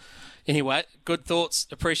not. Anyway, good thoughts.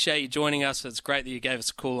 Appreciate you joining us. It's great that you gave us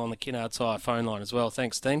a call on the Kennard Tire phone line as well.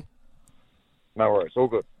 Thanks, Dean. No worries. All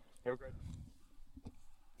good. Have a great day.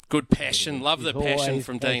 Good passion. Love the He's passion always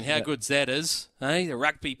from Dean. How passionate. good's that is? Hey, the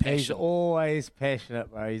rugby passion. He's always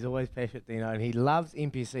passionate, bro. He's always passionate, Dino, and he loves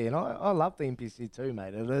NPC, and I love the NPC too,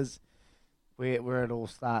 mate. It is where it all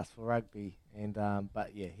starts for rugby, and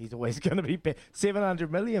but yeah, he's always going to be $700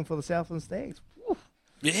 million for the Southland Stags. Woo.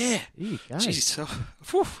 Yeah. There you go. Jeez.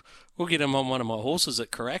 We'll get him on one of my horses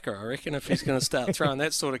at Karaka, I reckon, if he's going to start throwing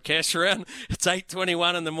that sort of cash around. It's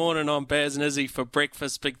 8:21 in the morning on Baz and Izzy for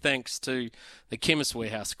breakfast. Big thanks to the Chemist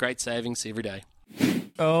Warehouse. Great savings every day.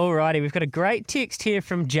 Alrighty, we've got a great text here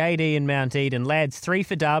from JD in Mount Eden. Lads, 3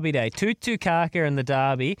 for Derby Day. Tutu Kaka in the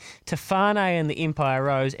Derby, Tefane in the Empire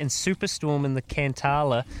Rose, and Superstorm in the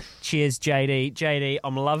Cantala. Cheers, JD. JD,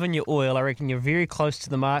 I'm loving your oil. I reckon you're very close to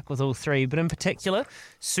the mark with all 3, but in particular,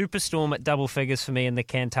 Superstorm at double figures for me in the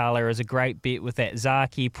Cantala is a great bet with that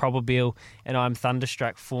Zaki, Probabile, and I'm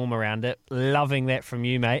Thunderstruck form around it. Loving that from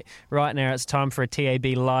you, mate. Right now, it's time for a TAB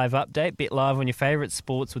live update. Bet live on your favourite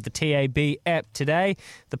sports with the TAB app today.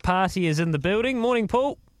 The party is in the building. Morning,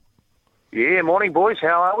 Paul. Yeah, morning, boys.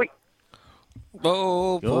 How are we?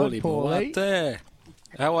 Oh, Good, Paulie, Paulie. what there?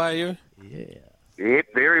 How are you? Yeah. Yeah,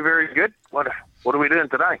 very, very good. What are we doing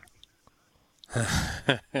today?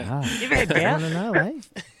 You've had gout? I don't know, eh?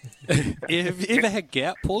 Have you ever had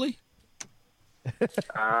gout, Paulie?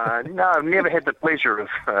 No, I've never had the pleasure of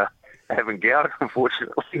having gout,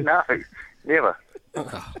 unfortunately. No, never.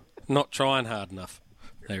 Oh, not trying hard enough,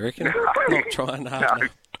 they reckon. Not trying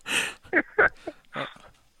hard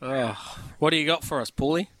enough. What do you got for us,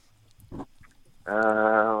 Paulie?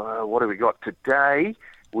 What have we got today?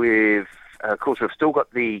 Of course, we've still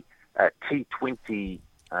got the T20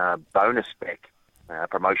 bonus back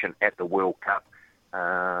promotion at the World Cup.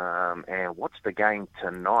 And what's the game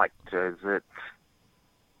tonight? Is it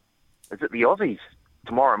the Aussies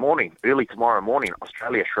tomorrow morning? Early tomorrow morning,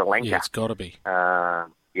 Australia, Sri Lanka. Yeah, it's got to be.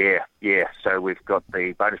 Yeah. So we've got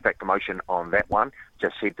the bonus pack promotion on that one.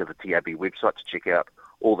 Just head to the TAB website to check out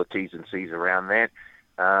all the T's and C's around that.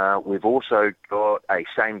 We've also got a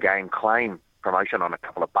same game claim promotion on a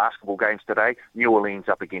couple of basketball games today. New Orleans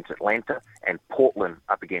up against Atlanta and Portland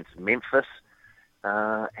up against Memphis.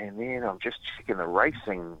 And then I'm just checking the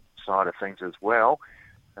racing side of things as well.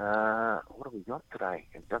 What have we got today?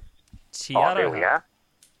 There we are.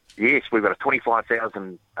 Yes, we've got a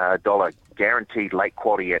 $25,000 guaranteed late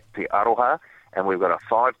quality at Te Aroha, and we've got a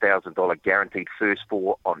 $5,000 guaranteed first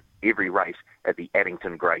four on every race at the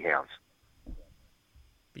Addington Greyhounds.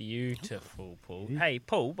 Beautiful, Paul. Hey,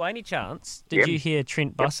 Paul, by any chance, did Yep. you hear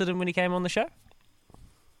Trent Busserton when he came on the show?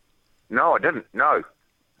 No, I didn't. No.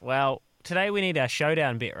 Well, today we need our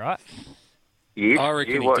showdown bet, right? Yes. I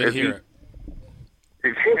reckon yeah, he well, did if hear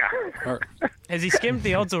it. Has he skimmed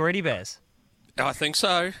the odds already, Baz? I think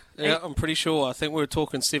so. Yeah, I'm pretty sure. I think we were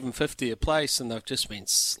talking $7.50 a place, and they've just been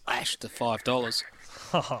slashed to $5.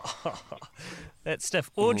 That stuff.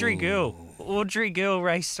 Audrey Gill,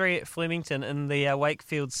 race 3 at Flemington in the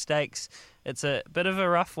Wakefield Stakes. It's a bit of a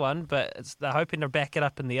rough one, but they're hoping to back it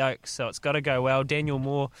up in the Oaks, so it's got to go well. Daniel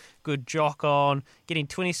Moore, good jock on, getting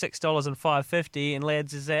 $26 and $5.50. And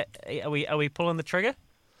lads, are we pulling the trigger?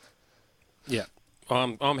 Yeah,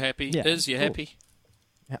 I'm happy. Yeah, Is you cool. happy?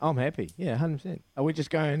 I'm happy. Yeah, 100%. Are we just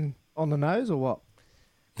going on the nose or what?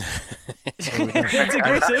 That's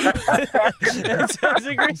aggressive. That's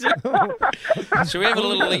aggressive. Should we have a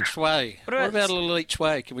little each way? What What about- about a little each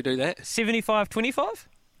way? Can we do that? 75-25?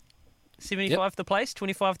 75 the place,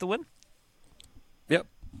 25 the win? Yep.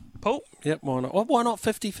 Paul? Yep, why not? Why not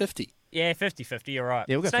 50-50? Yeah, 50-50, you're right.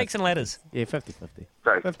 Yeah, we'll go Snakes 50. and ladders. Yeah, 50-50.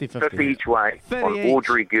 So 50-50. 50 each way 30 on each.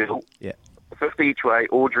 Audrey Gill. Yeah. 50 each way,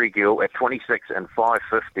 Audrey Gill at 26 and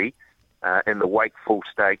 550 in the Wakeful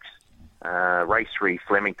Stakes, race 3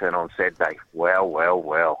 Flemington on Saturday.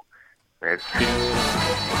 Well. That's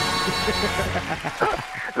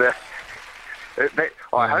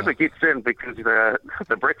I hope it gets in because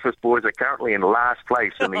the Breakfast Boys are currently in last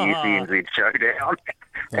place in the UCNZ Showdown.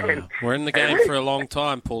 And We're in the game for a long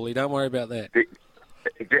time, Paulie. Don't worry about that.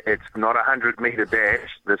 it's not a 100-metre dash.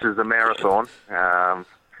 This is a marathon.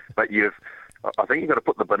 But I think you've got to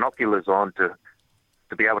put the binoculars on to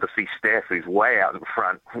be able to see Staff, who's way out in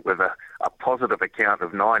front with a positive account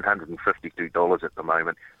of $952 at the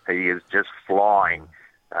moment. He is just flying.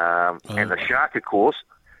 And the Shark, of course,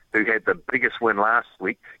 who had the biggest win last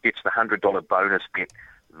week, gets the $100 bonus bet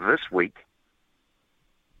this week.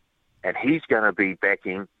 And he's going to be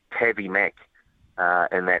backing Tavi Mack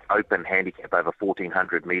in that open handicap over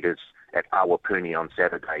 1,400 metres at Awapuni on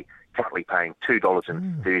Saturday, currently paying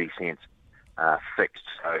 $2.30 fixed.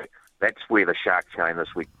 So that's where the Shark's going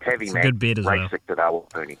this week. Tavi It's a Mack, good bet as race well. 6 at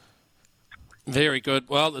Awapuni. Very good.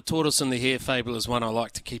 Well, the Tortoise and the Hare Fable is one I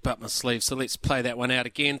like to keep up my sleeve, so let's play that one out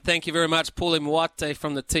again. Thank you very much, Paulie Mwate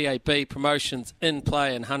from the TAB. Promotions in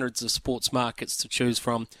play and hundreds of sports markets to choose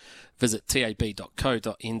from. Visit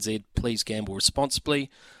tab.co.nz. Please gamble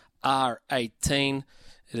responsibly. R18.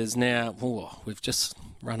 It is now, we've just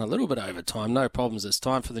run a little bit over time. No problems. It's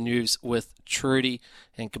time for the news with Trudy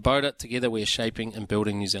and Kubota. Together we are shaping and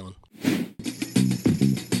building New Zealand.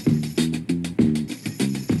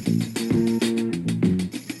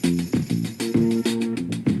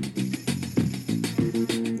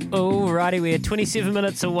 Alrighty, we're 27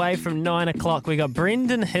 minutes away from 9 o'clock. We got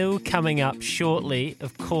Brendan Hill coming up shortly.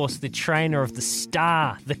 Of course, the trainer of the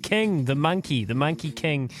Star, the King, the Monkey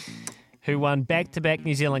King, who won back-to-back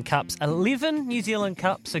New Zealand Cups 11 New Zealand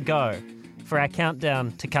Cups ago for our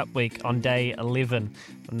countdown to Cup Week on day 11,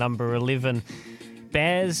 number 11.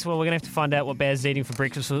 Baz, well, we're going to have to find out what Baz is eating for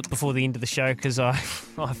breakfast before the end of the show because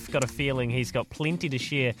I've got a feeling he's got plenty to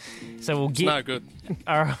share. So we'll get... It's no good.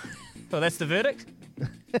 All right. Well, that's the verdict?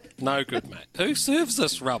 No good, mate. Who serves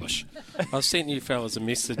this rubbish? I sent you fellas a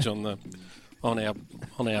message on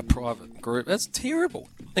our private group. That's terrible.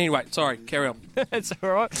 Anyway, sorry, carry on. It's all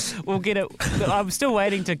right. We'll get it. I'm still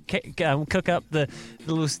waiting to cook up the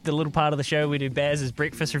little part of the show we do Baz's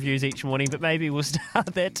breakfast reviews each morning, but maybe we'll start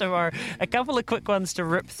that tomorrow. A couple of quick ones to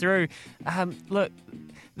rip through. Look,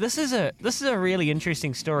 this is a really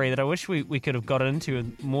interesting story that I wish we could have got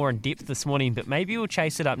into more in depth this morning, but maybe we'll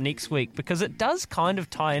chase it up next week because it does kind of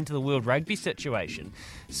tie into the World Rugby situation.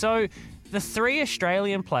 So the 3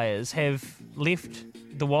 Australian players have left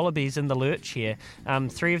the Wallabies in the lurch here.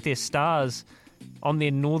 3 of their stars on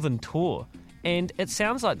their Northern tour, and it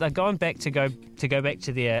sounds like they're going back to go back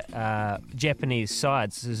to their Japanese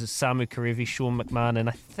sides. This is Samu Karevi, Sean McMahon, and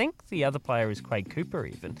I think the other player is Quade Cooper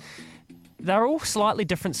even. They're all slightly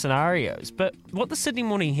different scenarios, but what the Sydney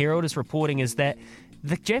Morning Herald is reporting is that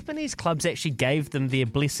the Japanese clubs actually gave them their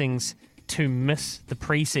blessings to miss the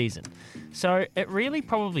pre-season. So it really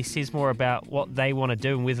probably says more about what they want to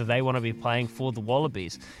do and whether they want to be playing for the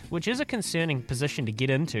Wallabies, which is a concerning position to get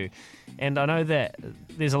into. And I know that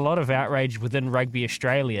there's a lot of outrage within Rugby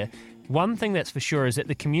Australia. One thing that's for sure is that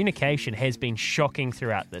the communication has been shocking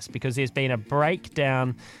throughout this because there's been a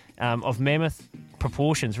breakdown of mammoth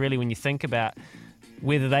proportions, really, when you think about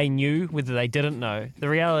whether they knew, whether they didn't know. The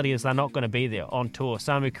reality is they're not going to be there on tour.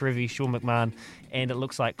 Samu Karevi, Sean McMahon, and it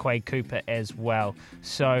looks like Quade Cooper as well.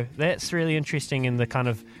 So that's really interesting in the kind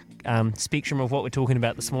of spectrum of what we're talking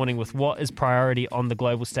about this morning with what is priority on the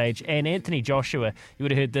global stage. And Anthony Joshua, you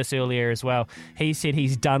would have heard this earlier as well. He said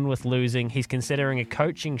he's done with losing. He's considering a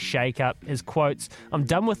coaching shake-up. His quotes, "I'm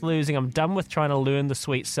done with losing. I'm done with trying to learn the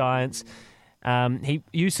sweet science."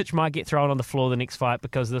 Usage might get thrown on the floor the next fight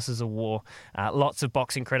because this is a war. Lots of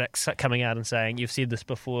boxing critics coming out and saying, "You've said this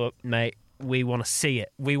before, mate. We want to see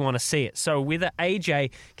it. We want to see it." So whether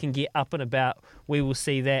AJ can get up and about, we will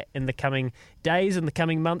see that in the coming days, in the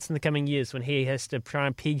coming months, in the coming years when he has to try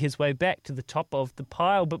and peg his way back to the top of the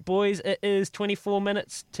pile. But boys, it is 24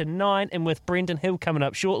 minutes to 9, and with Brendan Hill coming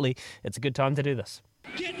up shortly, it's a good time to do this.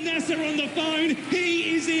 Get Nasser on the phone.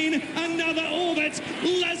 He is in another orbit.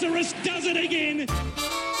 Lazarus does it again.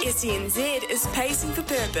 SENZ is pacing for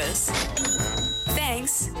purpose.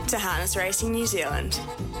 Thanks to Harness Racing New Zealand.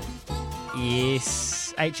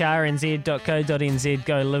 Yes, hrnz.co.nz.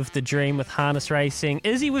 Go live the dream with Harness Racing.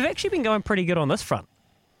 Izzy, we've actually been going pretty good on this front.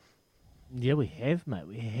 Yeah, we have, mate.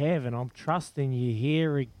 We have, and I'm trusting you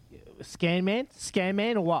here.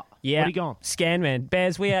 Scanman or what? Yeah, What are you going? Scanman.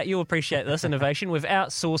 Baz, you'll appreciate this innovation. We've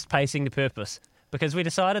outsourced pacing to purpose because we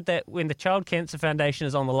decided that when the Child Cancer Foundation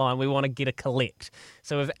is on the line, we want to get a collect.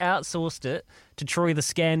 So we've outsourced it to Troy the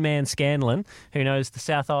Scanman Scanlon, who knows the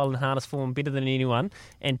South Island harness form better than anyone.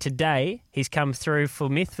 And today, he's come through for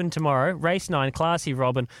Methven tomorrow. Race 9, Classy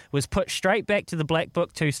Robin, was put straight back to the Black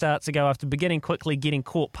Book 2 starts ago after beginning quickly, getting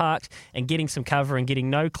caught parked and getting some cover and getting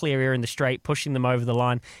no clear air in the straight, pushing them over the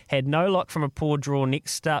line. Had no lock from a poor draw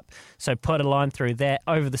next up, so put a line through that.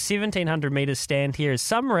 Over the 1,700 metres stand, here is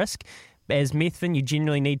some risk. As Methven, you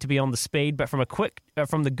generally need to be on the speed, but from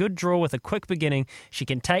the good draw with a quick beginning, she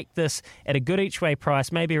can take this at a good each way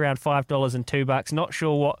price, maybe around $5 and $2. Not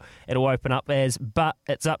sure what it'll open up as, but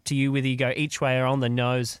it's up to you whether you go each way or on the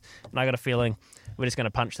nose. And I got a feeling we're just going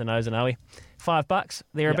to punch the nose, and are we? $5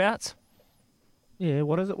 thereabouts. Yep. Yeah.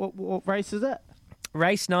 What is it? What race is that?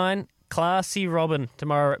 Race 9, Classy Robin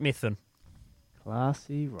tomorrow at Methven.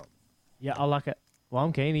 Classy Robin. Yeah, I like it. Well,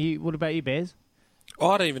 I'm keen. What about you, Bears?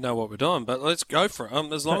 I don't even know what we're doing, but let's go for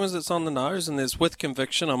it. As long as it's on the nose and there's with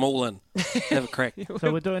conviction, I'm all in. Have a crack.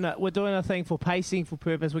 So we're doing a thing for pacing for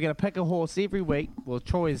purpose. We're going to pick a horse every week. Well,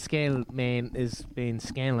 Troy Scanlon has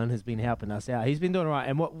been helping us out. He's been doing all right.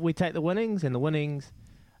 And what we take the winnings, and the winnings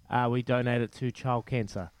we donate it to Child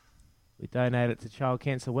Cancer. We donate it to Child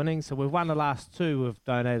Cancer winnings. So we've won the last two. We've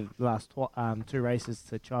donated the last two races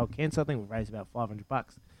to Child Cancer. I think we've raised about $500,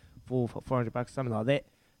 $400, something like that.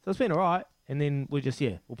 So it's been all right. And then we'll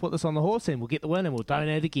put this on the horse and we'll get the win and we'll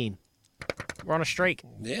donate again. We're on a streak.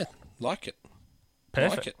 Yeah, like it.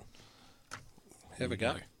 Perfect. Like it. Have a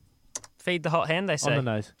go. Feed the hot hand, they say. On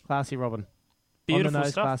the nose, Classy Robin. Beautiful on the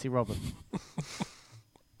nose, stuff. Classy Robin.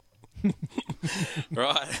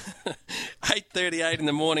 Right. 8:38 in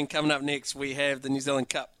the morning. Coming up next, we have the New Zealand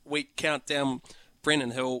Cup week countdown.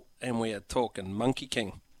 Brennan Hill, and we are talking Monkey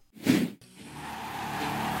King.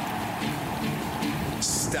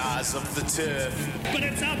 Stars of the turf. But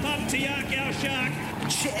it's up to Yark, our shark.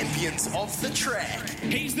 Champions of the track.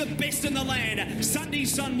 He's the best in the land. Sunday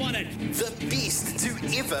Sun won it. The best to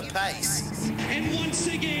ever pace. And once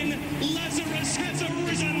again, Lazarus has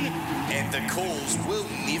arisen. And the calls we'll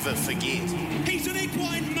never forget. He's an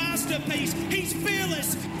equine masterpiece. He's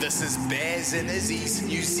fearless. This is Baz and Izzy's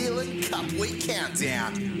New Zealand Cup Week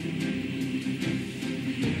Countdown.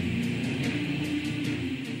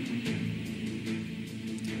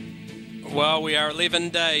 Well, we are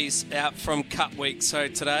 11 days out from Cup Week, so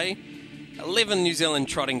today, 11 New Zealand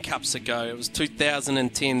Trotting Cups ago, it was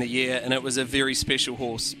 2010 the year, and it was a very special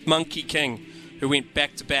horse, Monkey King, who went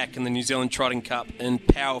back-to-back in the New Zealand Trotting Cup in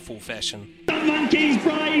powerful fashion. The Monkey's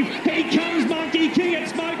brave. He comes, Monkey King.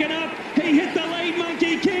 It's smoking up. He hit the lead,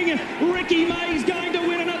 Monkey King. Ricky May's going to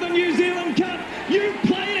win another New Zealand Cup. You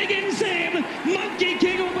play it again, Sam. Monkey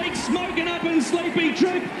King will beat Smoking Up and Sleepy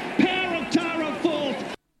Troop. Power of Tara fourth.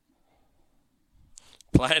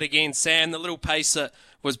 Play it again, Sam. The little pacer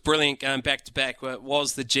was brilliant going back-to-back. It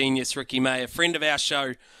was the genius Ricky May, a friend of our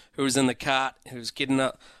show who was in the cart, who was getting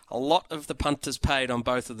a lot of the punters paid on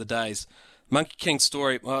both of the days. Monkey King's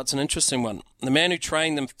story, well, it's an interesting one. The man who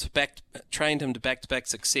trained him to back-to-back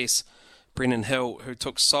success, Brennan Hill, who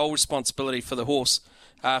took sole responsibility for the horse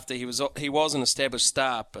after he was an established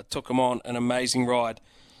star, but took him on an amazing ride.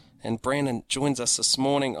 And Brandon joins us this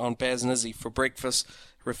morning on Baz and Izzy for breakfast,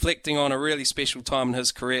 reflecting on a really special time in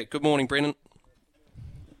his career. Good morning, Brendan.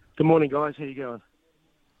 Good morning, guys. How you going?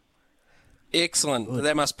 Excellent. Good.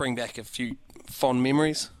 That must bring back a few fond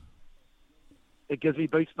memories. It gives me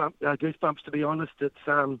goosebumps, to be honest. It's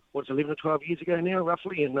 11 or 12 years ago now,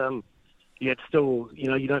 roughly, and it's still,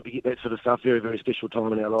 you don't forget that sort of stuff. Very, very special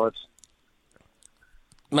time in our lives.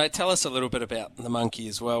 Mate, tell us a little bit about the monkey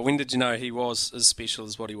as well. When did you know he was as special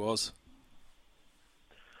as what he was?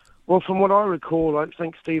 Well, from what I recall, I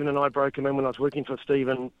think Stephen and I broke him in when I was working for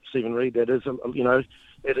Stephen Reid, that is,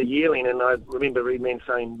 as a yearling, and I remember Reedman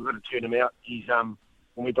saying, we've got to turn him out. He's, when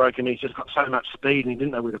we broke him, he's just got so much speed and he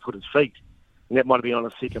didn't know where to put his feet. And that might have been on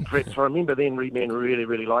a second prep. So I remember then Reedman really,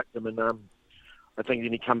 really liked him, and I think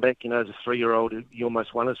then he come back, as a 3-year-old, he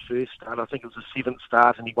almost won his first start. I think it was his 7th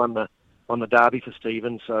start, and he won the Derby for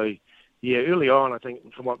Stephen. So, yeah, early on, I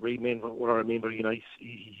think, from what I remember, he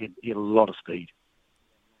had a lot of speed.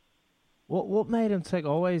 What made him tick? I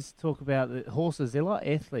always talk about the horses. They're like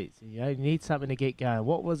athletes. You need something to get going.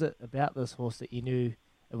 What was it about this horse that you knew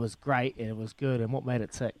it was great and it was good, and what made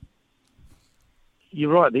it tick?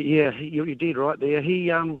 You're right there. Yeah, you did right there. He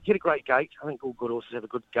had a great gait. I think all good horses have a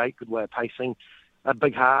good gait, good way of pacing, a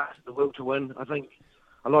big heart, the will to win. I think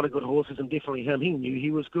a lot of good horses, and definitely him, he knew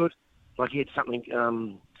he was good. Like, he had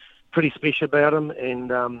something pretty special about him,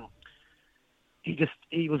 and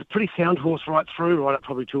he was a pretty sound horse right through, right up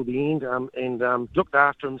probably till the end, and looked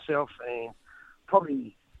after himself. And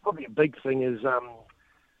probably a big thing is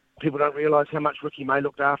people don't realise how much Ricky May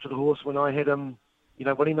looked after the horse when I had him,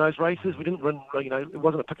 winning those races. We didn't run, it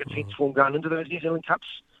wasn't a picket fence for him going into those New Zealand Cups,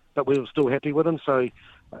 but we were still happy with him. So,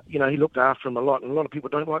 he looked after him a lot, and a lot of people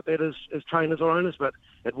don't like that as trainers or owners, but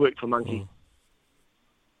it worked for Monkey.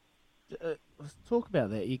 Let's talk about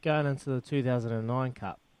that. You're going into the 2009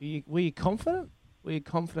 Cup. Were you confident? Were you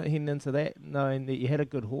confident heading into that, knowing that you had a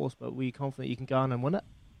good horse, but were you confident you can go on and win it?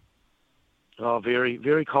 Oh, very,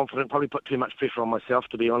 very confident. Probably put too much pressure on myself,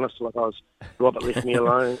 to be honest. Like, Robert left me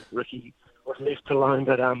alone. Ricky was left alone,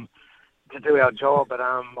 but to do our job. But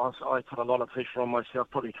I put a lot of pressure on myself,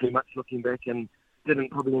 probably too much looking back, and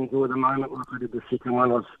didn't probably enjoy the moment like I did the second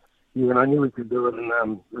one. I knew we could do it,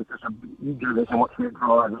 and it was just you do this and watch that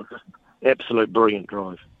drive. It was just absolute brilliant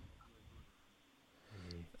drive.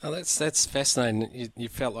 Oh, that's fascinating. You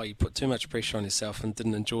felt like you put too much pressure on yourself and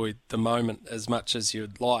didn't enjoy the moment as much as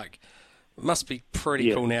you'd like. It must be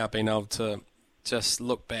pretty cool now being able to just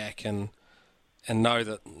look back and know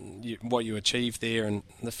that what you achieved there, and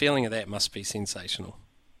the feeling of that must be sensational.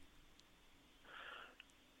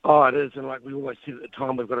 Oh, it is, and like we always said at the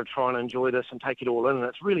time, we've got to try and enjoy this and take it all in, and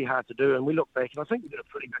it's really hard to do. And we look back, and I think we did a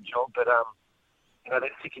pretty good job. But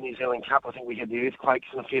that second New Zealand Cup, I think we had the earthquakes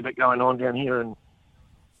and a fair bit going on down here, and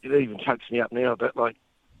it even chokes me up now. But like,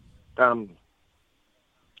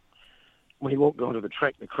 when he walked onto the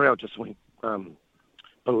track, the crowd just went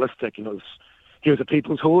ballistic, and he was a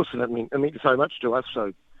people's horse, and it meant so much to us.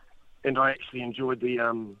 So, and I actually enjoyed the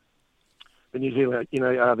New Zealand,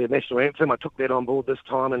 the national anthem. I took that on board this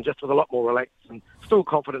time, and just was a lot more relaxed and still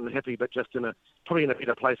confident and happy, but just probably in a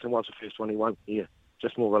better place than was the first one he won. Yeah,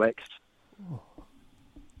 just more relaxed.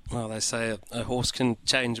 Well, they say a horse can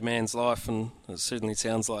change a man's life, and it certainly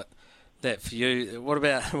sounds like that for you. What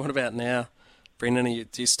about now, Brendan?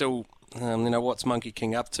 Do you still, what's Monkey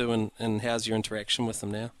King up to, and how's your interaction with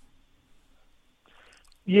him now?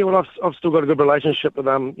 Yeah, well, I've still got a good relationship with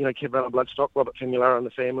Kev Bloodstock, Robert Famularo and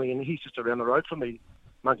the family, and he's just around the road from me.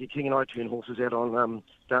 Monkey King and I turn horses out on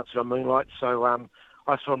Dancing on Moonlight. So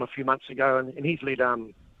I saw him a few months ago, and he's led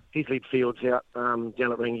fields out down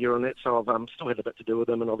at Rangiora and that. So I've still had a bit to do with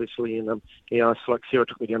him, and obviously, and it's like Sarah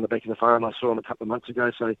took me down the back of the farm. I saw him a couple of months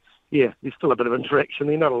ago. So yeah, there's still a bit of interaction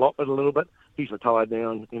there, not a lot, but a little bit. He's retired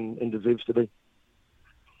now and deserves to be.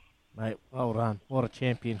 Mate, well done. What a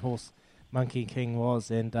champion horse Monkey King was,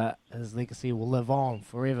 and his legacy will live on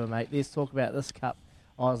forever, mate. Let's talk about this cup.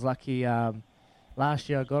 I was lucky. Last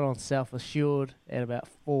year I got on Self Assured at about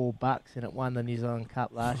 $4, and it won the New Zealand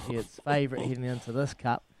Cup last year. It's favourite heading into this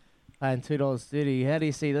cup, paying $2.30. How do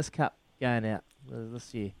you see this cup going out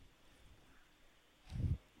this year?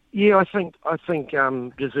 Yeah, I think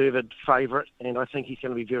deserved favourite, and I think he's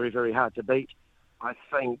going to be very, very hard to beat. I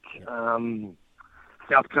think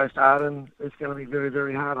South Coast Arden is going to be very,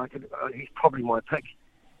 very hard. He's probably my pick,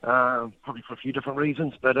 probably for a few different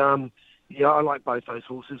reasons. But I like both those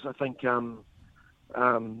horses. I think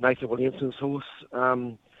Nathan Williamson's horse,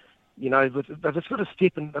 they've just got to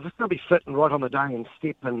step and they've just got to be fit and right on the day and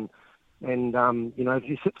step and if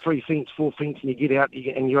you sit 3 fence, 4 fence, and you get out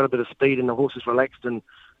and you got a bit of speed and the horse is relaxed and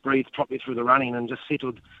breathes properly through the running and just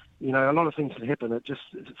settled, a lot of things can happen. It's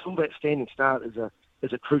all that standing start is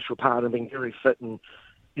a crucial part of being very fit. And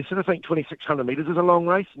you sort of think 2,600 metres is a long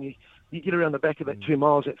race, and you get around the back of that 2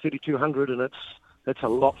 miles at 3,200, and it's a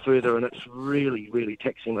lot further, and it's really, really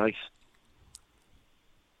taxing race.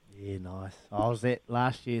 Yeah, nice. I was at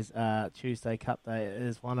last year's Tuesday Cup Day. It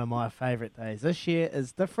is one of my favourite days. This year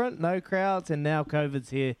is different, no crowds, and now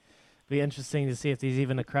COVID's here. Be interesting to see if there's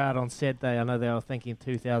even a crowd on Saturday. I know they were thinking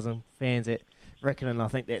 2,000 fans at Riccarton. I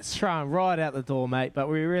think that's thrown right out the door, mate. But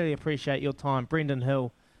we really appreciate your time. Brendan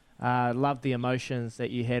Hill, loved the emotions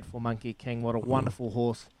that you had for Monkey King. What a wonderful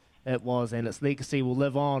horse it was, and its legacy will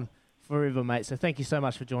live on forever, mate. So thank you so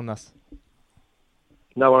much for joining us.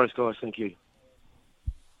 No worries, guys. Thank you.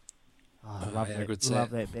 Oh, I love that. Love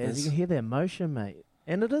that, Baz. You can hear the emotion, mate.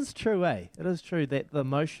 And it is true, eh? It is true that the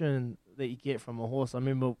emotion that you get from a horse. I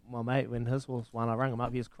remember my mate, when his horse won, I rang him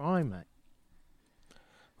up, he was crying, mate.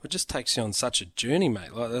 It just takes you on such a journey,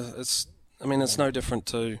 mate. Like it's no different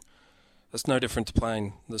to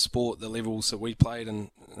playing the sport, the levels that we played,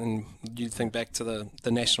 and you think back to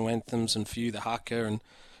the national anthems, and for you the haka, and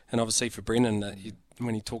obviously for Brennan,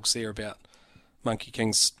 when he talks there about Monkey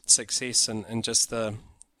King's success and just the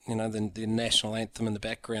national anthem in the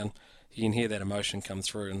background, you can hear that emotion come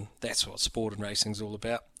through, and that's what sport and racing's all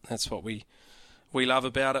about. That's what we love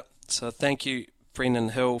about it. So thank you, Brendan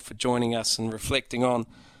Hill, for joining us and reflecting on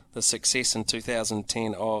the success in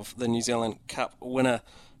 2010 of the New Zealand Cup winner,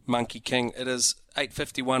 Monkey King. It is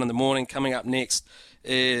 8:51 in the morning. Coming up next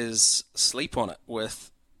is Sleep On It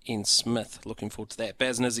with Ian Smith. Looking forward to that.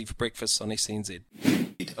 Baz and Izzy for breakfast on SCNZ.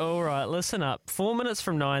 All right, listen up. 4 minutes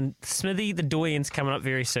from 9, Smithy the Doyen's coming up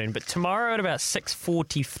very soon. But tomorrow at about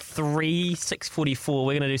 6:43, 6:44,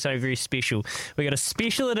 we're going to do something very special. We got a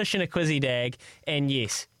special edition of Quizzy Dag, and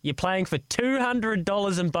yes, you're playing for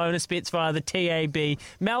 $200 in bonus bets via the TAB.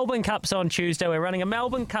 Melbourne Cup's on Tuesday. We're running a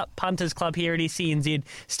Melbourne Cup Punters Club here at SCNZ.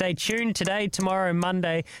 Stay tuned today, tomorrow,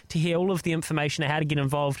 Monday to hear all of the information on how to get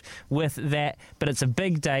involved with that. But it's a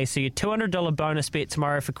big day, so your $200 bonus bet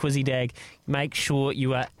tomorrow for Quizzy Dag. Make sure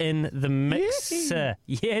you are in the mixer.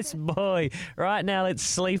 Yes, boy. Right now, let's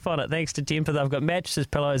sleep on it. Thanks to Tempur, they've got mattresses,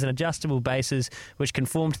 pillows and adjustable bases which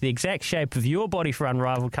conform to the exact shape of your body for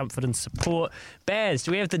unrivaled comfort and support. Baz,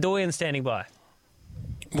 do we have the Doyen standing by?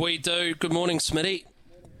 We do. Good morning, Smitty.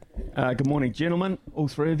 Good morning, gentlemen, all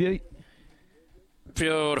three of you.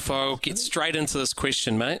 Beautiful. Get straight into this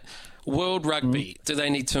question, mate. World Rugby, do they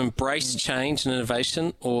need to embrace change and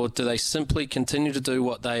innovation, or do they simply continue to do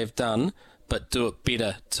what they have done but do it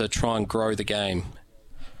better to try and grow the game?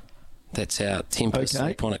 That's our Tempur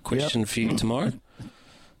Sleep On It question for you tomorrow.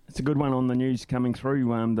 It's a good one on the news coming through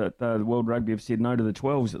that the World Rugby have said no to the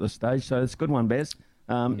 12s at this stage, so it's a good one, Baz.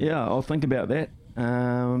 Yeah, I'll think about that.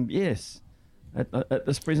 Yes, at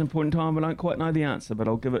this present point in time, I don't quite know the answer, but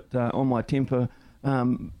I'll give it on my Tempur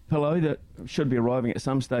pillow that should be arriving at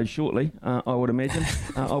some stage shortly, I would imagine.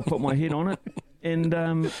 I'll put my head on it, and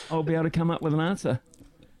I'll be able to come up with an answer.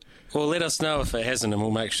 Well, let us know if it hasn't, and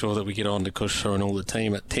we'll make sure that we get on to Kusha and all the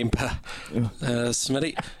team at Tempur.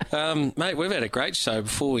 Smitty. Mate, we've had a great show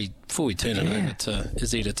before we turn it over to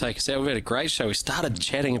Izzy to take us out. We've had a great show. We started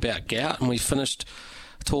chatting about gout, and we finished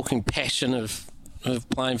talking passion of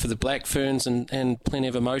playing for the Black Ferns and plenty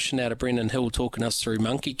of emotion out of Brendan Hill talking us through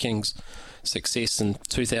Monkey King's success in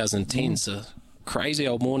 2010. So crazy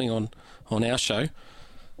old morning on our show.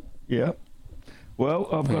 Yeah. Well,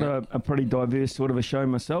 I've got a pretty diverse sort of a show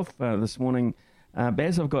myself this morning.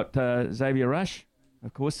 Baz, I've got Xavier Rush.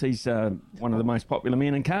 Of course, he's one of the most popular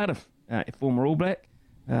men in Cardiff, former All Black,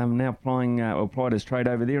 now applied his trade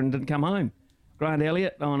over there and didn't come home. Grant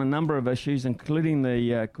Elliott on a number of issues, including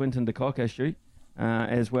the Quinton de Kock issue,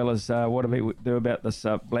 as well as what do we do about this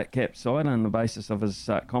Black Cap side on the basis of his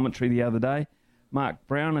commentary the other day. Mark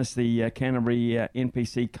Brown is the Canterbury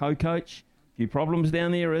NPC co-coach. Few problems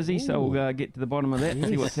down there, Izzy, so we'll get to the bottom of that and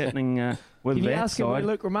see what's happening with Can that you ask side. him where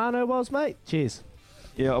Luke Romano was, mate? Cheers.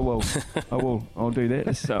 Yeah, I will. I'll do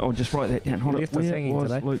that. I'll just write that down. Hold it. Where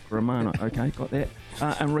was today? Luke Romano? Okay, got that.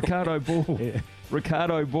 And Ricardo Ball.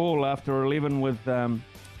 Ricardo Ball after 11 with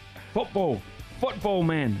football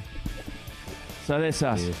man. So that's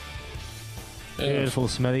us. Yeah. Beautiful,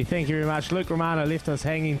 Smithy. Thank you very much. Luke Romano left us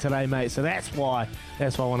hanging today, mate, so that's why I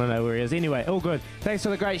want to know where he is. Anyway, all good. Thanks for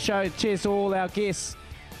the great show. Cheers to all our guests.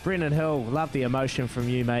 Brendan Hill, love the emotion from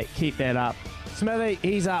you, mate. Keep that up. Smithy,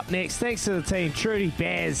 he's up next. Thanks to the team, Trudy,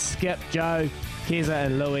 Baz, Skip, Joe, Keza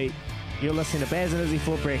and Louie. You're listening to Baz and Izzy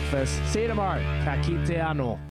for breakfast. See you tomorrow. Ka kite anō.